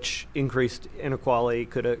by which increased inequality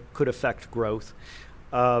could affect growth.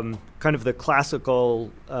 Kind of the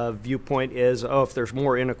classical viewpoint is, if there's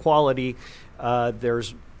more inequality,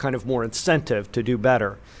 there's kind of more incentive to do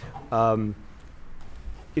better.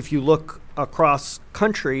 If you look across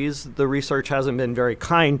countries, the research hasn't been very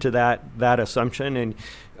kind to that assumption, and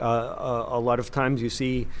a lot of times you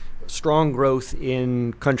see strong growth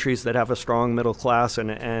in countries that have a strong middle class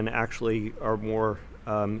and actually are more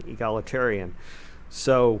egalitarian.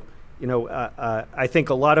 So, I think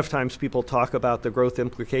a lot of times people talk about the growth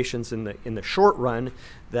implications in the short run.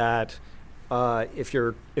 That if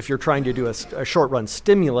you're trying to do a short run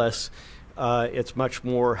stimulus, it's much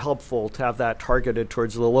more helpful to have that targeted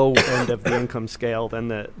towards the low end of the income scale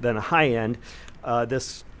than a high end.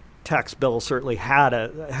 This tax bill certainly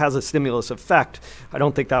has a stimulus effect. I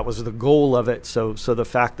don't think that was the goal of it. So the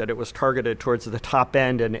fact that it was targeted towards the top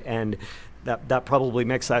end and that probably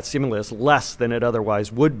makes that stimulus less than it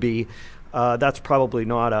otherwise would be. That's probably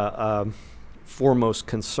not a foremost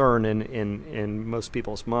concern in most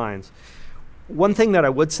people's minds. One thing that I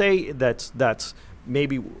would say that's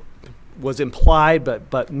maybe was implied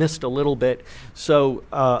but missed a little bit. So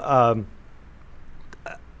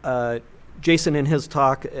Jason in his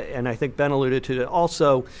talk, and I think Ben alluded to it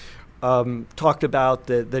also, talked about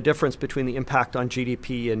the difference between the impact on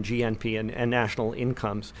GDP and GNP and national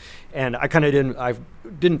incomes. And I kind of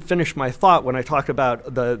didn't finish my thought when I talked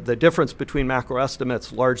about the difference between macro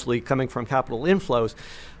estimates largely coming from capital inflows.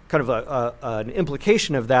 Kind of an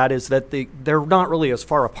implication of that is that they're not really as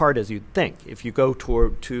far apart as you'd think. If you go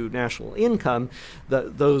to national income,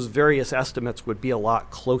 those various estimates would be a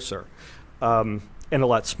lot closer and a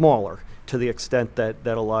lot smaller, to the extent that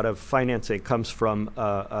a lot of financing comes from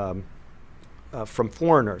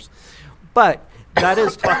foreigners. But that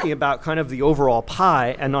is talking about kind of the overall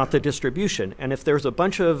pie and not the distribution. And if there's a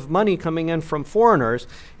bunch of money coming in from foreigners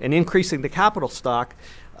and increasing the capital stock,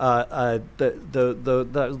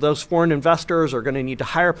 those foreign investors are going to need to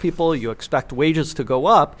hire people. You expect wages to go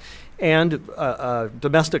up, and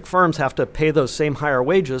domestic firms have to pay those same higher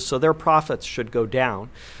wages, so their profits should go down.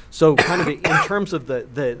 So kind of in terms of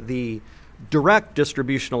the direct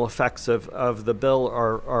distributional effects of the bill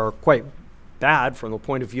are quite bad from the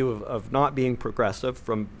point of view of not being progressive,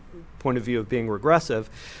 from point of view of being regressive.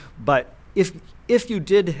 But if you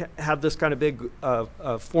did have this kind of big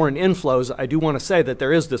foreign inflows, I do want to say that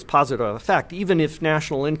there is this positive effect. Even if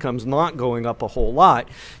national income's not going up a whole lot,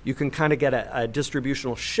 you can kind of get a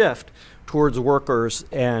distributional shift towards workers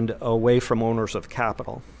and away from owners of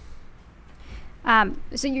capital.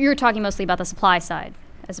 So you're talking mostly about the supply side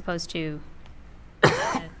as opposed to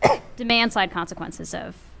demand side consequences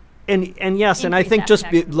of. And yes, and I think just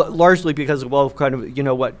largely because of, well, kind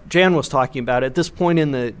of, what Jan was talking about, at this point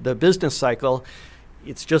in the business cycle,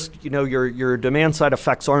 it's just, your demand side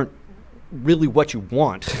effects aren't really what you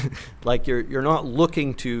want. Like you're not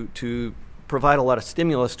looking to provide a lot of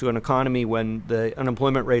stimulus to an economy when the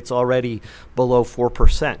unemployment rate's already below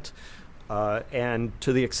 4%. And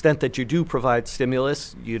to the extent that you do provide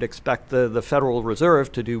stimulus, you'd expect the Federal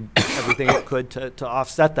Reserve to do everything it could to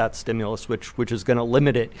offset that stimulus, which is going to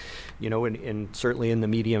limit it, in certainly in the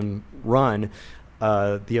medium run,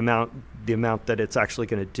 the amount that it's actually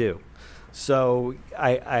going to do. So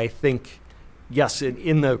I think, yes,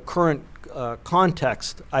 in the current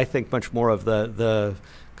context, I think much more of the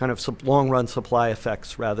kind of long-run supply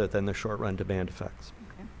effects rather than the short-run demand effects.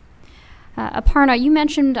 Aparna, you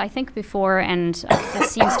mentioned, I think before, and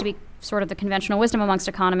this seems to be sort of the conventional wisdom amongst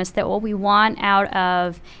economists, that what we want out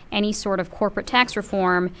of any sort of corporate tax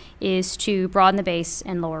reform is to broaden the base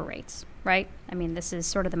and lower rates, right? I mean, this is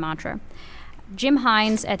sort of the mantra. Jim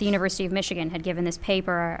Hines at the University of Michigan had given this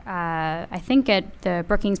paper, I think at the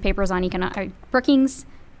Brookings Papers on Brookings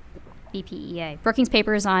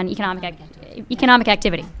Papers on Economic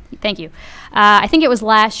Activity. Thank you. I think it was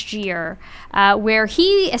last year, where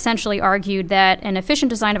he essentially argued that an efficient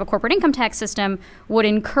design of a corporate income tax system would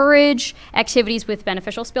encourage activities with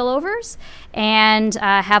beneficial spillovers and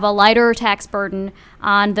have a lighter tax burden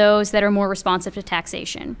on those that are more responsive to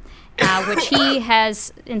taxation, which he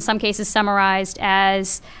has in some cases summarized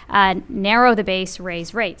as narrow the base,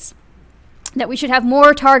 raise rates. That we should have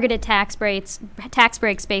more targeted tax breaks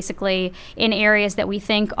basically in areas that we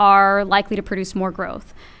think are likely to produce more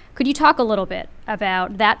growth. Could you talk a little bit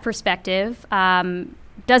about that perspective?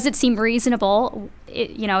 Does it seem reasonable?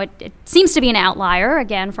 It seems to be an outlier,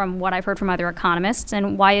 again, from what I've heard from other economists,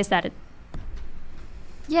 and why is that?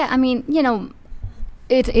 Yeah, I mean,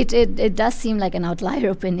 it does seem like an outlier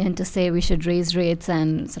opinion to say we should raise rates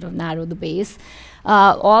and sort of narrow the base.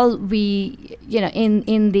 All we,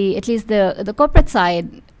 in the, at least the corporate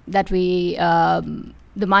side that we,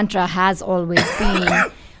 the mantra has always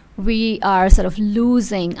been, we are sort of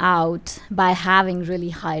losing out by having really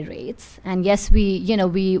high rates. And yes, we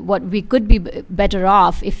could be better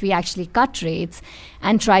off if we actually cut rates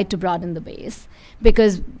and tried to broaden the base.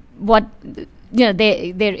 Because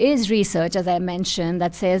there is research, as I mentioned,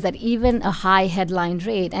 that says that even a high headline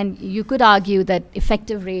rate, and you could argue that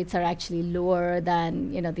effective rates are actually lower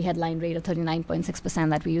than the headline rate of 39.6%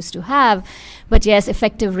 that we used to have, but yes,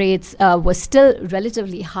 effective rates were still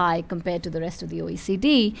relatively high compared to the rest of the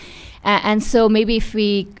OECD, and so maybe if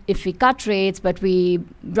we cut rates but we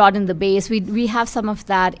broaden the base, we have some of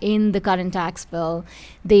that in the current tax bill.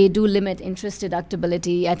 They do limit interest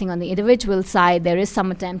deductibility. I think on the individual side there is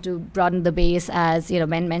some attempt to broaden the base, as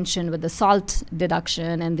Ben mentioned, with the SALT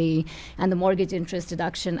deduction and the mortgage interest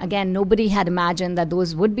deduction. Again, nobody had imagined that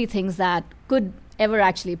those would be things that could ever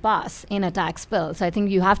actually pass in a tax bill. So I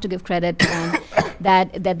think you have to give credit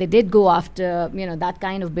that they did go after that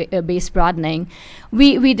kind of base broadening.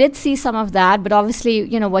 We did see some of that, but obviously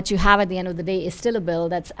what you have at the end of the day is still a bill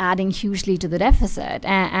that's adding hugely to the deficit.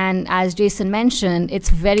 And as Jason mentioned, it's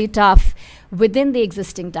very tough within the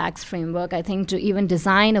existing tax framework, I think, to even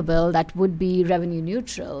design a bill that would be revenue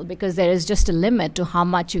neutral, because there is just a limit to how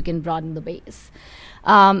much you can broaden the base.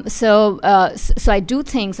 So I do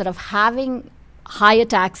think sort of having higher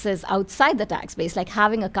taxes outside the tax base, like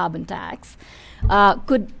having a carbon tax,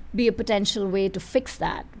 could be a potential way to fix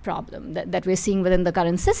that problem that we're seeing within the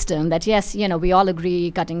current system. That yes, we all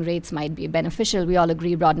agree cutting rates might be beneficial. We all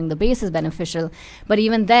agree broadening the base is beneficial. But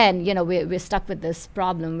even then, we're stuck with this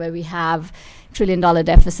problem where we have trillion-dollar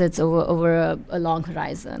deficits over a long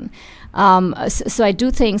horizon. So I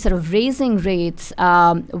do think sort of raising rates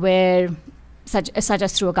where such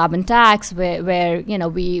as through a carbon tax, where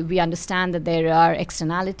we understand that there are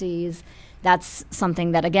externalities. That's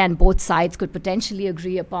something that, again, both sides could potentially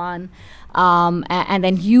agree upon. And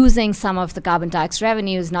then using some of the carbon tax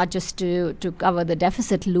revenues, not just to cover the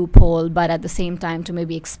deficit loophole, but at the same time to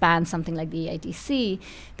maybe expand something like the EITC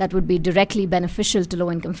that would be directly beneficial to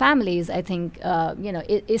low-income families, I think,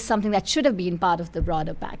 is something that should have been part of the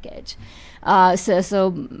broader package. Yeah,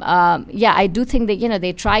 I do think that,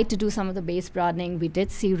 they tried to do some of the base broadening. We did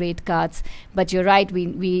see rate cuts, but you're right,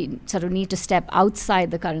 we sort of need to step outside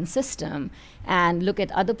the current system and look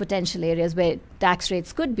at other potential areas where tax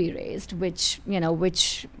rates could be raised, which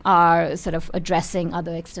are sort of addressing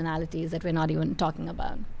other externalities that we're not even talking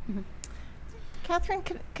about. Mm-hmm. Catherine,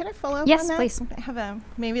 can I follow up yes, on that? Yes, please. I have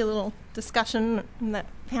maybe a little discussion in the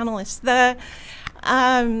panelists.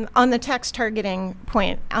 On the tax targeting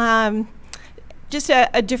point, just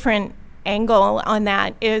a different angle on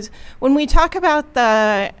that is when we talk about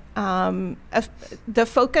the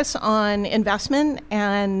focus on investment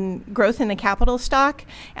and growth in the capital stock,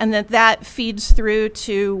 and that feeds through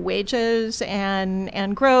to wages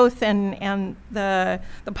and growth and the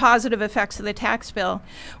positive effects of the tax bill.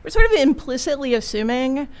 We're sort of implicitly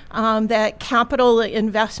assuming that capital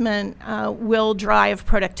investment will drive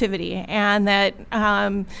productivity, and that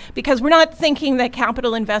because we're not thinking that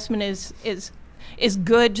capital investment is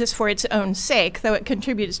good just for its own sake, though it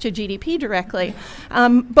contributes to GDP directly.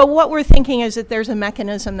 But what we're thinking is that there's a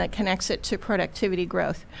mechanism that connects it to productivity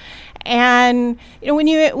growth. And when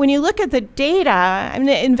you look at the data, I mean,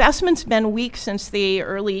 the investment's been weak since the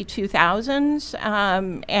early 2000s,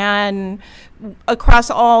 and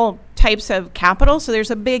across all types of capital. So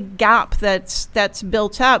there's a big gap that's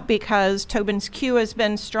built up because Tobin's Q has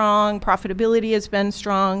been strong, profitability has been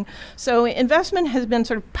strong. So investment has been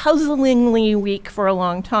sort of puzzlingly weak for a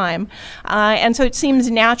long time. And so it seems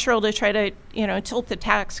natural to try to, tilt the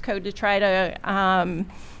tax code to try to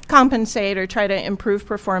compensate or try to improve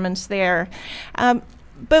performance there. So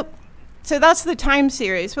that's the time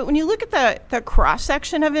series. But when you look at the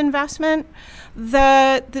cross-section of investment,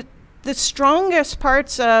 the strongest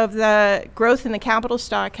parts of the growth in the capital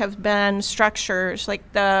stock have been structures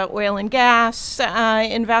like the oil and gas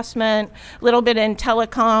investment, a little bit in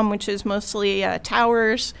telecom, which is mostly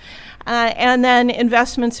towers. And then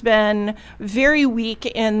investment's been very weak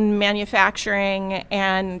in manufacturing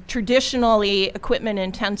and traditionally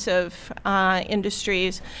equipment-intensive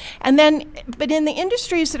industries. But in the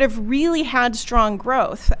industries that have really had strong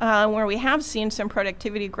growth, where we have seen some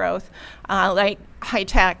productivity growth, like high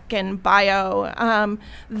tech and bio,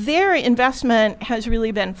 their investment has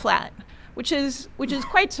really been flat, which is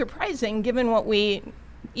quite surprising given what we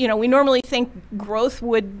normally think growth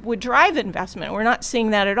would drive investment. We're not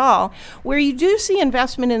seeing that at all. Where you do see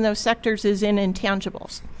investment in those sectors is in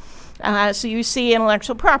intangibles. So you see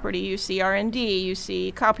intellectual property, you see R&D, you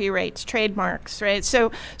see copyrights, trademarks, right?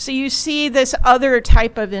 So you see this other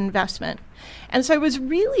type of investment. And so I was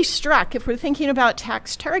really struck, if we're thinking about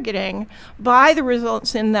tax targeting, by the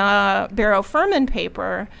results in the Barrow-Furman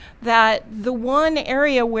paper, that the one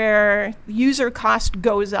area where user cost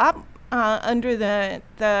goes up under the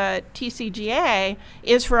TCJA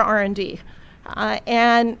is for R&D.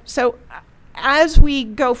 And so as we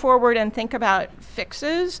go forward and think about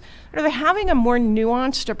fixes, sort of having a more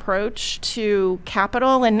nuanced approach to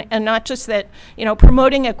capital, and not just that,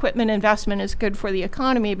 promoting equipment investment is good for the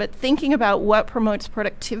economy, but thinking about what promotes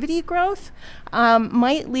productivity growth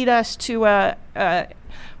might lead us to a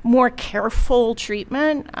more careful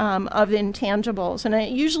treatment of intangibles.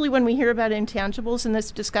 And usually when we hear about intangibles in this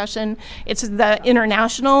discussion, it's the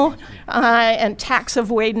international and tax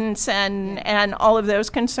avoidance and all of those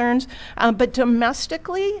concerns. But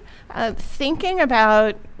domestically, thinking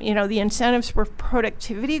about the incentives for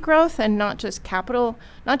productivity growth and not just capital,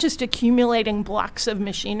 not just accumulating blocks of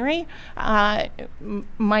machinery,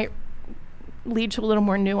 might lead to a little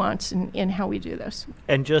more nuance in how we do this.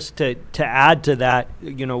 And just to add to that,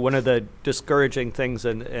 one of the discouraging things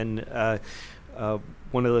in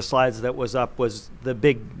one of the slides that was up was the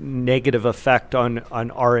big negative effect on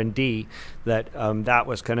R&D, that that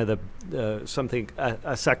was kind of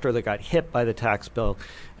a sector that got hit by the tax bill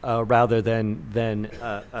rather than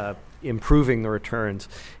improving the returns.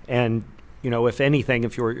 And if anything,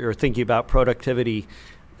 if you're thinking about productivity,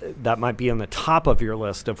 that might be on the top of your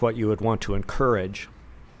list of what you would want to encourage.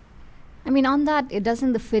 I mean, on that,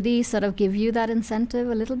 doesn't the FDII sort of give you that incentive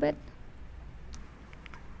a little bit?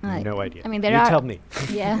 No idea. I mean, you tell me.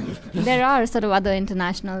 Yeah, there are sort of other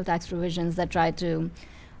international tax provisions that try to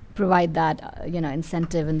provide that,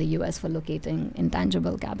 incentive in the U.S. for locating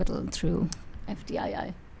intangible capital through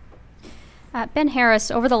FDII. Ben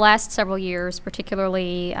Harris, over the last several years,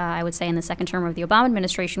 particularly I would say in the second term of the Obama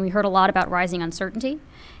administration, we heard a lot about rising uncertainty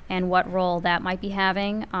and what role that might be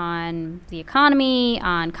having on the economy,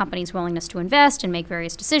 on companies' willingness to invest and make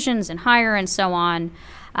various decisions and hire and so on.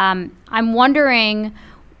 I'm wondering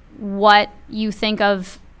what you think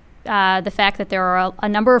of the fact that there are a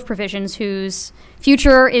number of provisions whose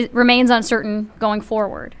future remains uncertain going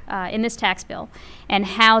forward in this tax bill, and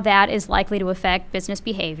how that is likely to affect business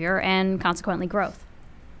behavior and consequently growth.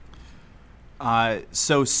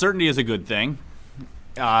 So certainty is a good thing.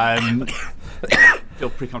 I feel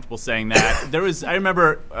pretty comfortable saying that. I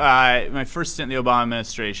remember my first stint in the Obama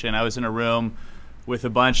administration, I was in a room with a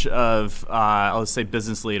bunch of, I'll just say,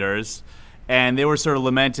 business leaders, and they were sort of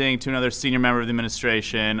lamenting to another senior member of the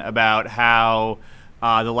administration about how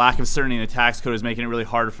the lack of certainty in the tax code is making it really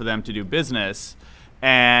hard for them to do business.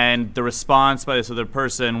 And the response by this other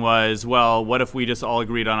person was, well, what if we just all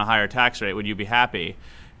agreed on a higher tax rate? Would you be happy?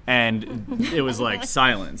 And it was like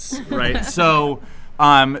silence, right? So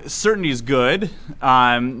certainty is good,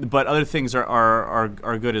 but other things are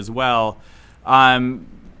good as well. So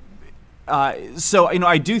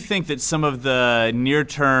I do think that some of the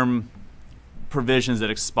near-term provisions that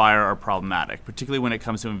expire are problematic, particularly when it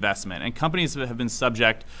comes to investment. And companies have been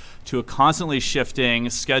subject to a constantly shifting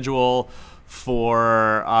schedule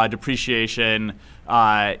for depreciation.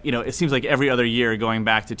 It seems like every other year going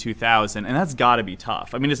back to 2000, and that's got to be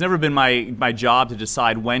tough. I mean, it's never been my job to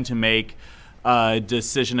decide when to make a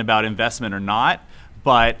decision about investment or not.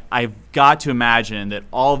 But I've got to imagine that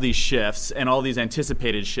all these shifts and all these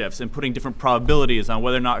anticipated shifts and putting different probabilities on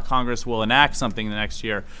whether or not Congress will enact something the next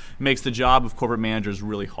year makes the job of corporate managers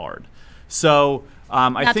really hard. So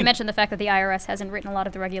not to mention the fact that the IRS hasn't written a lot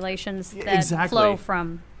of the regulations that flow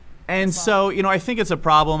from. And so, I think it's a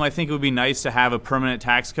problem. I think it would be nice to have a permanent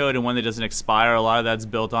tax code and one that doesn't expire. A lot of that's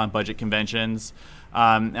built on budget conventions.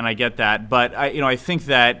 And I get that, but I think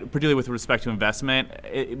that particularly with respect to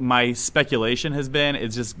investment, my speculation has been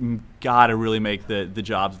it's just got to really make the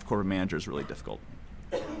jobs of corporate managers really difficult.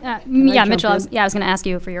 Mitchell, I was going to ask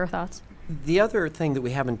you for your thoughts. The other thing that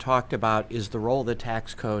we haven't talked about is the role of the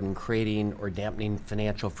tax code in creating or dampening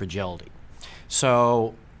financial fragility.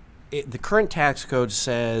 So the current tax code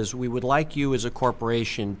says we would like you as a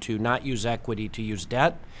corporation to not use equity, to use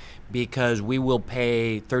debt, because we will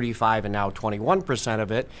pay 35 and now 21% of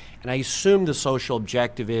it. And I assume the social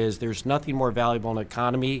objective is there's nothing more valuable in an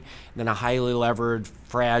economy than a highly levered,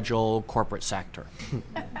 fragile corporate sector.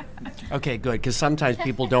 Okay, good, because sometimes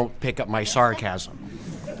people don't pick up my sarcasm.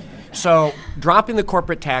 So dropping the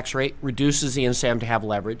corporate tax rate reduces the incentive to have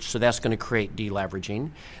leverage, so that's going to create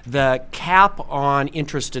deleveraging. The cap on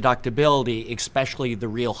interest deductibility, especially the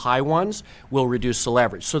real high ones, will reduce the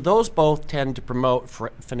leverage. So those both tend to promote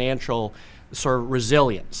financial sort of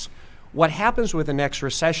resilience. What happens with the next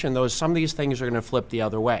recession, though, is some of these things are going to flip the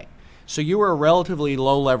other way. So you were a relatively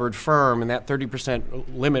low-levered firm, and that 30%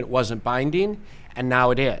 limit wasn't binding, and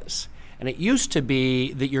now it is. And it used to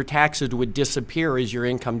be that your taxes would disappear as your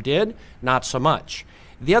income did, not so much.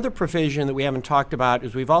 The other provision that we haven't talked about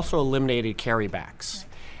is we've also eliminated carrybacks.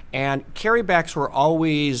 And carrybacks were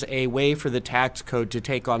always a way for the tax code to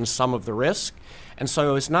take on some of the risk. And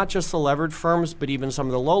so it's not just the levered firms, but even some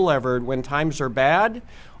of the low-levered, when times are bad,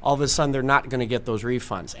 all of a sudden they're not going to get those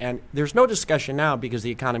refunds. And there's no discussion now because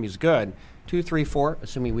the economy is good. 2, 3, 4,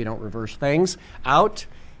 assuming we don't reverse things, out.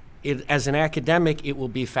 As an academic, it will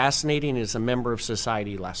be fascinating. As a member of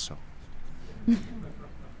society, less so.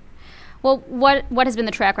 Well, what has been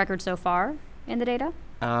the track record so far in the data?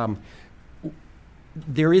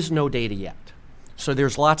 There is no data yet. So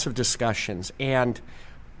there's lots of discussions. And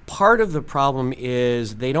part of the problem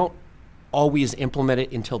is they don't always implement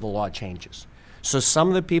it until the law changes. So some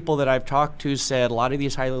of the people that I've talked to said a lot of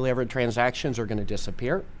these highly levered transactions are going to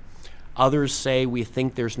disappear. Others say we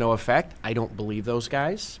think there's no effect. I don't believe those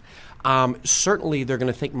guys. Certainly, they're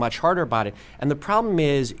going to think much harder about it. And the problem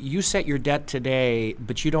is you set your debt today,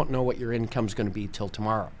 but you don't know what your income's going to be till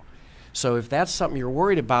tomorrow. So if that's something you're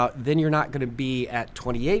worried about, then you're not going to be at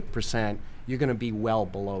 28%, you're going to be well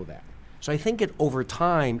below that. So I think over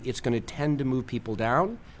time, it's going to tend to move people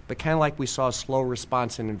down, but kind of like we saw a slow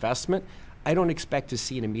response in investment, I don't expect to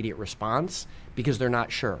see an immediate response because they're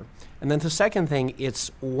not sure. And then the second thing,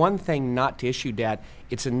 it's one thing not to issue debt,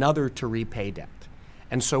 it's another to repay debt.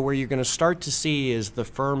 And so where you're going to start to see is the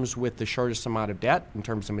firms with the shortest amount of debt in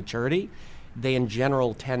terms of maturity, they in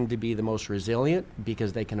general tend to be the most resilient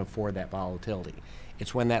because they can afford that volatility.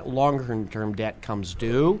 It's when that longer-term debt comes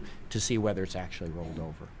due to see whether it's actually rolled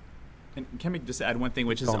over. And can we just add one thing,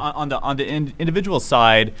 which is on the individual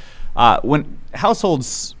side, when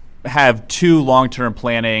households have two long-term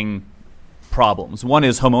planning problems. One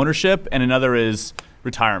is home ownership and another is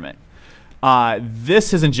retirement.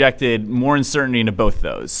 This has injected more uncertainty into both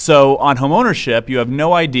those. So on home ownership, you have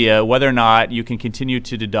no idea whether or not you can continue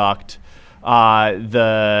to deduct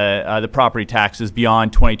the property taxes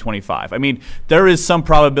beyond 2025. I mean, there is some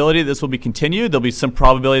probability this will be continued. There'll be some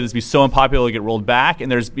probability this will be so unpopular it'll get rolled back,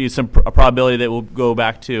 and there's be some probability that it will go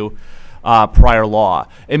back to prior law.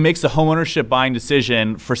 It makes the homeownership buying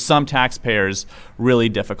decision for some taxpayers really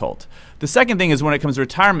difficult. The second thing is when it comes to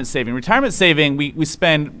retirement saving. Retirement saving, we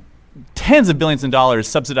spend tens of billions of dollars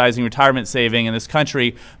subsidizing retirement saving in this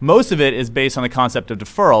country. Most of it is based on the concept of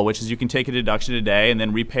deferral, which is you can take a deduction today and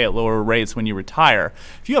then repay at lower rates when you retire.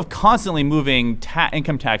 If you have constantly moving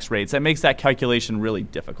income tax rates, that makes that calculation really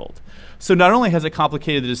difficult. So not only has it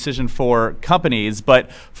complicated the decision for companies, but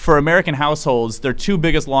for American households, their two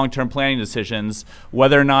biggest long-term planning decisions,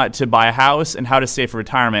 whether or not to buy a house and how to save for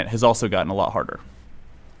retirement, has also gotten a lot harder.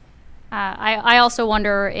 I also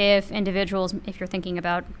wonder if individuals, if you're thinking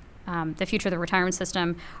about the future of the retirement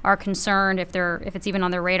system, are concerned if it's even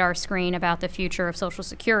on their radar screen about the future of Social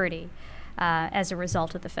Security as a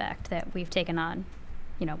result of the fact that we've taken on,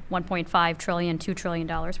 $1.5 trillion, $2 trillion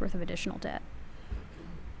worth of additional debt.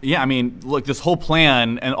 Yeah, I mean, look, this whole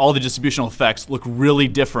plan and all the distributional effects look really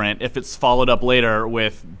different if it's followed up later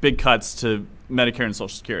with big cuts to Medicare and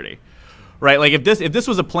Social Security. Right, like if this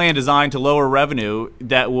was a plan designed to lower revenue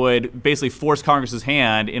that would basically force Congress's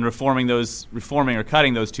hand in reforming or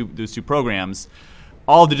cutting those two programs,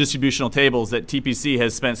 all of the distributional tables that TPC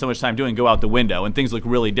has spent so much time doing go out the window, and things look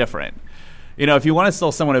really different. If you want to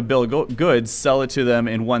sell someone a bill of goods, sell it to them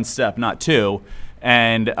in one step, not two,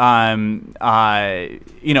 and it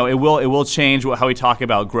will change how we talk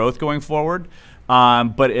about growth going forward.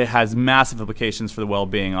 But it has massive implications for the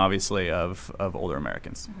well-being, obviously, of older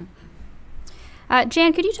Americans. Mm-hmm.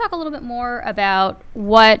 Jan, could you talk a little bit more about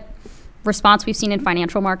what response we've seen in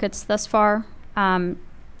financial markets thus far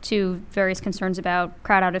to various concerns about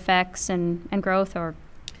crowd-out effects and growth? Or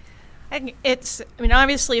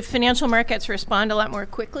obviously financial markets respond a lot more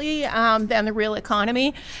quickly than the real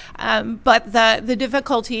economy. But the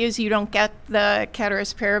difficulty is you don't get the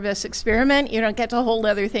ceteris paribus experiment. You don't get to hold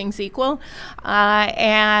other things equal.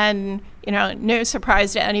 And no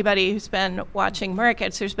surprise to anybody who's been watching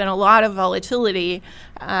markets, there's been a lot of volatility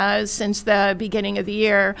since the beginning of the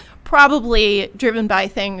year, probably driven by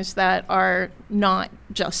things that are not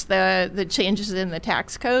just the changes in the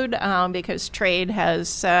tax code, because trade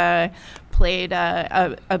has played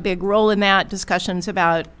a big role in that. Discussions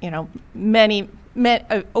about, a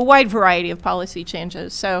wide variety of policy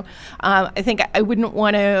changes. So I think I wouldn't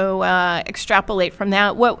want to extrapolate from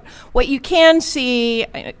that. What you can see,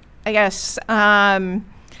 I guess,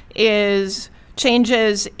 is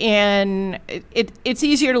changes in, it's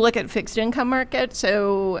easier to look at fixed income markets,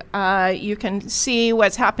 so you can see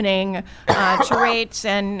what's happening to rates,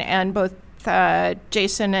 and both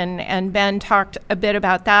Jason and Ben talked a bit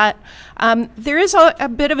about that. There is a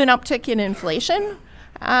bit of an uptick in inflation,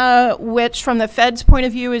 which from the Fed's point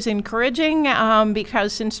of view is encouraging,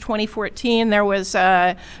 because since 2014 there was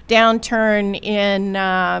a downturn in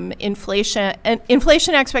inflation. And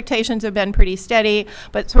inflation expectations have been pretty steady,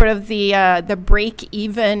 but sort of the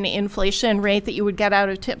break-even inflation rate that you would get out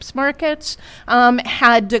of TIPS markets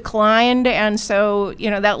had declined, and so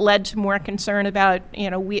that led to more concern about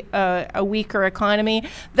a weaker economy.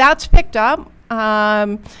 That's picked up,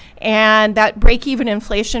 and that break-even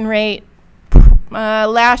inflation rate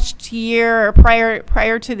last year, or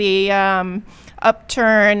prior to the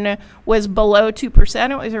upturn, was below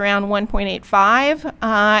 2%. It was around 1.85,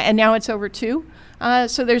 and now it's over 2.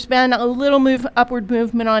 So there's been a little upward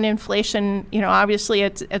movement on inflation.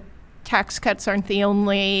 Obviously, tax cuts aren't the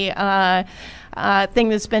only thing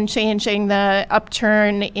that's been changing. The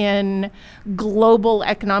upturn in global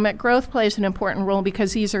economic growth plays an important role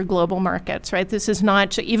because these are global markets, right? This is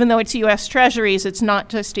not, even though it's U.S. Treasuries, it's not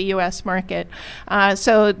just a U.S. market.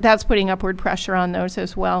 So that's putting upward pressure on those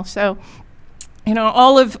as well. So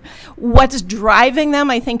all of what's driving them,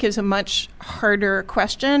 I think, is a much harder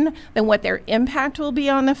question than what their impact will be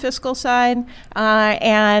on the fiscal side.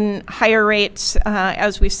 And higher rates,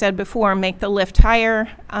 as we said before, make the lift higher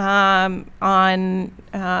on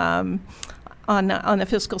the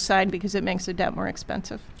fiscal side because it makes the debt more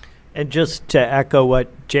expensive. And just to echo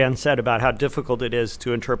what Jan said about how difficult it is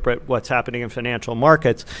to interpret what's happening in financial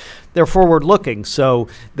markets, they're forward-looking. So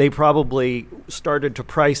they probably started to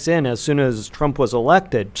price in, as soon as Trump was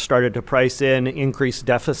elected, started to price in increased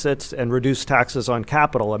deficits and reduce taxes on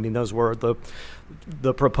capital. I mean, those were the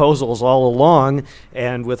proposals all along,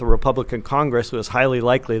 and with a Republican Congress, it was highly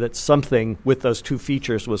likely that something with those two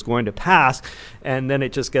features was going to pass, and then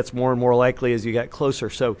it just gets more and more likely as you get closer.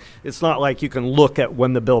 So it's not like you can look at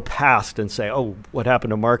when the bill passed and say, oh, what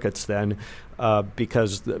happened to markets then,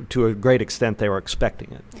 because to a great extent they were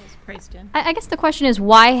expecting it. I guess the question is,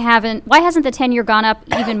 why hasn't the 10-year gone up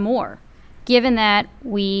even more? Given that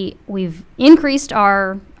we've increased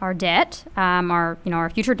our debt,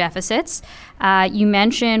 our future deficits. You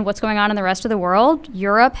mentioned what's going on in the rest of the world.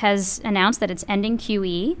 Europe has announced that it's ending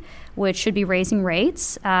QE, which should be raising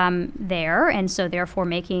rates there, and so therefore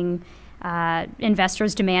making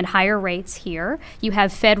investors demand higher rates here. You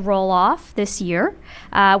have Fed roll-off this year,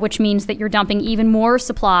 which means that you're dumping even more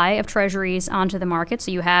supply of treasuries onto the market.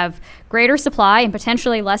 So you have greater supply and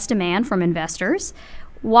potentially less demand from investors.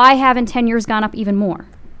 Why haven't 10 years gone up even more?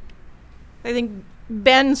 I think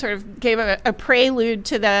Ben sort of gave a prelude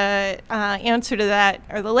to the answer to that,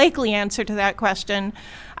 or the likely answer to that question,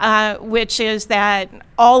 which is that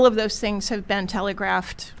all of those things have been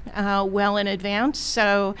telegraphed well in advance.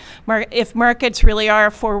 So if markets really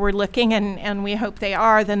are forward-looking, and we hope they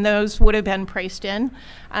are, then those would have been priced in.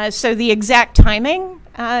 So the exact timing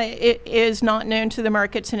it is not known to the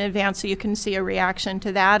markets in advance, so you can see a reaction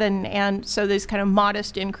to that. And so these kind of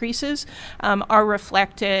modest increases are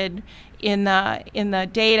reflected in the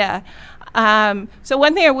data. So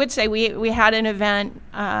one thing I would say, we had an event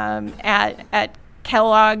at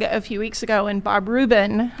Kellogg a few weeks ago, and Bob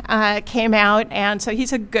Rubin came out, and so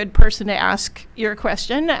he's a good person to ask your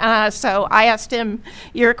question. So I asked him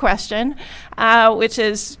your question, which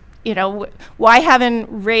is, why haven't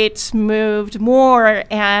rates moved more,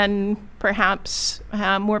 and perhaps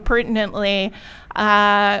more pertinently,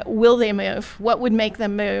 will they move? What would make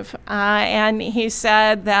them move? And he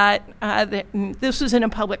said that, this was in a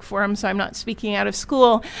public forum, so I'm not speaking out of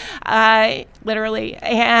school, literally.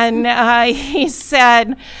 And he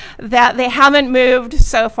said that they haven't moved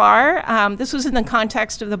so far. This was in the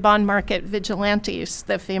context of the bond market vigilantes,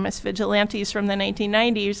 the famous vigilantes from the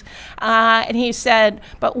 1990s. And he said,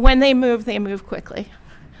 but when they move quickly.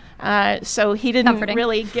 So he didn't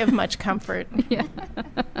really give much comfort. Yeah.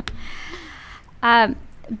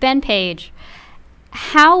 Ben Page,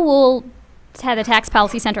 how will the Tax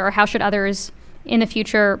Policy Center, or how should others in the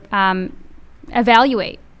future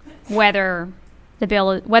evaluate whether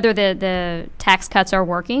the tax cuts are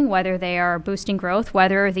working, whether they are boosting growth,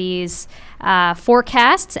 whether these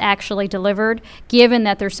forecasts actually delivered, given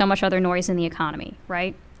that there's so much other noise in the economy,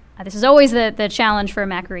 right? This is always the challenge for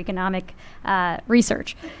macroeconomic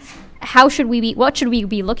research. What should we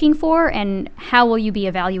be looking for, and how will you be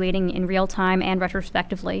evaluating in real time and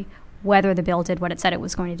retrospectively whether the bill did what it said it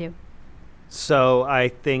was going to do? So I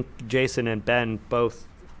think Jason and Ben both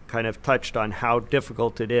kind of touched on how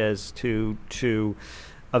difficult it is to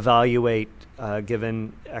evaluate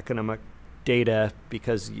given economic data,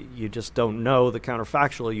 because you just don't know the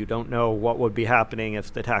counterfactual. You don't know what would be happening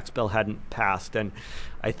if the tax bill hadn't passed. And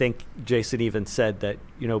I think Jason even said that,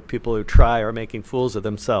 people who try are making fools of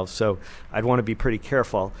themselves. So I'd want to be pretty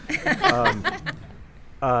careful. The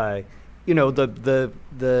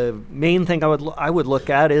main thing I would look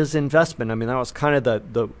at is investment. I mean, that was kind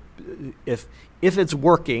of if it's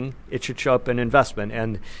working, it should show up in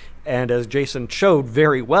investment. And as Jason showed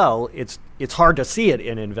very well, it's hard to see it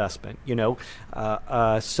in investment,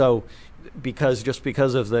 so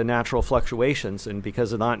because of the natural fluctuations, and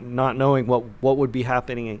because of not knowing what would be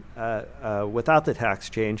happening without the tax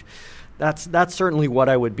change. That's certainly what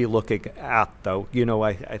I would be looking at, though.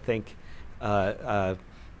 I think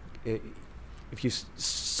if you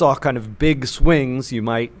saw kind of big swings, you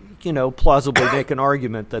might plausibly make an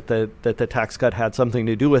argument that the tax cut had something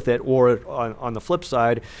to do with it, or on the flip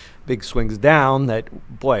side, big swings down,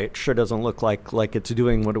 that, boy, it sure doesn't look like it's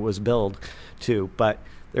doing what it was billed to. But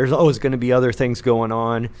there's always going to be other things going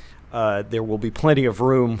on. There will be plenty of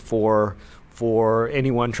room for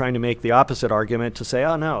anyone trying to make the opposite argument to say,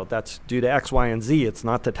 oh no, that's due to X, Y, and Z. It's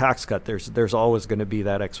not the tax cut. There's always going to be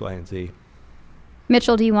that X, Y, and Z.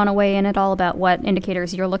 Mitchell, do you want to weigh in at all about what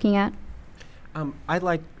indicators you're looking at? I'd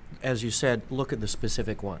like as you said, look at the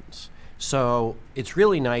specific ones. So it's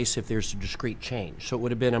really nice if there's a discrete change. So it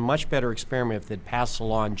would have been a much better experiment if they'd passed the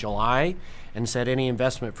law in July and said any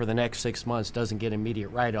investment for the next 6 months doesn't get immediate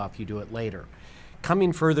write-off, you do it later.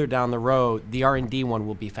 Coming further down the road, the R&D one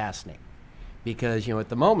will be fascinating. Because, at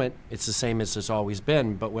the moment, it's the same as it's always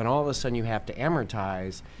been, but when all of a sudden you have to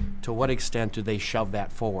amortize, to what extent do they shove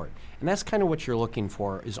that forward? And that's kind of what you're looking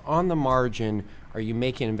for, is on the margin, are you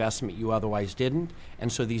making an investment you otherwise didn't?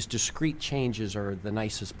 And so these discrete changes are the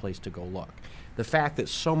nicest place to go look. The fact that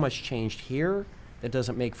so much changed here, that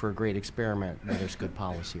doesn't make for a great experiment whether it's good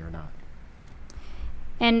policy or not.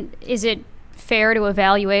 And is it fair to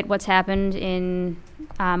evaluate what's happened in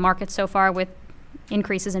markets so far with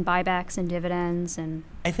increases in buybacks and dividends? And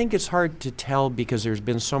I think it's hard to tell because there's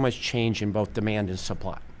been so much change in both demand and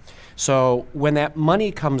supply. So when that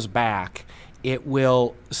money comes back, it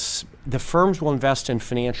will, the firms will invest in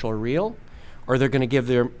financial or real, or they're going to give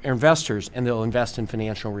their investors and they'll invest in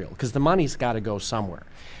financial real because the money's got to go somewhere.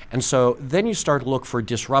 And so then you start to look for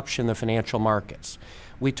disruption in the financial markets.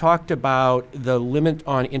 We talked about the limit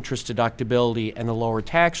on interest deductibility and the lower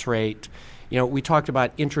tax rate. We talked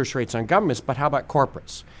about interest rates on governments, but how about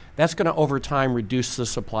corporates? That's going to, over time, reduce the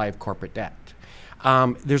supply of corporate debt.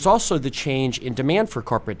 There's also the change in demand for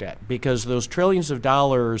corporate debt because those trillions of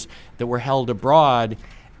dollars that were held abroad,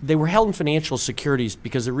 they were held in financial securities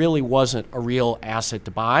because there really wasn't a real asset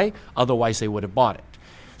to buy. Otherwise, they would have bought it.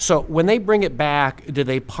 So when they bring it back, do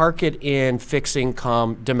they park it in fixed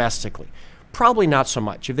income domestically? Probably not so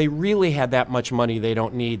much. If they really had that much money they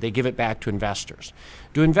don't need, they give it back to investors.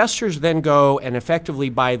 Do investors then go and effectively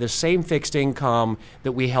buy the same fixed income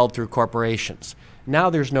that we held through corporations? Now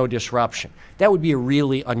there's no disruption. That would be a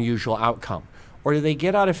really unusual outcome. Or do they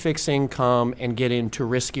get out of fixed income and get into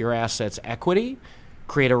riskier assets, equity,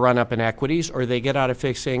 create a run-up in equities, or do they get out of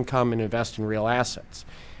fixed income and invest in real assets?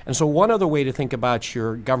 And so one other way to think about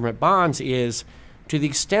your government bonds is, to the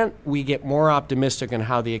extent we get more optimistic on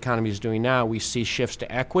how the economy is doing now, we see shifts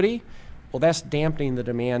to equity. Well, that's dampening the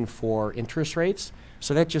demand for interest rates.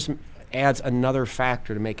 So that just adds another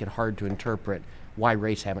factor to make it hard to interpret why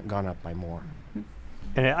rates haven't gone up by more.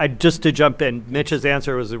 And just to jump in, Mitch's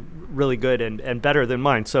answer was really good and better than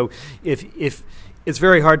mine. So if it's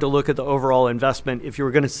very hard to look at the overall investment. If you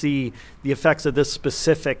were going to see the effects of this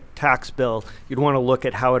specific tax bill, you'd want to look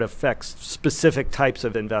at how it affects specific types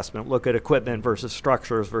of investment. Look at equipment versus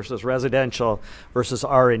structures versus residential versus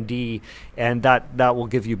R&D, and that will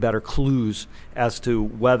give you better clues as to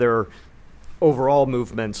whether overall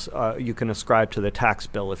movements you can ascribe to the tax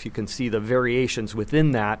bill if you can see the variations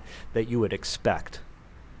within that you would expect.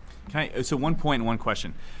 So one point and one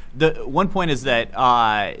question. The one point is that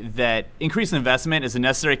that increased investment is a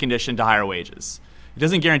necessary condition to higher wages. It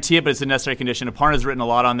doesn't guarantee it, but it's a necessary condition. Aparna's written a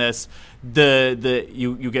lot on this.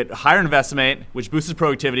 You get higher investment, which boosts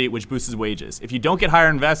productivity, which boosts wages. If you don't get higher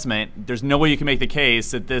investment, there's no way you can make the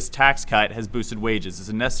case that this tax cut has boosted wages. It's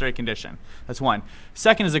a necessary condition. That's one.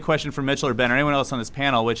 Second is a question for Mitchell or Ben or anyone else on this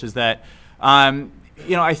panel, which is that I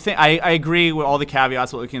agree with all the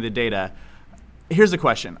caveats about looking at the data. Here's the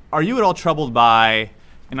question: are you at all troubled by,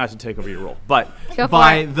 and not to take over your role, but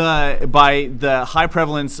by the high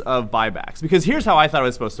prevalence of buybacks? Because here's how I thought it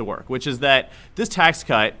was supposed to work, which is that this tax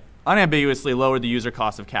cut unambiguously lowered the user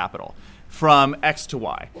cost of capital from X to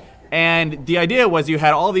Y. And the idea was you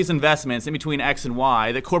had all these investments in between X and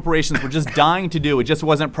Y that corporations were just dying to do. It just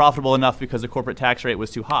wasn't profitable enough because the corporate tax rate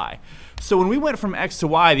was too high. So when we went from X to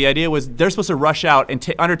Y, the idea was they're supposed to rush out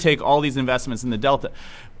and undertake all these investments in the delta.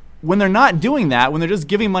 When they're not doing that, when they're just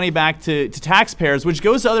giving money back to taxpayers, which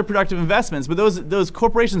goes to other productive investments, but those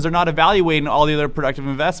corporations are not evaluating all the other productive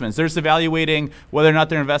investments. They're just evaluating whether or not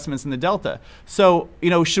they're investments in the delta. So,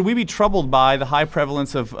 should we be troubled by the high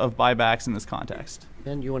prevalence of buybacks in this context?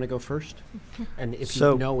 Ben, you want to go first? And if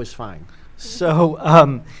you know is fine.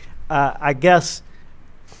 So, I guess,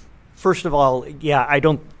 first of all, yeah, I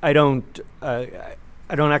don't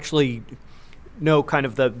actually know kind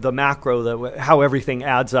of the macro, how everything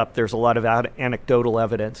adds up. There's a lot of anecdotal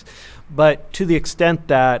evidence. But to the extent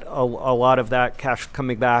that a lot of that cash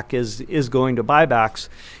coming back is going to buybacks,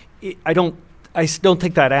 I still don't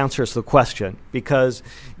think that answers the question, because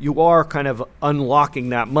you are kind of unlocking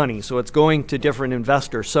that money. So it's going to different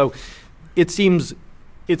investors. So it seems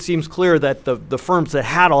clear that the firms that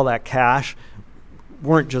had all that cash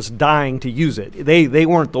weren't just dying to use it. They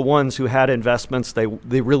weren't the ones who had investments they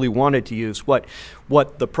really wanted to use. What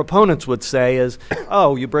the proponents would say is,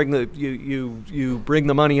 oh, you bring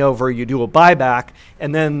the money over, you do a buyback,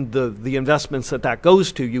 and then the investments that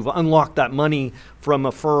goes to, you've unlocked that money from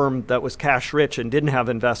a firm that was cash rich and didn't have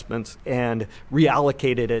investments and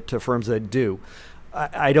reallocated it to firms that do.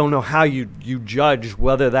 I don't know how you judge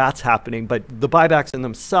whether that's happening, but the buybacks in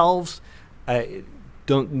themselves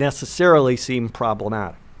don't necessarily seem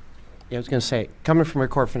problematic. Yeah, I was going to say, coming from a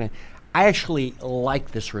corporate finance, I actually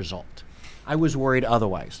like this result. I was worried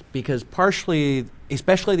otherwise because partially,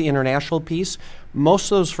 especially the international piece,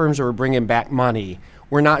 most of those firms that were bringing back money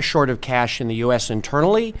were not short of cash in the U.S.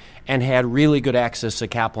 internally and had really good access to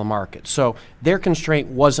capital markets. So their constraint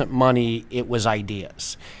wasn't money, it was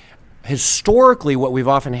ideas. Historically, what we've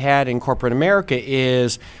often had in corporate America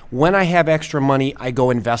is when I have extra money, I go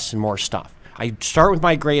invest in more stuff. I start with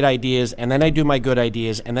my great ideas, and then I do my good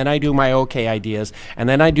ideas, and then I do my okay ideas, and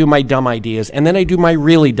then I do my dumb ideas, and then I do my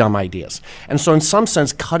really dumb ideas. And so in some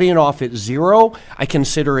sense, cutting it off at zero, I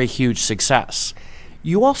consider a huge success.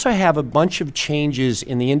 You also have a bunch of changes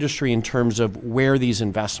in the industry in terms of where these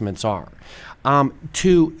investments are.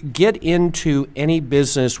 To get into any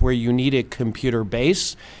business where you need a computer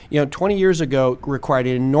base, 20 years ago required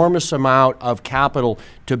an enormous amount of capital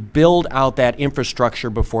to build out that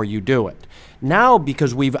infrastructure before you do it. Now,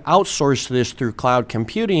 because we've outsourced this through cloud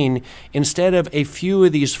computing, instead of a few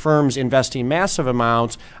of these firms investing massive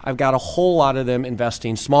amounts, I've got a whole lot of them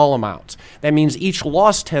investing small amounts. That means each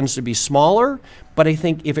loss tends to be smaller, but I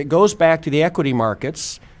think if it goes back to the equity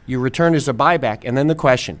markets, you return as a buyback, and then the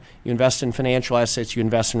question, you invest in financial assets, you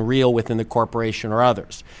invest in real within the corporation or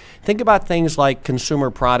others. Think about things like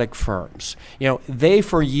consumer product firms. They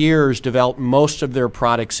for years developed most of their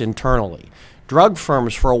products internally. Drug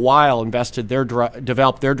firms for a while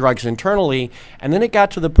developed their drugs internally, and then it got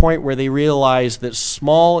to the point where they realized that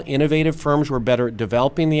small, innovative firms were better at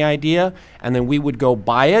developing the idea, and then we would go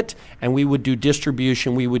buy it, and we would do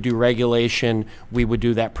distribution, we would do regulation, we would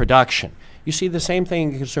do that production. You see the same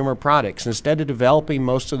thing in consumer products. Instead of developing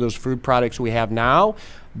most of those food products we have now,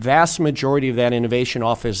 vast majority of that innovation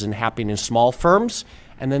often is happening in small firms,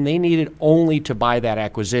 and then they need it only to buy that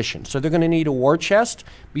acquisition. So they're going to need a war chest,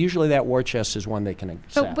 but usually that war chest is one they can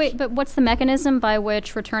access. But what's the mechanism by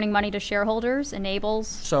which returning money to shareholders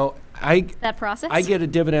enables that process? I get a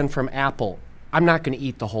dividend from Apple. I'm not going to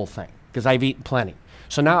eat the whole thing because I've eaten plenty.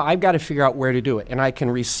 So now I've got to figure out where to do it. And I can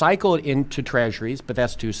recycle it into treasuries, but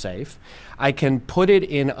that's too safe. I can put it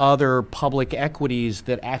in other public equities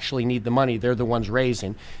that actually need the money. They're the ones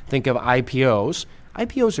raising. Think of IPOs.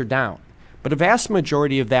 IPOs are down. But a vast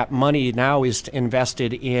majority of that money now is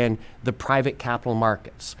invested in the private capital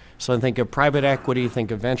markets. So think of private equity, think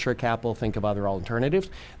of venture capital, think of other alternatives.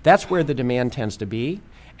 That's where the demand tends to be.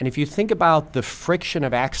 And if you think about the friction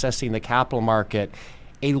of accessing the capital market,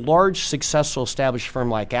 a large, successful, established firm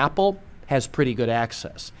like Apple has pretty good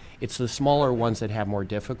access. It's the smaller ones that have more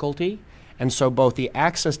difficulty. And so both the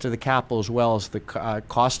access to the capital as well as the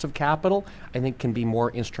cost of capital, I think, can be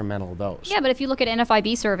more instrumental of those. Yeah, but if you look at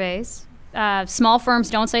NFIB surveys, small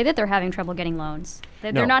firms don't say that they're having trouble getting loans.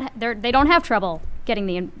 They don't have trouble getting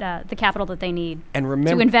the capital that they need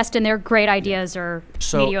to invest in their great ideas or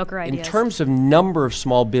mediocre ideas. In terms of number of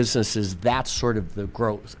small businesses, that's sort of the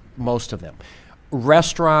growth, most of them.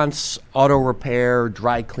 Restaurants, auto repair,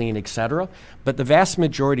 dry clean, et cetera. But the vast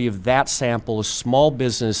majority of that sample is small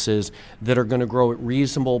businesses that are going to grow at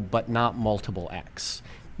reasonable but not multiple X.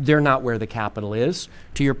 They're not where the capital is.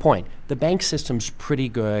 To your point, the bank system's pretty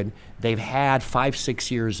good. They've had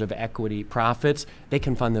 5-6 years of equity profits. They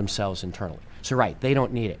can fund themselves internally. So right, they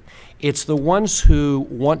don't need it. It's the ones who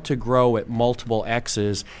want to grow at multiple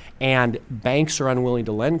X's, and banks are unwilling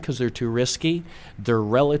to lend because they're too risky. They're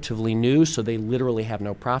relatively new, so they literally have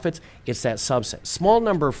no profits. It's that subset. Small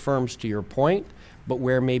number of firms, to your point, but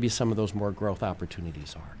where maybe some of those more growth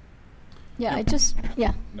opportunities are. Yeah, I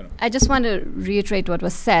just want to reiterate what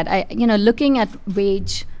was said. Looking at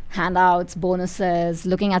wage handouts, bonuses,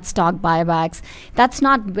 looking at stock buybacks, that's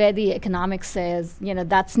not where the economics says,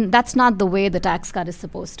 that's not the way the tax cut is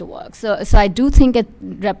supposed to work. So I do think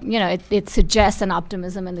it suggests an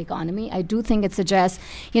optimism in the economy. I do think it suggests,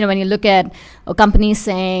 when you look at companies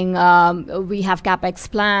saying we have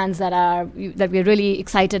CapEx plans that we're really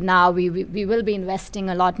excited now, we will be investing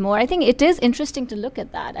a lot more. I think it is interesting to look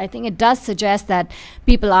at that. I think it does suggest that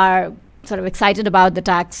people are sort of excited about the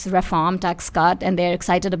tax reform, tax cut, and they're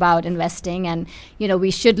excited about investing. And,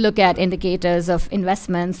 we should look at indicators of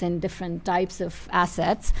investments in different types of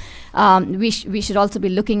assets. We should also be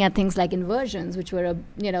looking at things like inversions, which were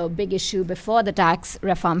a big issue before the tax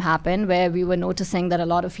reform happened, where we were noticing that a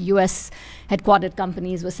lot of U.S. headquartered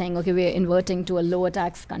companies were saying, okay, we're inverting to a lower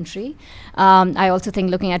tax country. I also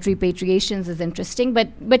think looking at repatriations is interesting. But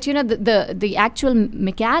the actual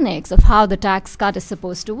mechanics of how the tax cut is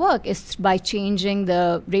supposed to work is by changing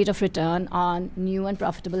the rate of return on new and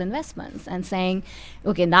profitable investments and saying,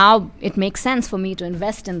 okay, now it makes sense for me to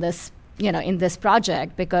invest in this in this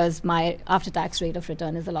project because my after-tax rate of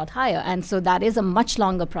return is a lot higher. And so that is a much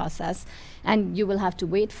longer process, and you will have to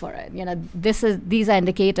wait for it. These are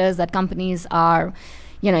indicators that companies are,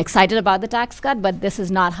 excited about the tax cut, but this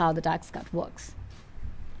is not how the tax cut works.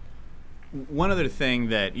 One other thing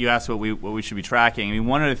that you asked what we should be tracking. I mean,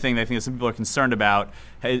 one other thing that I think that some people are concerned about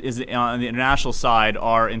is on the international side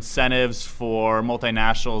are incentives for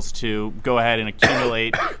multinationals to go ahead and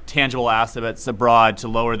accumulate tangible assets abroad to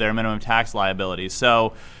lower their minimum tax liabilities.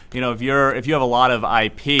 So, if you have a lot of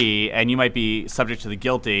IP and you might be subject to the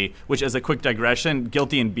GILTI, which, as a quick digression,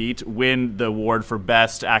 GILTI and BEAT win the award for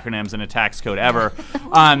best acronyms in a tax code ever.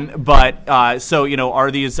 So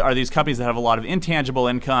are these companies that have a lot of intangible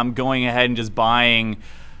income going ahead and just buying,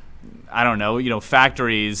 I don't know,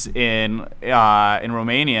 factories in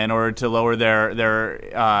Romania in order to lower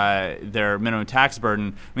their minimum tax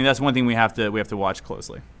burden? I mean, that's one thing we have to watch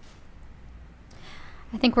closely.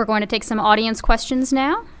 I think we're going to take some audience questions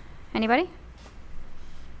now. Anybody?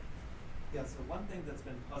 Yeah, so one thing that's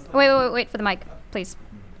been puzzling Wait for the mic, please.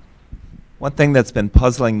 One thing that's been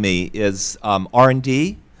puzzling me is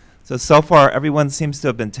R&D. So far, everyone seems to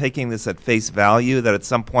have been taking this at face value, that at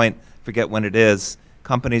some point, forget when it is,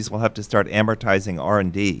 companies will have to start amortizing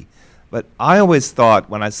R&D. But I always thought,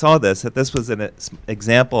 when I saw this, that this was an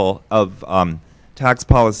example of tax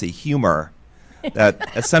policy humor,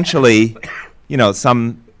 that essentially,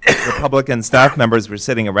 some Republican staff members were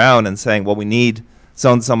sitting around and saying, well, we need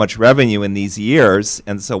so and so much revenue in these years,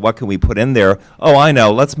 and so what can we put in there? Oh, I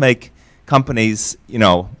know, let's make companies,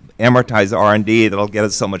 amortize R&D, that'll get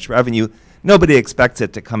us so much revenue. Nobody expects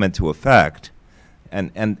it to come into effect. And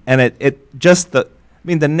it just, the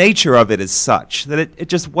nature of it is such that it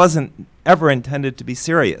just wasn't ever intended to be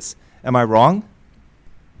serious. Am I wrong?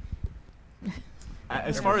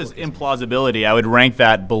 As far as implausibility, I would rank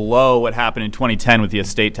that below what happened in 2010 with the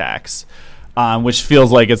estate tax, which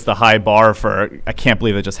feels like it's the high bar for, I can't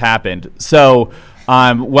believe it just happened. So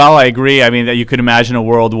while I agree, that you could imagine a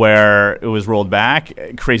world where it was rolled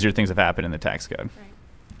back, crazier things have happened in the tax code. Right.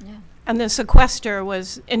 Yeah. And the sequester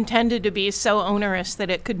was intended to be so onerous that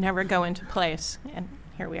it could never go into place. And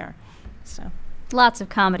here we are. So lots of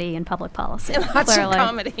comedy in public policy. Lots of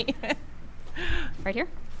comedy. Right here.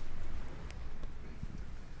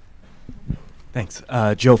 Thanks.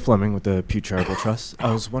 Joe Fleming with the Pew Charitable Trust.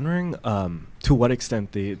 I was wondering to what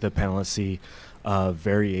extent the panelists see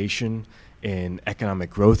variation in economic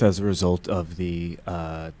growth as a result of the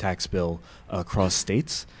tax bill across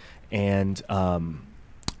states, and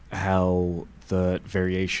how the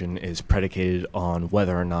variation is predicated on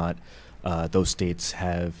whether or not those states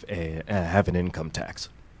have an income tax.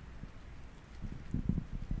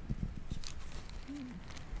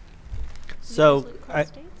 So I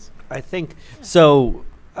think so.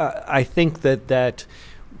 I think that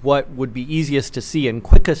what would be easiest to see and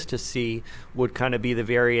quickest to see would kind of be the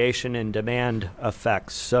variation in demand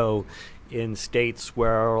effects. So in states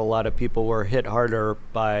where a lot of people were hit harder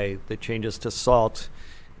by the changes to SALT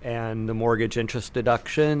and the mortgage interest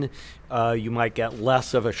deduction, you might get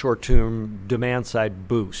less of a short-term demand side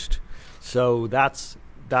boost. So that's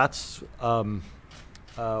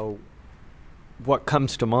what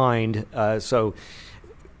comes to mind. So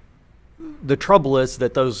the trouble is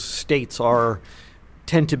that those states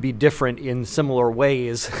tend to be different in similar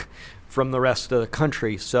ways from the rest of the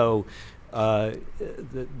country. So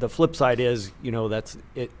the flip side is,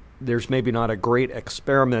 there's maybe not a great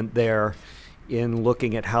experiment there in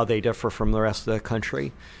looking at how they differ from the rest of the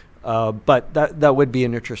country. But that would be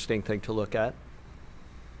an interesting thing to look at.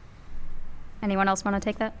 Anyone else want to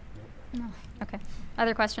take that? No. Okay.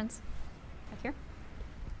 Other questions? Back here.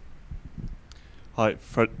 Hi,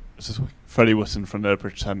 this is Freddie Wotton from the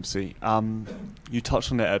British Embassy. You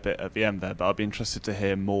touched on it a bit at the end there, but I'd be interested to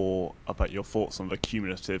hear more about your thoughts on the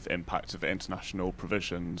cumulative impact of international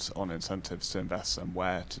provisions on incentives to invest and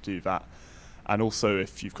where to do that. And also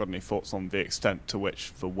if you've got any thoughts on the extent to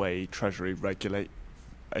which the way Treasury regulate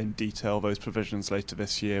in detail those provisions later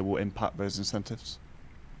this year will impact those incentives.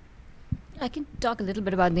 I can talk a little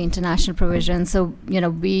bit about the international provision. So,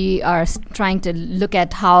 we are trying to look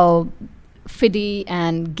at how FDII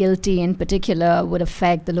and GILTI in particular would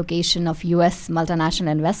affect the location of U.S. multinational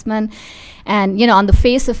investment. And, on the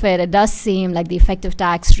face of it, it does seem like the effective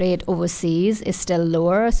tax rate overseas is still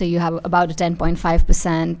lower. So you have about a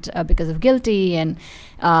 10.5% because of GILTI and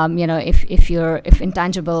If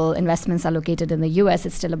intangible investments are located in the U.S.,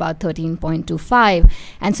 it's still about 13.25,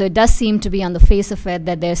 and so it does seem to be on the face of it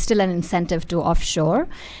that there's still an incentive to offshore.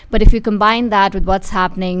 But if you combine that with what's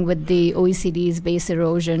happening with the OECD's base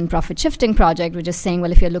erosion profit shifting project, which is saying,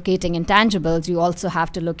 well, if you're locating intangibles, you also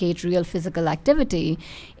have to locate real physical activity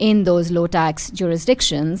in those low tax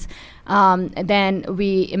jurisdictions. Then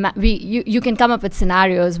you can come up with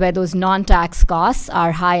scenarios where those non-tax costs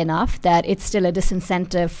are high enough that it's still a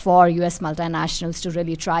disincentive for U.S. multinationals to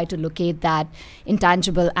really try to locate that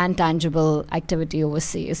intangible and tangible activity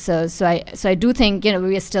overseas. So I do think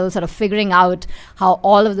we are still sort of figuring out how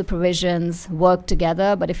all of the provisions work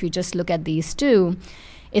together. But if you just look at these two,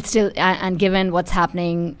 it's still, and given what's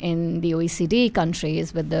happening in the OECD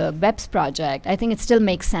countries with the BEPS project, I think it still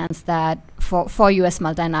makes sense that for U.S.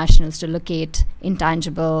 multinationals to locate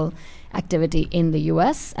intangible activity in the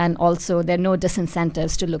U.S., and also there are no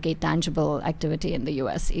disincentives to locate tangible activity in the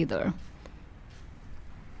U.S. either.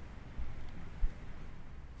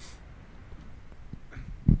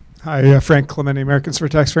 Hi, Frank Clementi, Americans for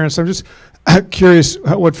Tax Fairness. I'm just curious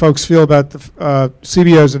what folks feel about the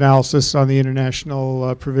CBO's analysis on the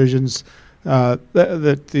international provisions. That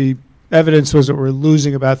the evidence was that we're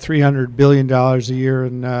losing about $300 billion a year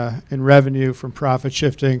in revenue from profit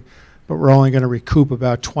shifting, but we're only going to recoup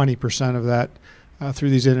about 20% of that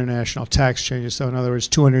through these international tax changes. So in other words,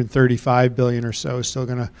 $235 billion or so is still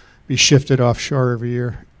going to be shifted offshore every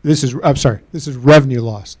year. This is revenue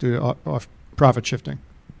loss due to off profit shifting.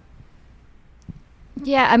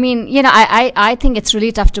 Yeah, I mean, I think it's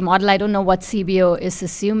really tough to model. I don't know what CBO is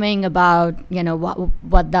assuming about,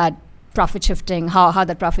 what that profit shifting, how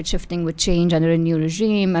that profit shifting would change under a new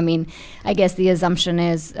regime. I mean, I guess the assumption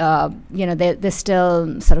is, there's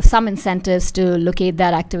still sort of some incentives to locate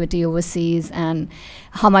that activity overseas, and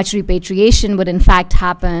how much repatriation would in fact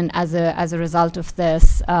happen as a result of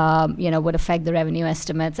this, would affect the revenue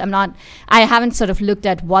estimates. I haven't sort of looked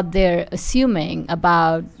at what they're assuming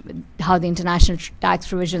about how the international tax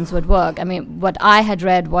provisions would work. I mean, what I had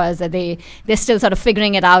read was that they're still sort of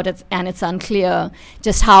figuring it out, and it's unclear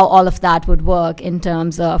just how all of that would work in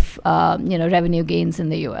terms of revenue gains in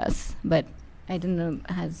the U.S. But I don't know,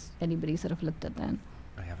 has anybody sort of looked at that?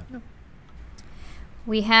 I haven't. No.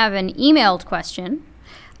 We have an emailed question,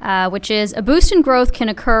 which is, a boost in growth can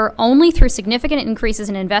occur only through significant increases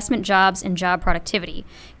in investment jobs and job productivity.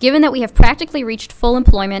 Given that we have practically reached full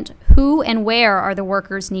employment, who and where are the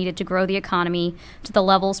workers needed to grow the economy to the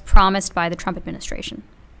levels promised by the Trump administration?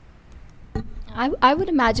 I would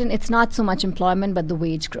imagine it's not so much employment, but the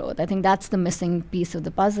wage growth. I think that's the missing piece of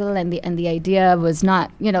the puzzle, and the idea was not,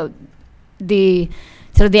 the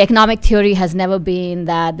economic theory has never been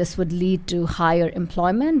that this would lead to higher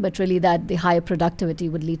employment, but really that the higher productivity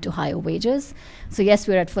would lead to higher wages. So yes,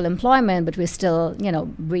 we're at full employment, but we're still,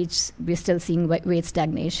 we're still seeing wage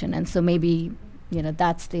stagnation, and so maybe,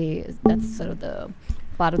 that's sort of the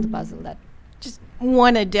part of the puzzle that. Just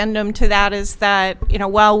one addendum to that is that,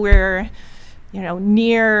 while we're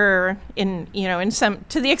near in some,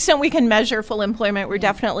 to the extent we can measure full employment, we're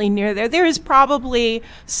definitely near there. There is probably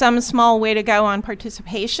some small way to go on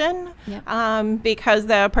participation, because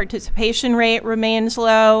the participation rate remains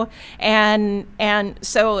low, and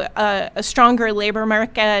so a stronger labor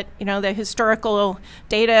market, the historical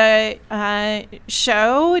data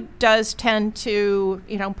show does tend to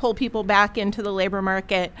pull people back into the labor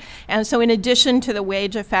market, and so in addition to the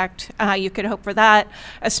wage effect, you could hope for that,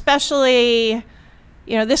 especially.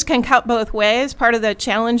 This can cut both ways. Part of the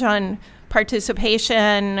challenge on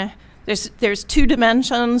participation, there's two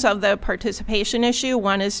dimensions of the participation issue.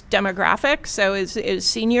 One is demographic, so is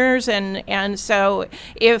seniors, and so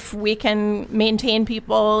if we can maintain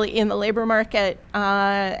people in the labor market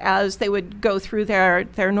as they would go through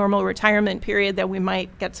their normal retirement period, then we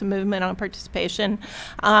might get some movement on participation.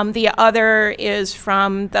 The other is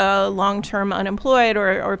from the long-term unemployed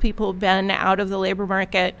or people who've been out of the labor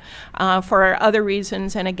market for other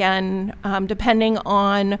reasons, and again, depending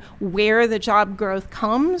on where the job growth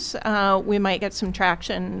comes, we might get some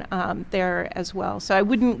traction there as well. So I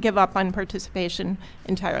wouldn't give up on participation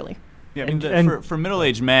entirely. Yeah, for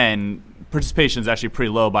middle-aged men, participation is actually pretty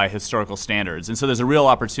low by historical standards, and so there's a real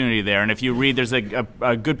opportunity there. And if you read, there's a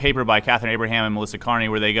good paper by Catherine Abraham and Melissa Carney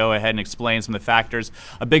where they go ahead and explain some of the factors.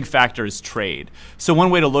 A big factor is trade. So one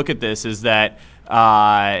way to look at this is that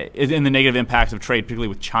in the negative impacts of trade, particularly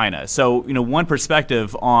with China. So, one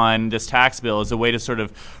perspective on this tax bill is a way to sort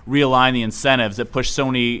of realign the incentives that push so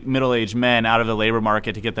many middle-aged men out of the labor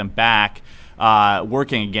market to get them back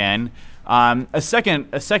working again. A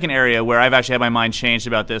second area where I've actually had my mind changed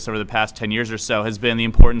about this over the past 10 years or so has been the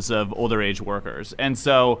importance of older age workers. And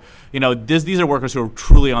so, these are workers who are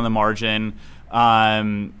truly on the margin. You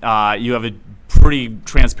have a pretty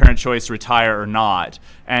transparent choice to retire or not.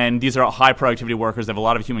 And these are high productivity workers that have a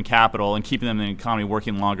lot of human capital, and keeping them in the economy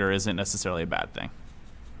working longer isn't necessarily a bad thing.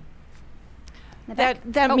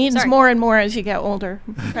 That means more and more as you get older,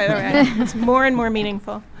 by the way. It's more and more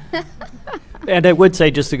meaningful. And I would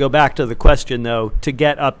say, just to go back to the question, though, to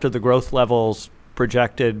get up to the growth levels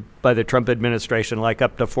projected by the Trump administration, like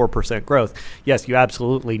up to 4% growth, yes, you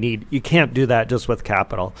absolutely need, you can't do that just with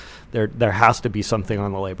capital. There has to be something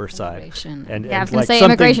on the labor side. And I was going like to say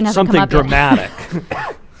immigration hasn't come something up yet. dramatic.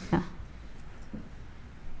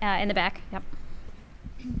 In the back, yep.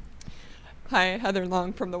 Hi, Heather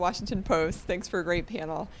Long from the Washington Post. Thanks for a great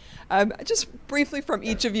panel. Just briefly from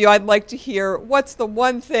each of you, I'd like to hear what's the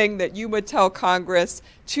one thing that you would tell Congress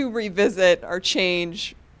to revisit or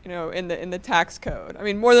change, in the tax code. I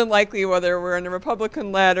mean, more than likely, whether we're in a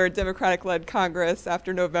Republican-led or Democratic-led Congress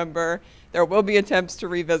after November, there will be attempts to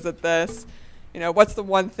revisit this. What's the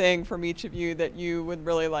one thing from each of you that you would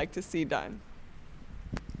really like to see done?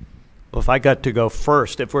 Well, if I got to go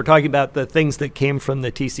first, if we're talking about the things that came from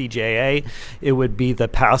the TCJA, it would be the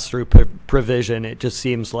pass-through provision. It just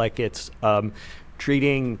seems like it's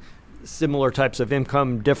treating similar types of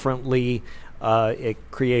income differently. It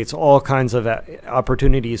creates all kinds of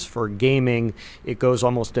opportunities for gaming. It goes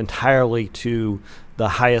almost entirely to the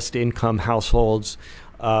highest income households.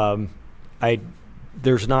 There's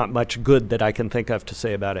not much good that I can think of to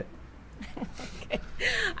say about it.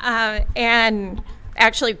 Okay. And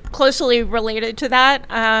actually closely related to that,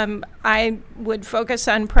 I would focus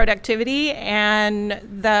on productivity and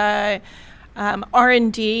the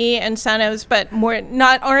R&D incentives, but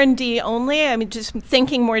not R&D only. I mean, just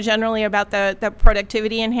thinking more generally about the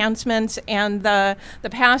productivity enhancements, and the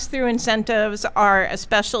pass-through incentives are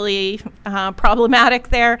especially problematic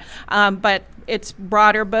there, but it's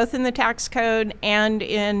broader both in the tax code and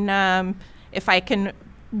in, if I can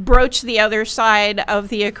broach the other side of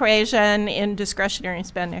the equation, in discretionary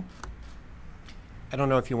spending. I don't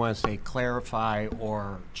know if you want to say clarify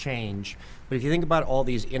or change, but if you think about all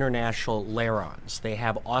these international layer-ons, they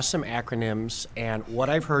have awesome acronyms, and what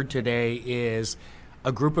I've heard today is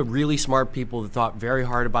a group of really smart people that thought very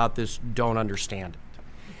hard about this don't understand it.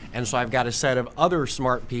 And so I've got a set of other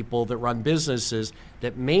smart people that run businesses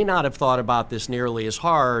that may not have thought about this nearly as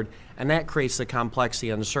hard, and that creates the complexity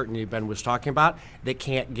and uncertainty Ben was talking about that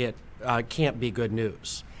can't be good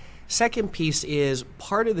news. Second piece is,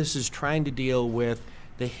 part of this is trying to deal with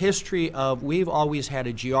the history of, we've always had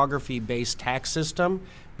a geography-based tax system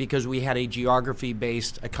because we had a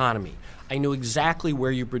geography-based economy. I knew exactly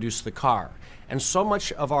where you produced the car. And so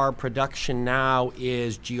much of our production now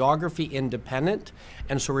is geography independent,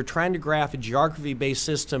 and so we're trying to graph a geography-based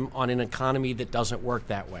system on an economy that doesn't work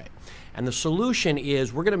that way. And the solution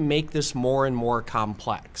is, we're going to make this more and more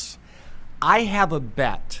complex. I have a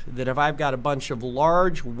bet that if I've got a bunch of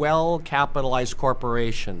large, well-capitalized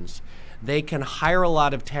corporations, they can hire a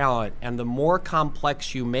lot of talent, and the more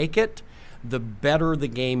complex you make it, the better the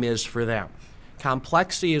game is for them.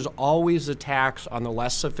 Complexity is always a tax on the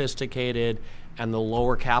less sophisticated and the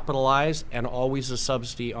lower capitalized, and always a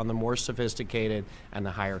subsidy on the more sophisticated and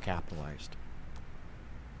the higher capitalized.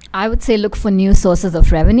 I would say look for new sources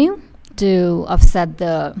of revenue to offset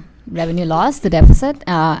the revenue loss, the deficit,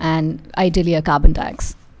 and ideally a carbon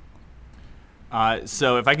tax.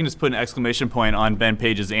 So if I can just put an exclamation point on Ben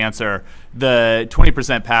Page's answer, the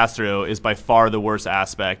 20% pass-through is by far the worst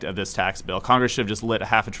aspect of this tax bill. Congress should have just lit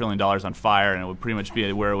 $500 billion on fire, and it would pretty much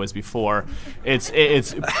be where it was before. It's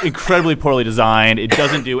incredibly poorly designed. It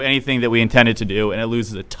doesn't do anything that we intended to do, and it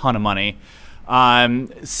loses a ton of money.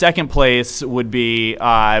 Second place would be,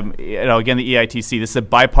 again, the EITC. This is a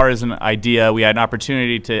bipartisan idea. We had an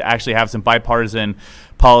opportunity to actually have some bipartisan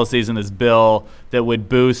policies in this bill that would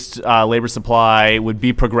boost labor supply, would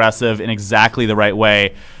be progressive in exactly the right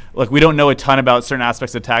way. Look, we don't know a ton about certain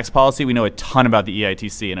aspects of tax policy. We know a ton about the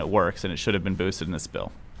EITC, and it works, and it should have been boosted in this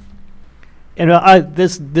bill. And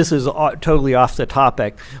this is totally off the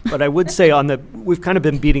topic, but I would say we've kind of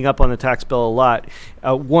been beating up on the tax bill a lot.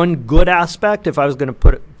 One good aspect, if I was going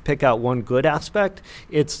to pick out one good aspect,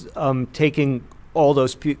 it's taking all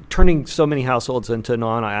those turning so many households into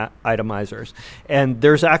non-itemizers, and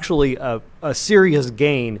there's actually a serious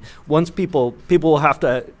gain once people will have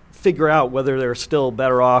to figure out whether they're still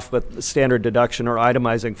better off with standard deduction or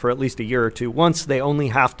itemizing for at least a year or two. Once they only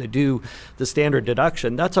have to do the standard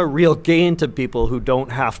deduction, that's a real gain to people who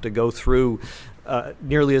don't have to go through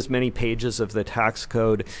nearly as many pages of the tax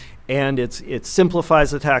code, and it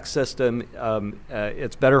simplifies the tax system.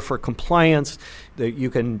 It's better for compliance. That you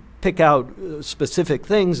can pick out specific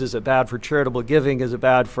things. Is it bad for charitable giving? Is it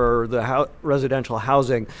bad for the residential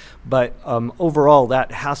housing? But overall,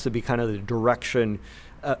 that has to be kind of the direction,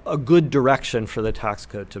 a good direction for the tax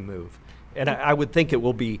code to move. And I would think it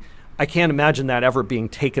will be. I can't imagine that ever being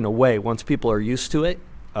taken away once people are used to it.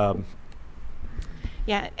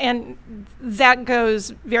 Yeah, and that goes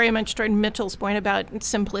very much toward Mitchell's point about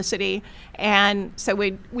simplicity. And so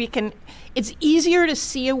we can, it's easier to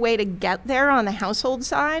see a way to get there on the household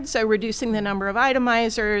side. So reducing the number of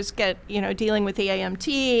itemizers, dealing with the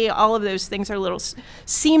AMT, all of those things are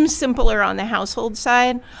seems simpler on the household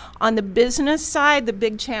side. On the business side, the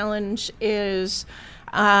big challenge is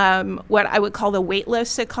what I would call the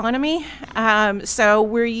waitlist economy. So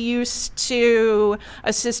we're used to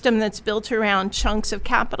a system that's built around chunks of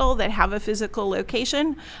capital that have a physical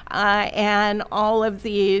location. And all of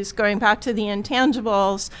these, going back to the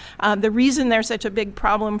intangibles, the reason they're such a big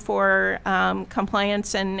problem for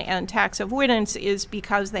compliance and tax avoidance is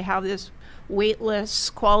because they have this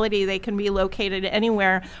waitlist quality. They can be located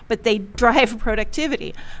anywhere, but they drive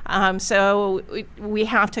productivity. So we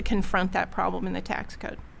have to confront that problem in the tax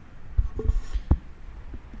code.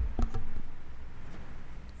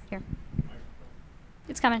 Here.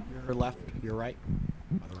 It's coming. Your left, your right.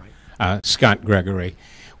 Scott Gregory.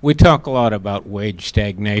 We talk a lot about wage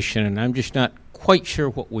stagnation, and I'm just not quite sure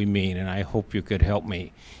what we mean, and I hope you could help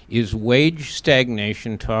me. Is wage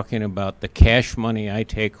stagnation talking about the cash money I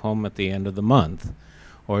take home at the end of the month,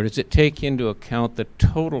 or does it take into account the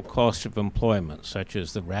total cost of employment, such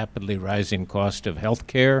as the rapidly rising cost of health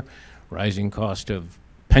care, rising cost of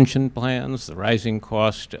pension plans, the rising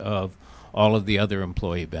cost of all of the other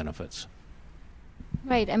employee benefits?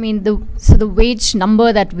 Right. I mean, so the wage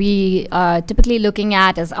number that we are typically looking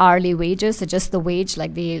at is hourly wages, so just the wage,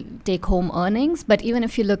 like the take-home earnings. But even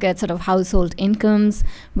if you look at sort of household incomes,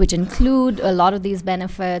 which include a lot of these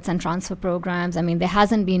benefits and transfer programs, I mean, there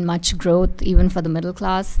hasn't been much growth even for the middle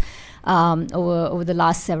class over the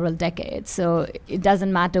last several decades. So it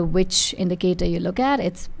doesn't matter which indicator you look at.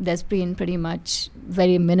 There's been pretty much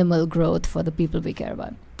very minimal growth for the people we care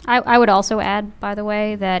about. I would also add, by the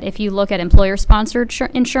way, that if you look at employer-sponsored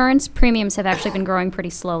insurance, premiums have actually been growing pretty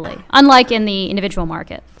slowly, unlike in the individual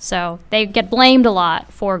market. So they get blamed a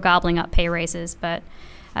lot for gobbling up pay raises, but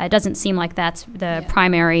it doesn't seem like that's the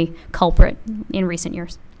primary culprit in recent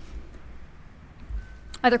years.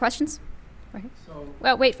 Other questions? Right.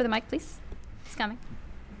 Well, wait for the mic, please. It's coming.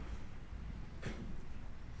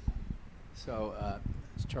 So,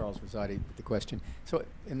 it's Charles Rosati with the question. So,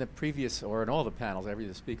 in the previous, or in all the panels,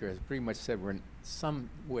 every speaker has pretty much said we're in some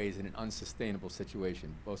ways in an unsustainable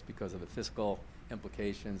situation, both because of the fiscal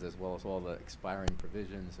implications as well as all the expiring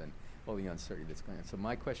provisions and all the uncertainty that's going on. So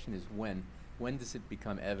my question is when does it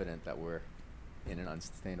become evident that we're in an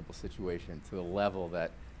unsustainable situation to the level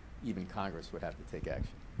that even Congress would have to take action?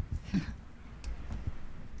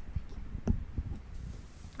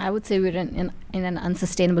 I would say we're in an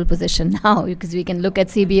unsustainable position now because we can look at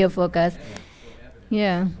CBO forecast.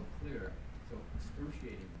 Yeah. So clear, so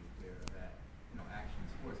excruciatingly clear that action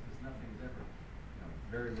is forced because nothing is ever,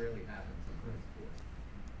 very rarely happens until it's forced.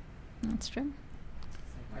 That's true.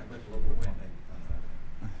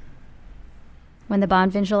 When the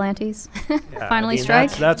bond vigilantes finally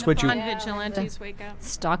strike. That's what bond vigilantes wake up.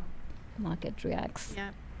 Stock market reacts.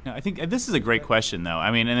 Yeah. No, I think this is a great question, though. I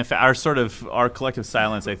mean, and if our collective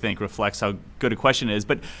silence, I think, reflects how good a question it is.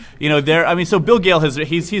 But so Bill Gale has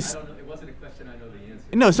he's. It wasn't a question I know the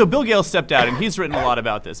answer. No, so Bill Gale stepped out, and he's written a lot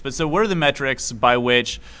about this. But so what are the metrics by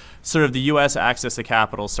which sort of the U.S. access to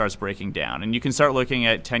capital starts breaking down? And you can start looking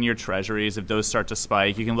at 10-year treasuries. If those start to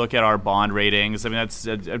spike, you can look at our bond ratings. I mean, that's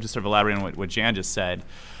I'm just sort of elaborating on what Jan just said.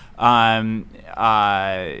 But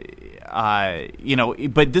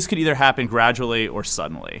this could either happen gradually or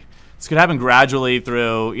suddenly. This could happen gradually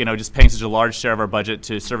through, just paying such a large share of our budget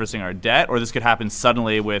to servicing our debt, or this could happen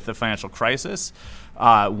suddenly with a financial crisis.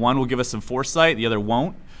 One will give us some foresight, the other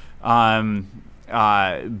won't. But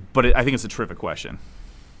I think it's a terrific question.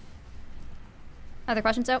 Other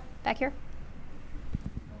questions? Oh, back here.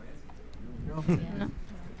 No.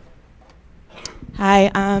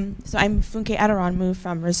 Hi, so I'm Funke Adoranmu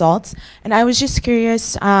from Results, and I was just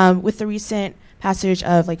curious, with the recent passage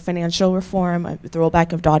of financial reform, with the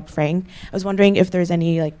rollback of Dodd-Frank, I was wondering if there's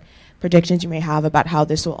any predictions you may have about how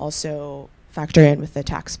this will also factor in with the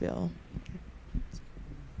tax bill.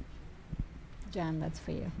 Jan, that's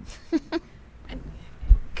for you.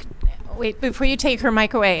 Wait, before you take her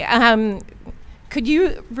mic away, could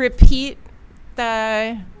you repeat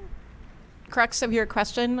the crux of your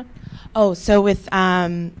question? Oh, so with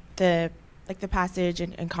the passage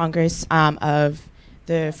in Congress of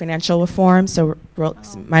the financial reform, so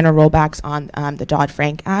minor rollbacks on the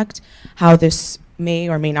Dodd-Frank Act, how this may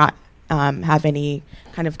or may not have any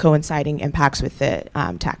kind of coinciding impacts with the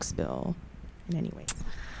tax bill in any way.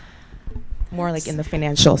 More like in the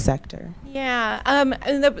financial sector. Yeah,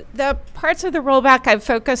 and the parts of the rollback I've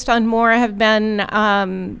focused on more have been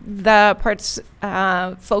the parts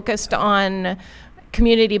focused on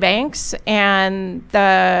community banks and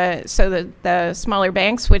the smaller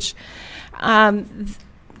banks, which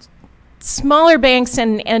smaller banks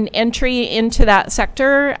and entry into that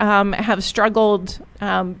sector have struggled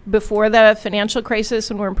before the financial crisis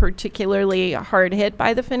and were particularly hard hit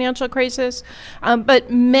by the financial crisis. But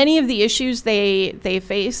many of the issues they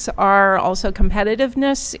face are also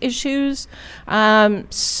competitiveness issues.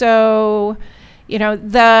 So, you know,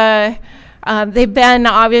 they've been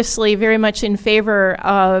obviously very much in favor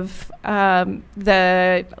of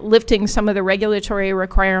the lifting some of the regulatory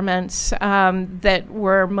requirements that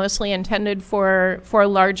were mostly intended for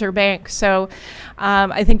larger banks. So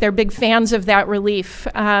I think they're big fans of that relief,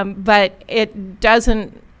 but it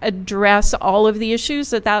doesn't address all of the issues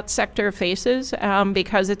that sector faces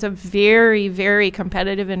because it's a very, very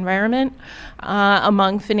competitive environment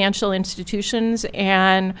among financial institutions,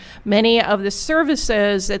 and many of the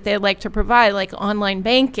services that they like to provide, like online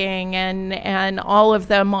banking and all of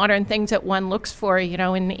the modern things that one looks for, you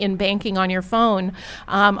know, in banking on your phone,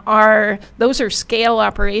 those are scale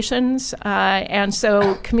operations, and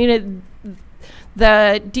so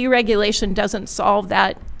the deregulation doesn't solve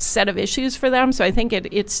that set of issues for them, so I think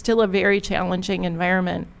it's still a very challenging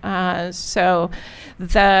environment. So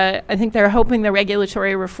I think they're hoping the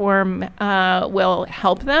regulatory reform will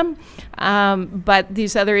help them, but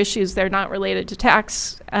these other issues, they're not related to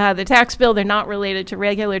the tax bill, they're not related to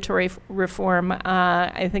regulatory reform.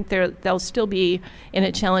 I think they'll still be in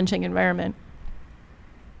a challenging environment.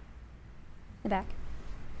 In the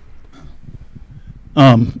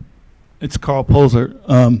back. It's Carl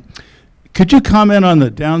Polzer. Could you comment on the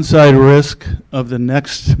downside risk of the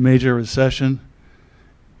next major recession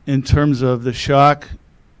in terms of the shock,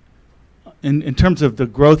 in terms of the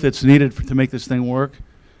growth that's needed to make this thing work,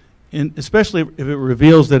 and especially if it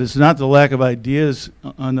reveals that it's not the lack of ideas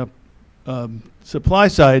on the supply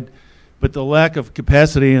side, but the lack of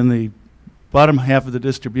capacity in the bottom half of the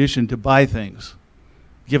distribution to buy things,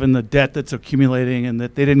 given the debt that's accumulating and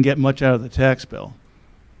that they didn't get much out of the tax bill.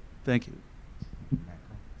 Thank you.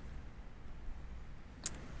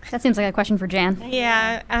 That seems like a question for Jan.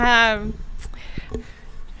 Yeah,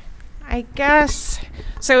 I guess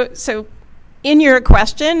so. In your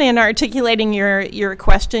question, in articulating your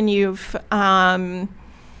question, you've sort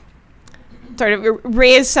of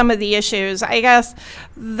raised some of the issues. I guess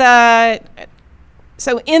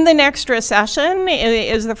so in the next recession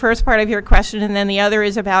is the first part of your question, and then the other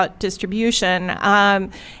is about distribution.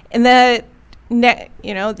 And the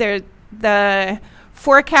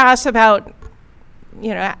forecasts about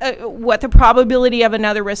what the probability of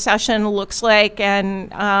another recession looks like, and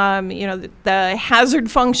the hazard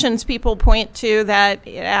functions people point to, that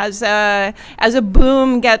as a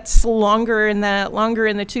boom gets longer in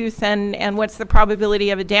the tooth, and what's the probability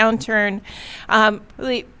of a downturn.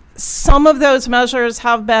 Some of those measures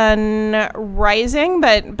have been rising,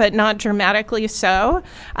 but not dramatically so.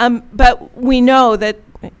 But we know that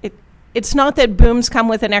it's not that booms come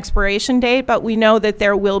with an expiration date, but we know that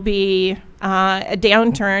there will be a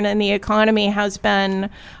downturn, and the economy has been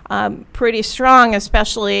pretty strong,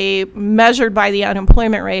 especially measured by the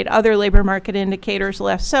unemployment rate. Other labor market indicators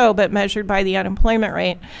less so, but measured by the unemployment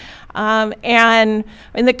rate. And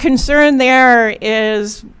the concern there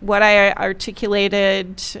is what I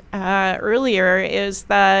articulated earlier, is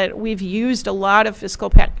that we've used a lot of fiscal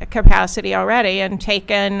capacity already and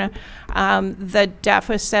taken the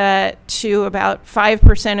deficit to about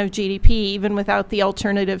 5% of GDP, even without the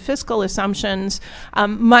alternative fiscal assumptions,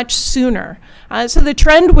 much sooner. So the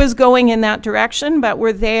trend was going in that direction, but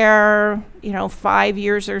we're there 5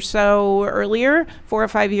 years or so earlier, 4 or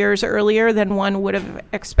 5 years earlier than one would have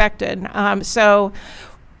expected. So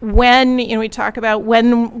when we talk about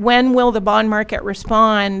when will the bond market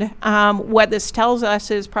respond, what this tells us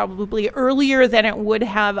is probably earlier than it would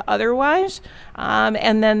have otherwise,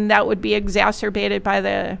 and then that would be exacerbated by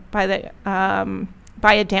a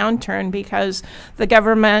downturn, because the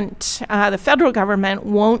government, the federal government,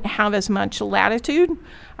 won't have as much latitude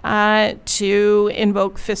to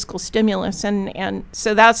invoke fiscal stimulus, and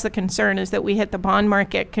so that's the concern, is that we hit the bond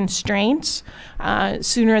market constraints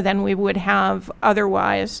sooner than we would have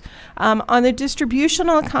otherwise. On the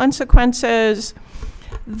distributional consequences,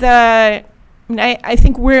 I mean, I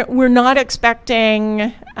think we're not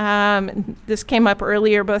expecting, this came up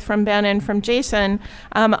earlier both from Ben and from Jason,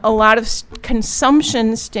 a lot of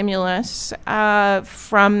consumption stimulus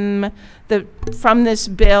from this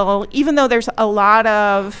bill, even though there's a lot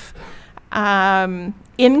of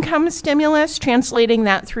income stimulus. Translating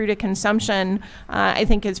that through to consumption, I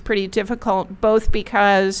think is pretty difficult, both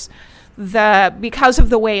because of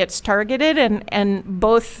the way it's targeted and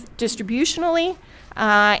both distributionally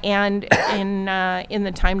and in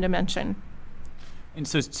the time dimension. And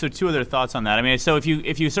so two other thoughts on that. I mean, so if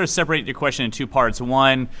you sort of separate your question in two parts,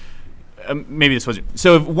 one, maybe this was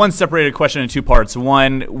so. If one separated question in two parts.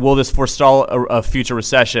 One, will this forestall a future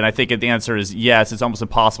recession? I think the answer is yes. It's almost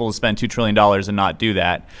impossible to spend $2 trillion and not do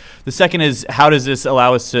that. The second is, how does this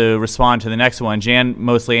allow us to respond to the next one? Jan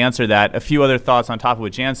mostly answered that. A few other thoughts on top of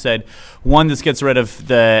what Jan said. One, this gets rid of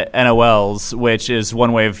the NOLs, which is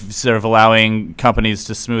one way of sort of allowing companies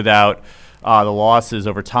to smooth out the losses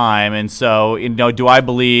over time. And so, do I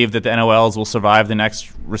believe that the NOLs will survive the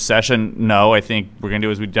next recession? No, I think we're going to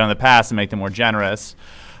do as we've done in the past and make them more generous.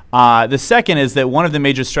 The second is that one of the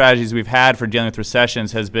major strategies we've had for dealing with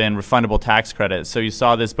recessions has been refundable tax credits. So you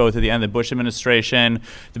saw this both at the end of the Bush administration,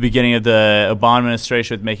 the beginning of the Obama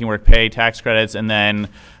administration with making work pay tax credits, and then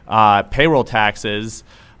payroll taxes.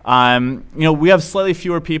 We have slightly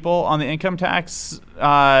fewer people on the income tax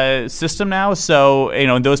system now, so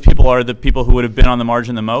those people are the people who would have been on the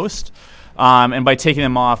margin the most. And by taking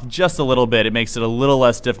them off just a little bit, it makes it a little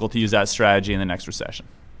less difficult to use that strategy in the next recession.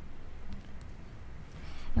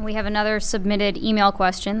 And we have another submitted email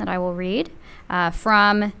question that I will read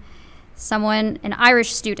from someone, an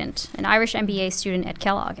Irish student, an Irish MBA student at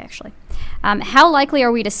Kellogg, actually. How likely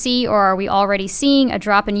are we to see, or are we already seeing, a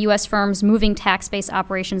drop in U.S. firms moving tax-based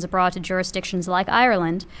operations abroad to jurisdictions like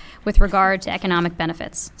Ireland with regard to economic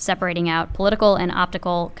benefits, separating out political and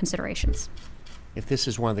optical considerations? If this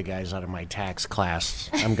is one of the guys out of my tax class,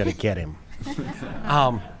 I'm going to get him.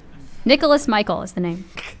 Nicholas Michael is the name.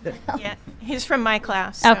 Yeah, he's from my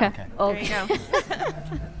class. So okay. There you go.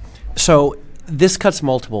 So this cuts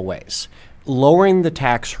multiple ways. Lowering the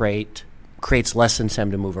tax rate creates less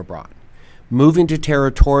incentive to move abroad. Moving to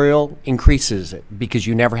territorial increases it because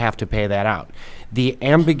you never have to pay that out. The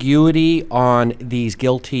ambiguity on these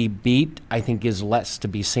guilty beat, I think, is less to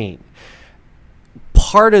be seen.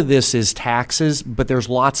 Part of this is taxes, but there's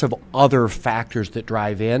lots of other factors that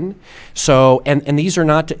drive in. So, and these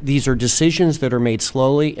are decisions that are made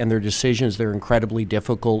slowly, and they're decisions that are incredibly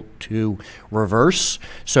difficult to reverse.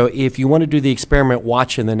 So if you want to do the experiment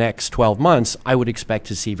watch in the next 12 months, I would expect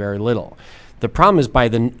to see very little. The problem is by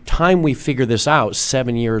the time we figure this out,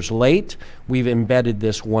 7 years late, we've embedded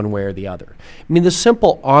this one way or the other. I mean, the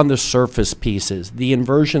simple on-the-surface pieces, the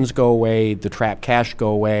inversions go away, the trapped cash go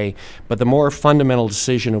away, but the more fundamental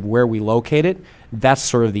decision of where we locate it, that's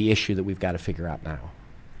sort of the issue that we've got to figure out now.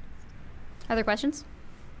 Other questions?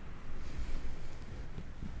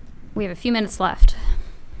 We have a few minutes left.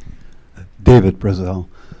 David Brazel.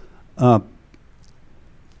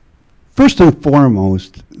 First and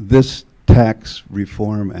foremost, this Tax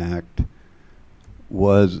Reform Act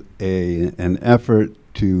was an effort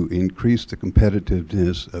to increase the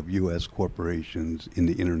competitiveness of U.S. corporations in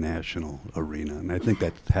the international arena, and I think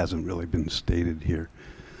that hasn't really been stated here.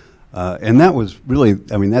 And that was really,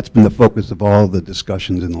 I mean, that's been the focus of all the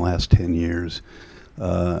discussions in the last 10 years.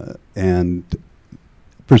 And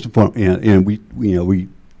first of all,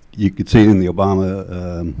 you could see it in the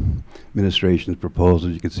Obama administration's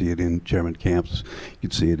proposals. You could see it in Chairman Camp's. You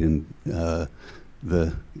could see it in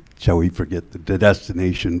shall we forget, the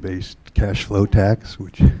destination-based cash flow tax,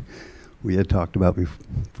 which we had talked about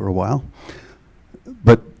for a while.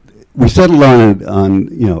 But we settled on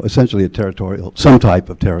essentially some type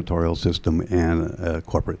of territorial system and a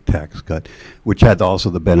corporate tax cut, which had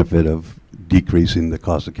also the benefit of decreasing the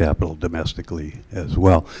cost of capital domestically as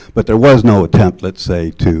well. But there was no attempt, let's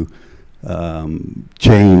say, to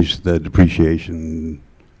change the depreciation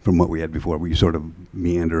from what we had before. We sort of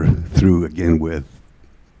meander through again with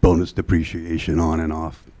bonus depreciation on and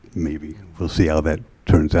off, maybe. We'll see how that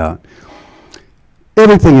turns out.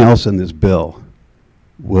 Everything else in this bill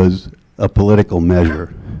was a political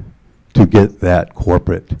measure to get that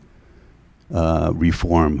corporate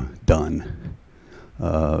reform done.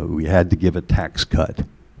 We had to give a tax cut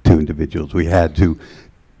to individuals. We had to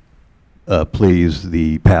please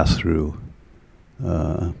the pass-through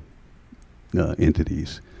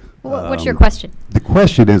entities. What's your question? The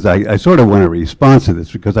question is, I sort of want a response to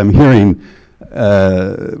this because I'm hearing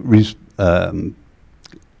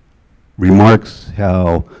remarks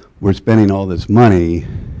how we're spending all this money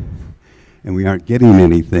and we aren't getting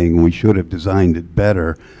anything. We should have designed it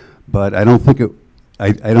better. but I don't think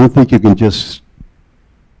I don't think you can just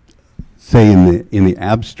say in the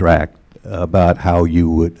abstract about how you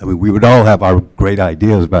would. I mean, we would all have our great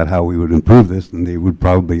ideas about how we would improve this, and they would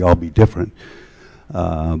probably all be different.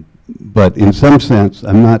 But in some sense,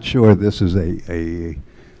 I'm not sure this is a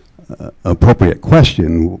appropriate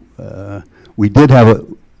question. We did have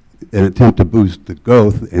an attempt to boost the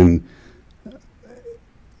growth, and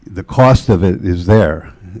the cost of it is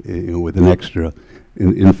there, with an extra.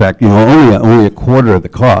 In fact, only a quarter of the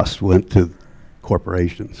cost went to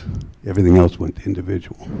corporations. Everything else went to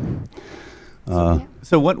individual.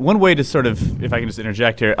 So one way to sort of, if I can just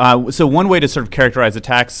interject here, so one way to sort of characterize a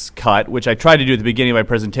tax cut, which I tried to do at the beginning of my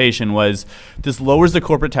presentation, was this lowers the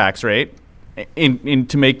corporate tax rate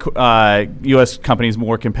to make U.S. companies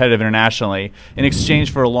more competitive internationally in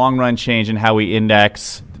exchange for a long-run change in how we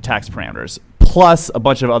index the tax parameters, plus a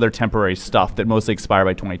bunch of other temporary stuff that mostly expire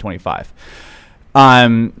by 2025.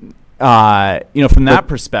 From that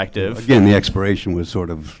perspective, again, the expiration was sort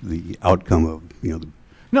of the outcome of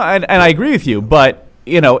No, and I agree with you, but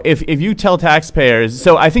if you tell taxpayers,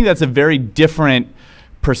 so I think that's a very different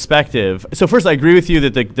perspective. So first, I agree with you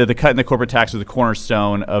that the cut in the corporate tax is the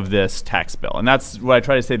cornerstone of this tax bill, and that's what I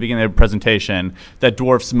tried to say at the beginning of the presentation, that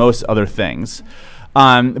dwarfs most other things.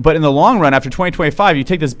 But in the long run, after 2025, you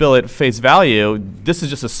take this bill at face value, this is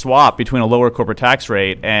just a swap between a lower corporate tax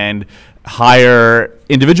rate and higher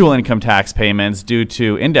individual income tax payments due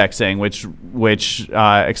to indexing, which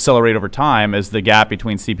accelerate over time as the gap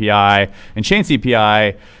between CPI and chain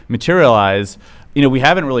CPI materialize. We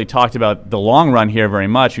haven't really talked about the long run here very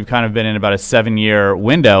much. We've kind of been in about a 7-year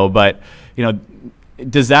window, but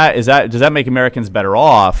does that make Americans better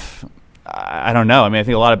off? I don't know. I mean, I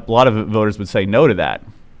think a lot of voters would say no to that.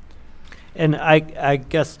 And I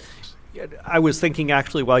guess I was thinking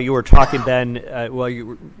actually while you were talking, Ben, while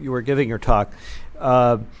you were giving your talk,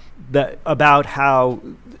 about how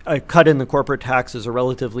a cut in the corporate tax is a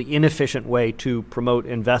relatively inefficient way to promote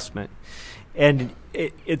investment. And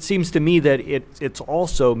it seems to me that it's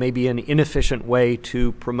also maybe an inefficient way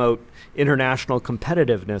to promote international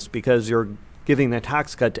competitiveness, because you're giving the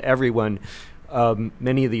tax cut to everyone.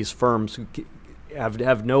 Many of these firms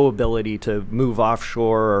have no ability to move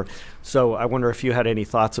offshore. So I wonder if you had any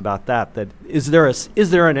thoughts about that. Is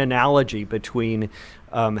there an analogy between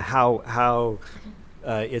how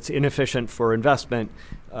it's inefficient for investment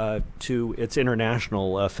to its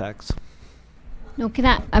international effects? No,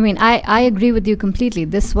 I agree with you completely.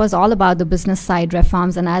 This was all about the business side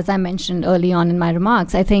reforms, and as I mentioned early on in my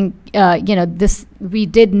remarks, I think we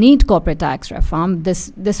did need corporate tax reform.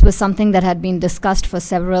 This was something that had been discussed for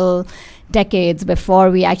several decades before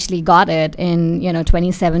we actually got it in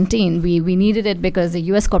 2017. We needed it because the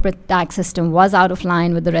U.S. corporate tax system was out of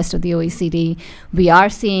line with the rest of the OECD. We are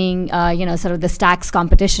seeing sort of this tax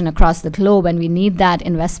competition across the globe, and we need that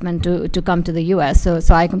investment to come to the U.S. So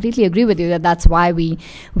I completely agree with you that that's why we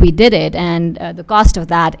did it, and the cost of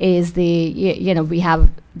that is we have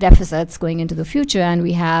deficits going into the future, and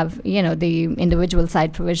we have the individual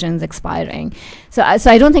side provisions expiring. So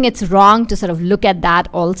I don't think it's wrong to sort of look at that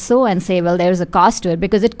also and say, well, there's a cost to it,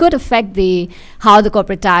 because it could affect how the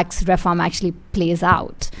corporate tax reform actually plays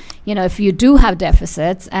out. If you do have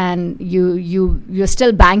deficits and you're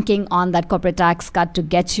still banking on that corporate tax cut to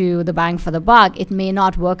get you the bang for the buck, it may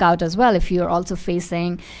not work out as well if you're also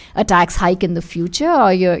facing a tax hike in the future,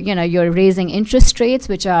 or you're raising interest rates,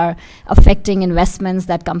 which are affecting investments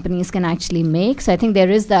that companies can actually make. So I think there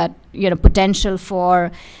is that potential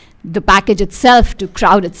for the package itself to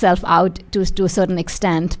crowd itself out to a certain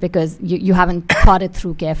extent, because you haven't thought it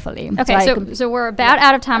through carefully. Okay, so we're about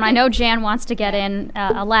out of time. I know Jan wants to get in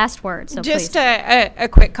a last word. So just please. a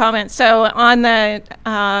quick comment. So on the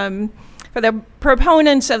for the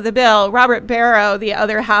proponents of the bill, Robert Barrow, the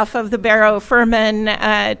other half of the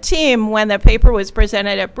Barrow-Furman team, when the paper was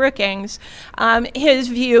presented at Brookings, his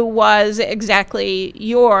view was exactly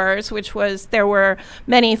yours, which was there were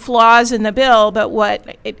many flaws in the bill,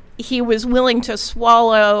 but he was willing to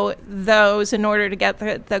swallow those in order to get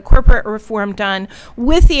the corporate reform done,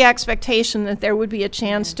 with the expectation that there would be a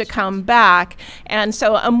chance to come back. And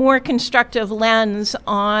so a more constructive lens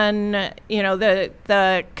on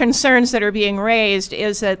the concerns that are being raised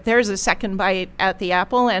is that there's a second bite at the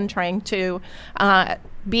apple, and trying to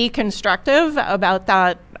be constructive about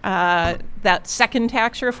that second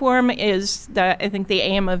tax reform is I think the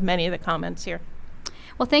aim of many of the comments here.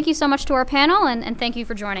 Well, thank you so much to our panel, and thank you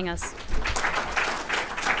for joining us.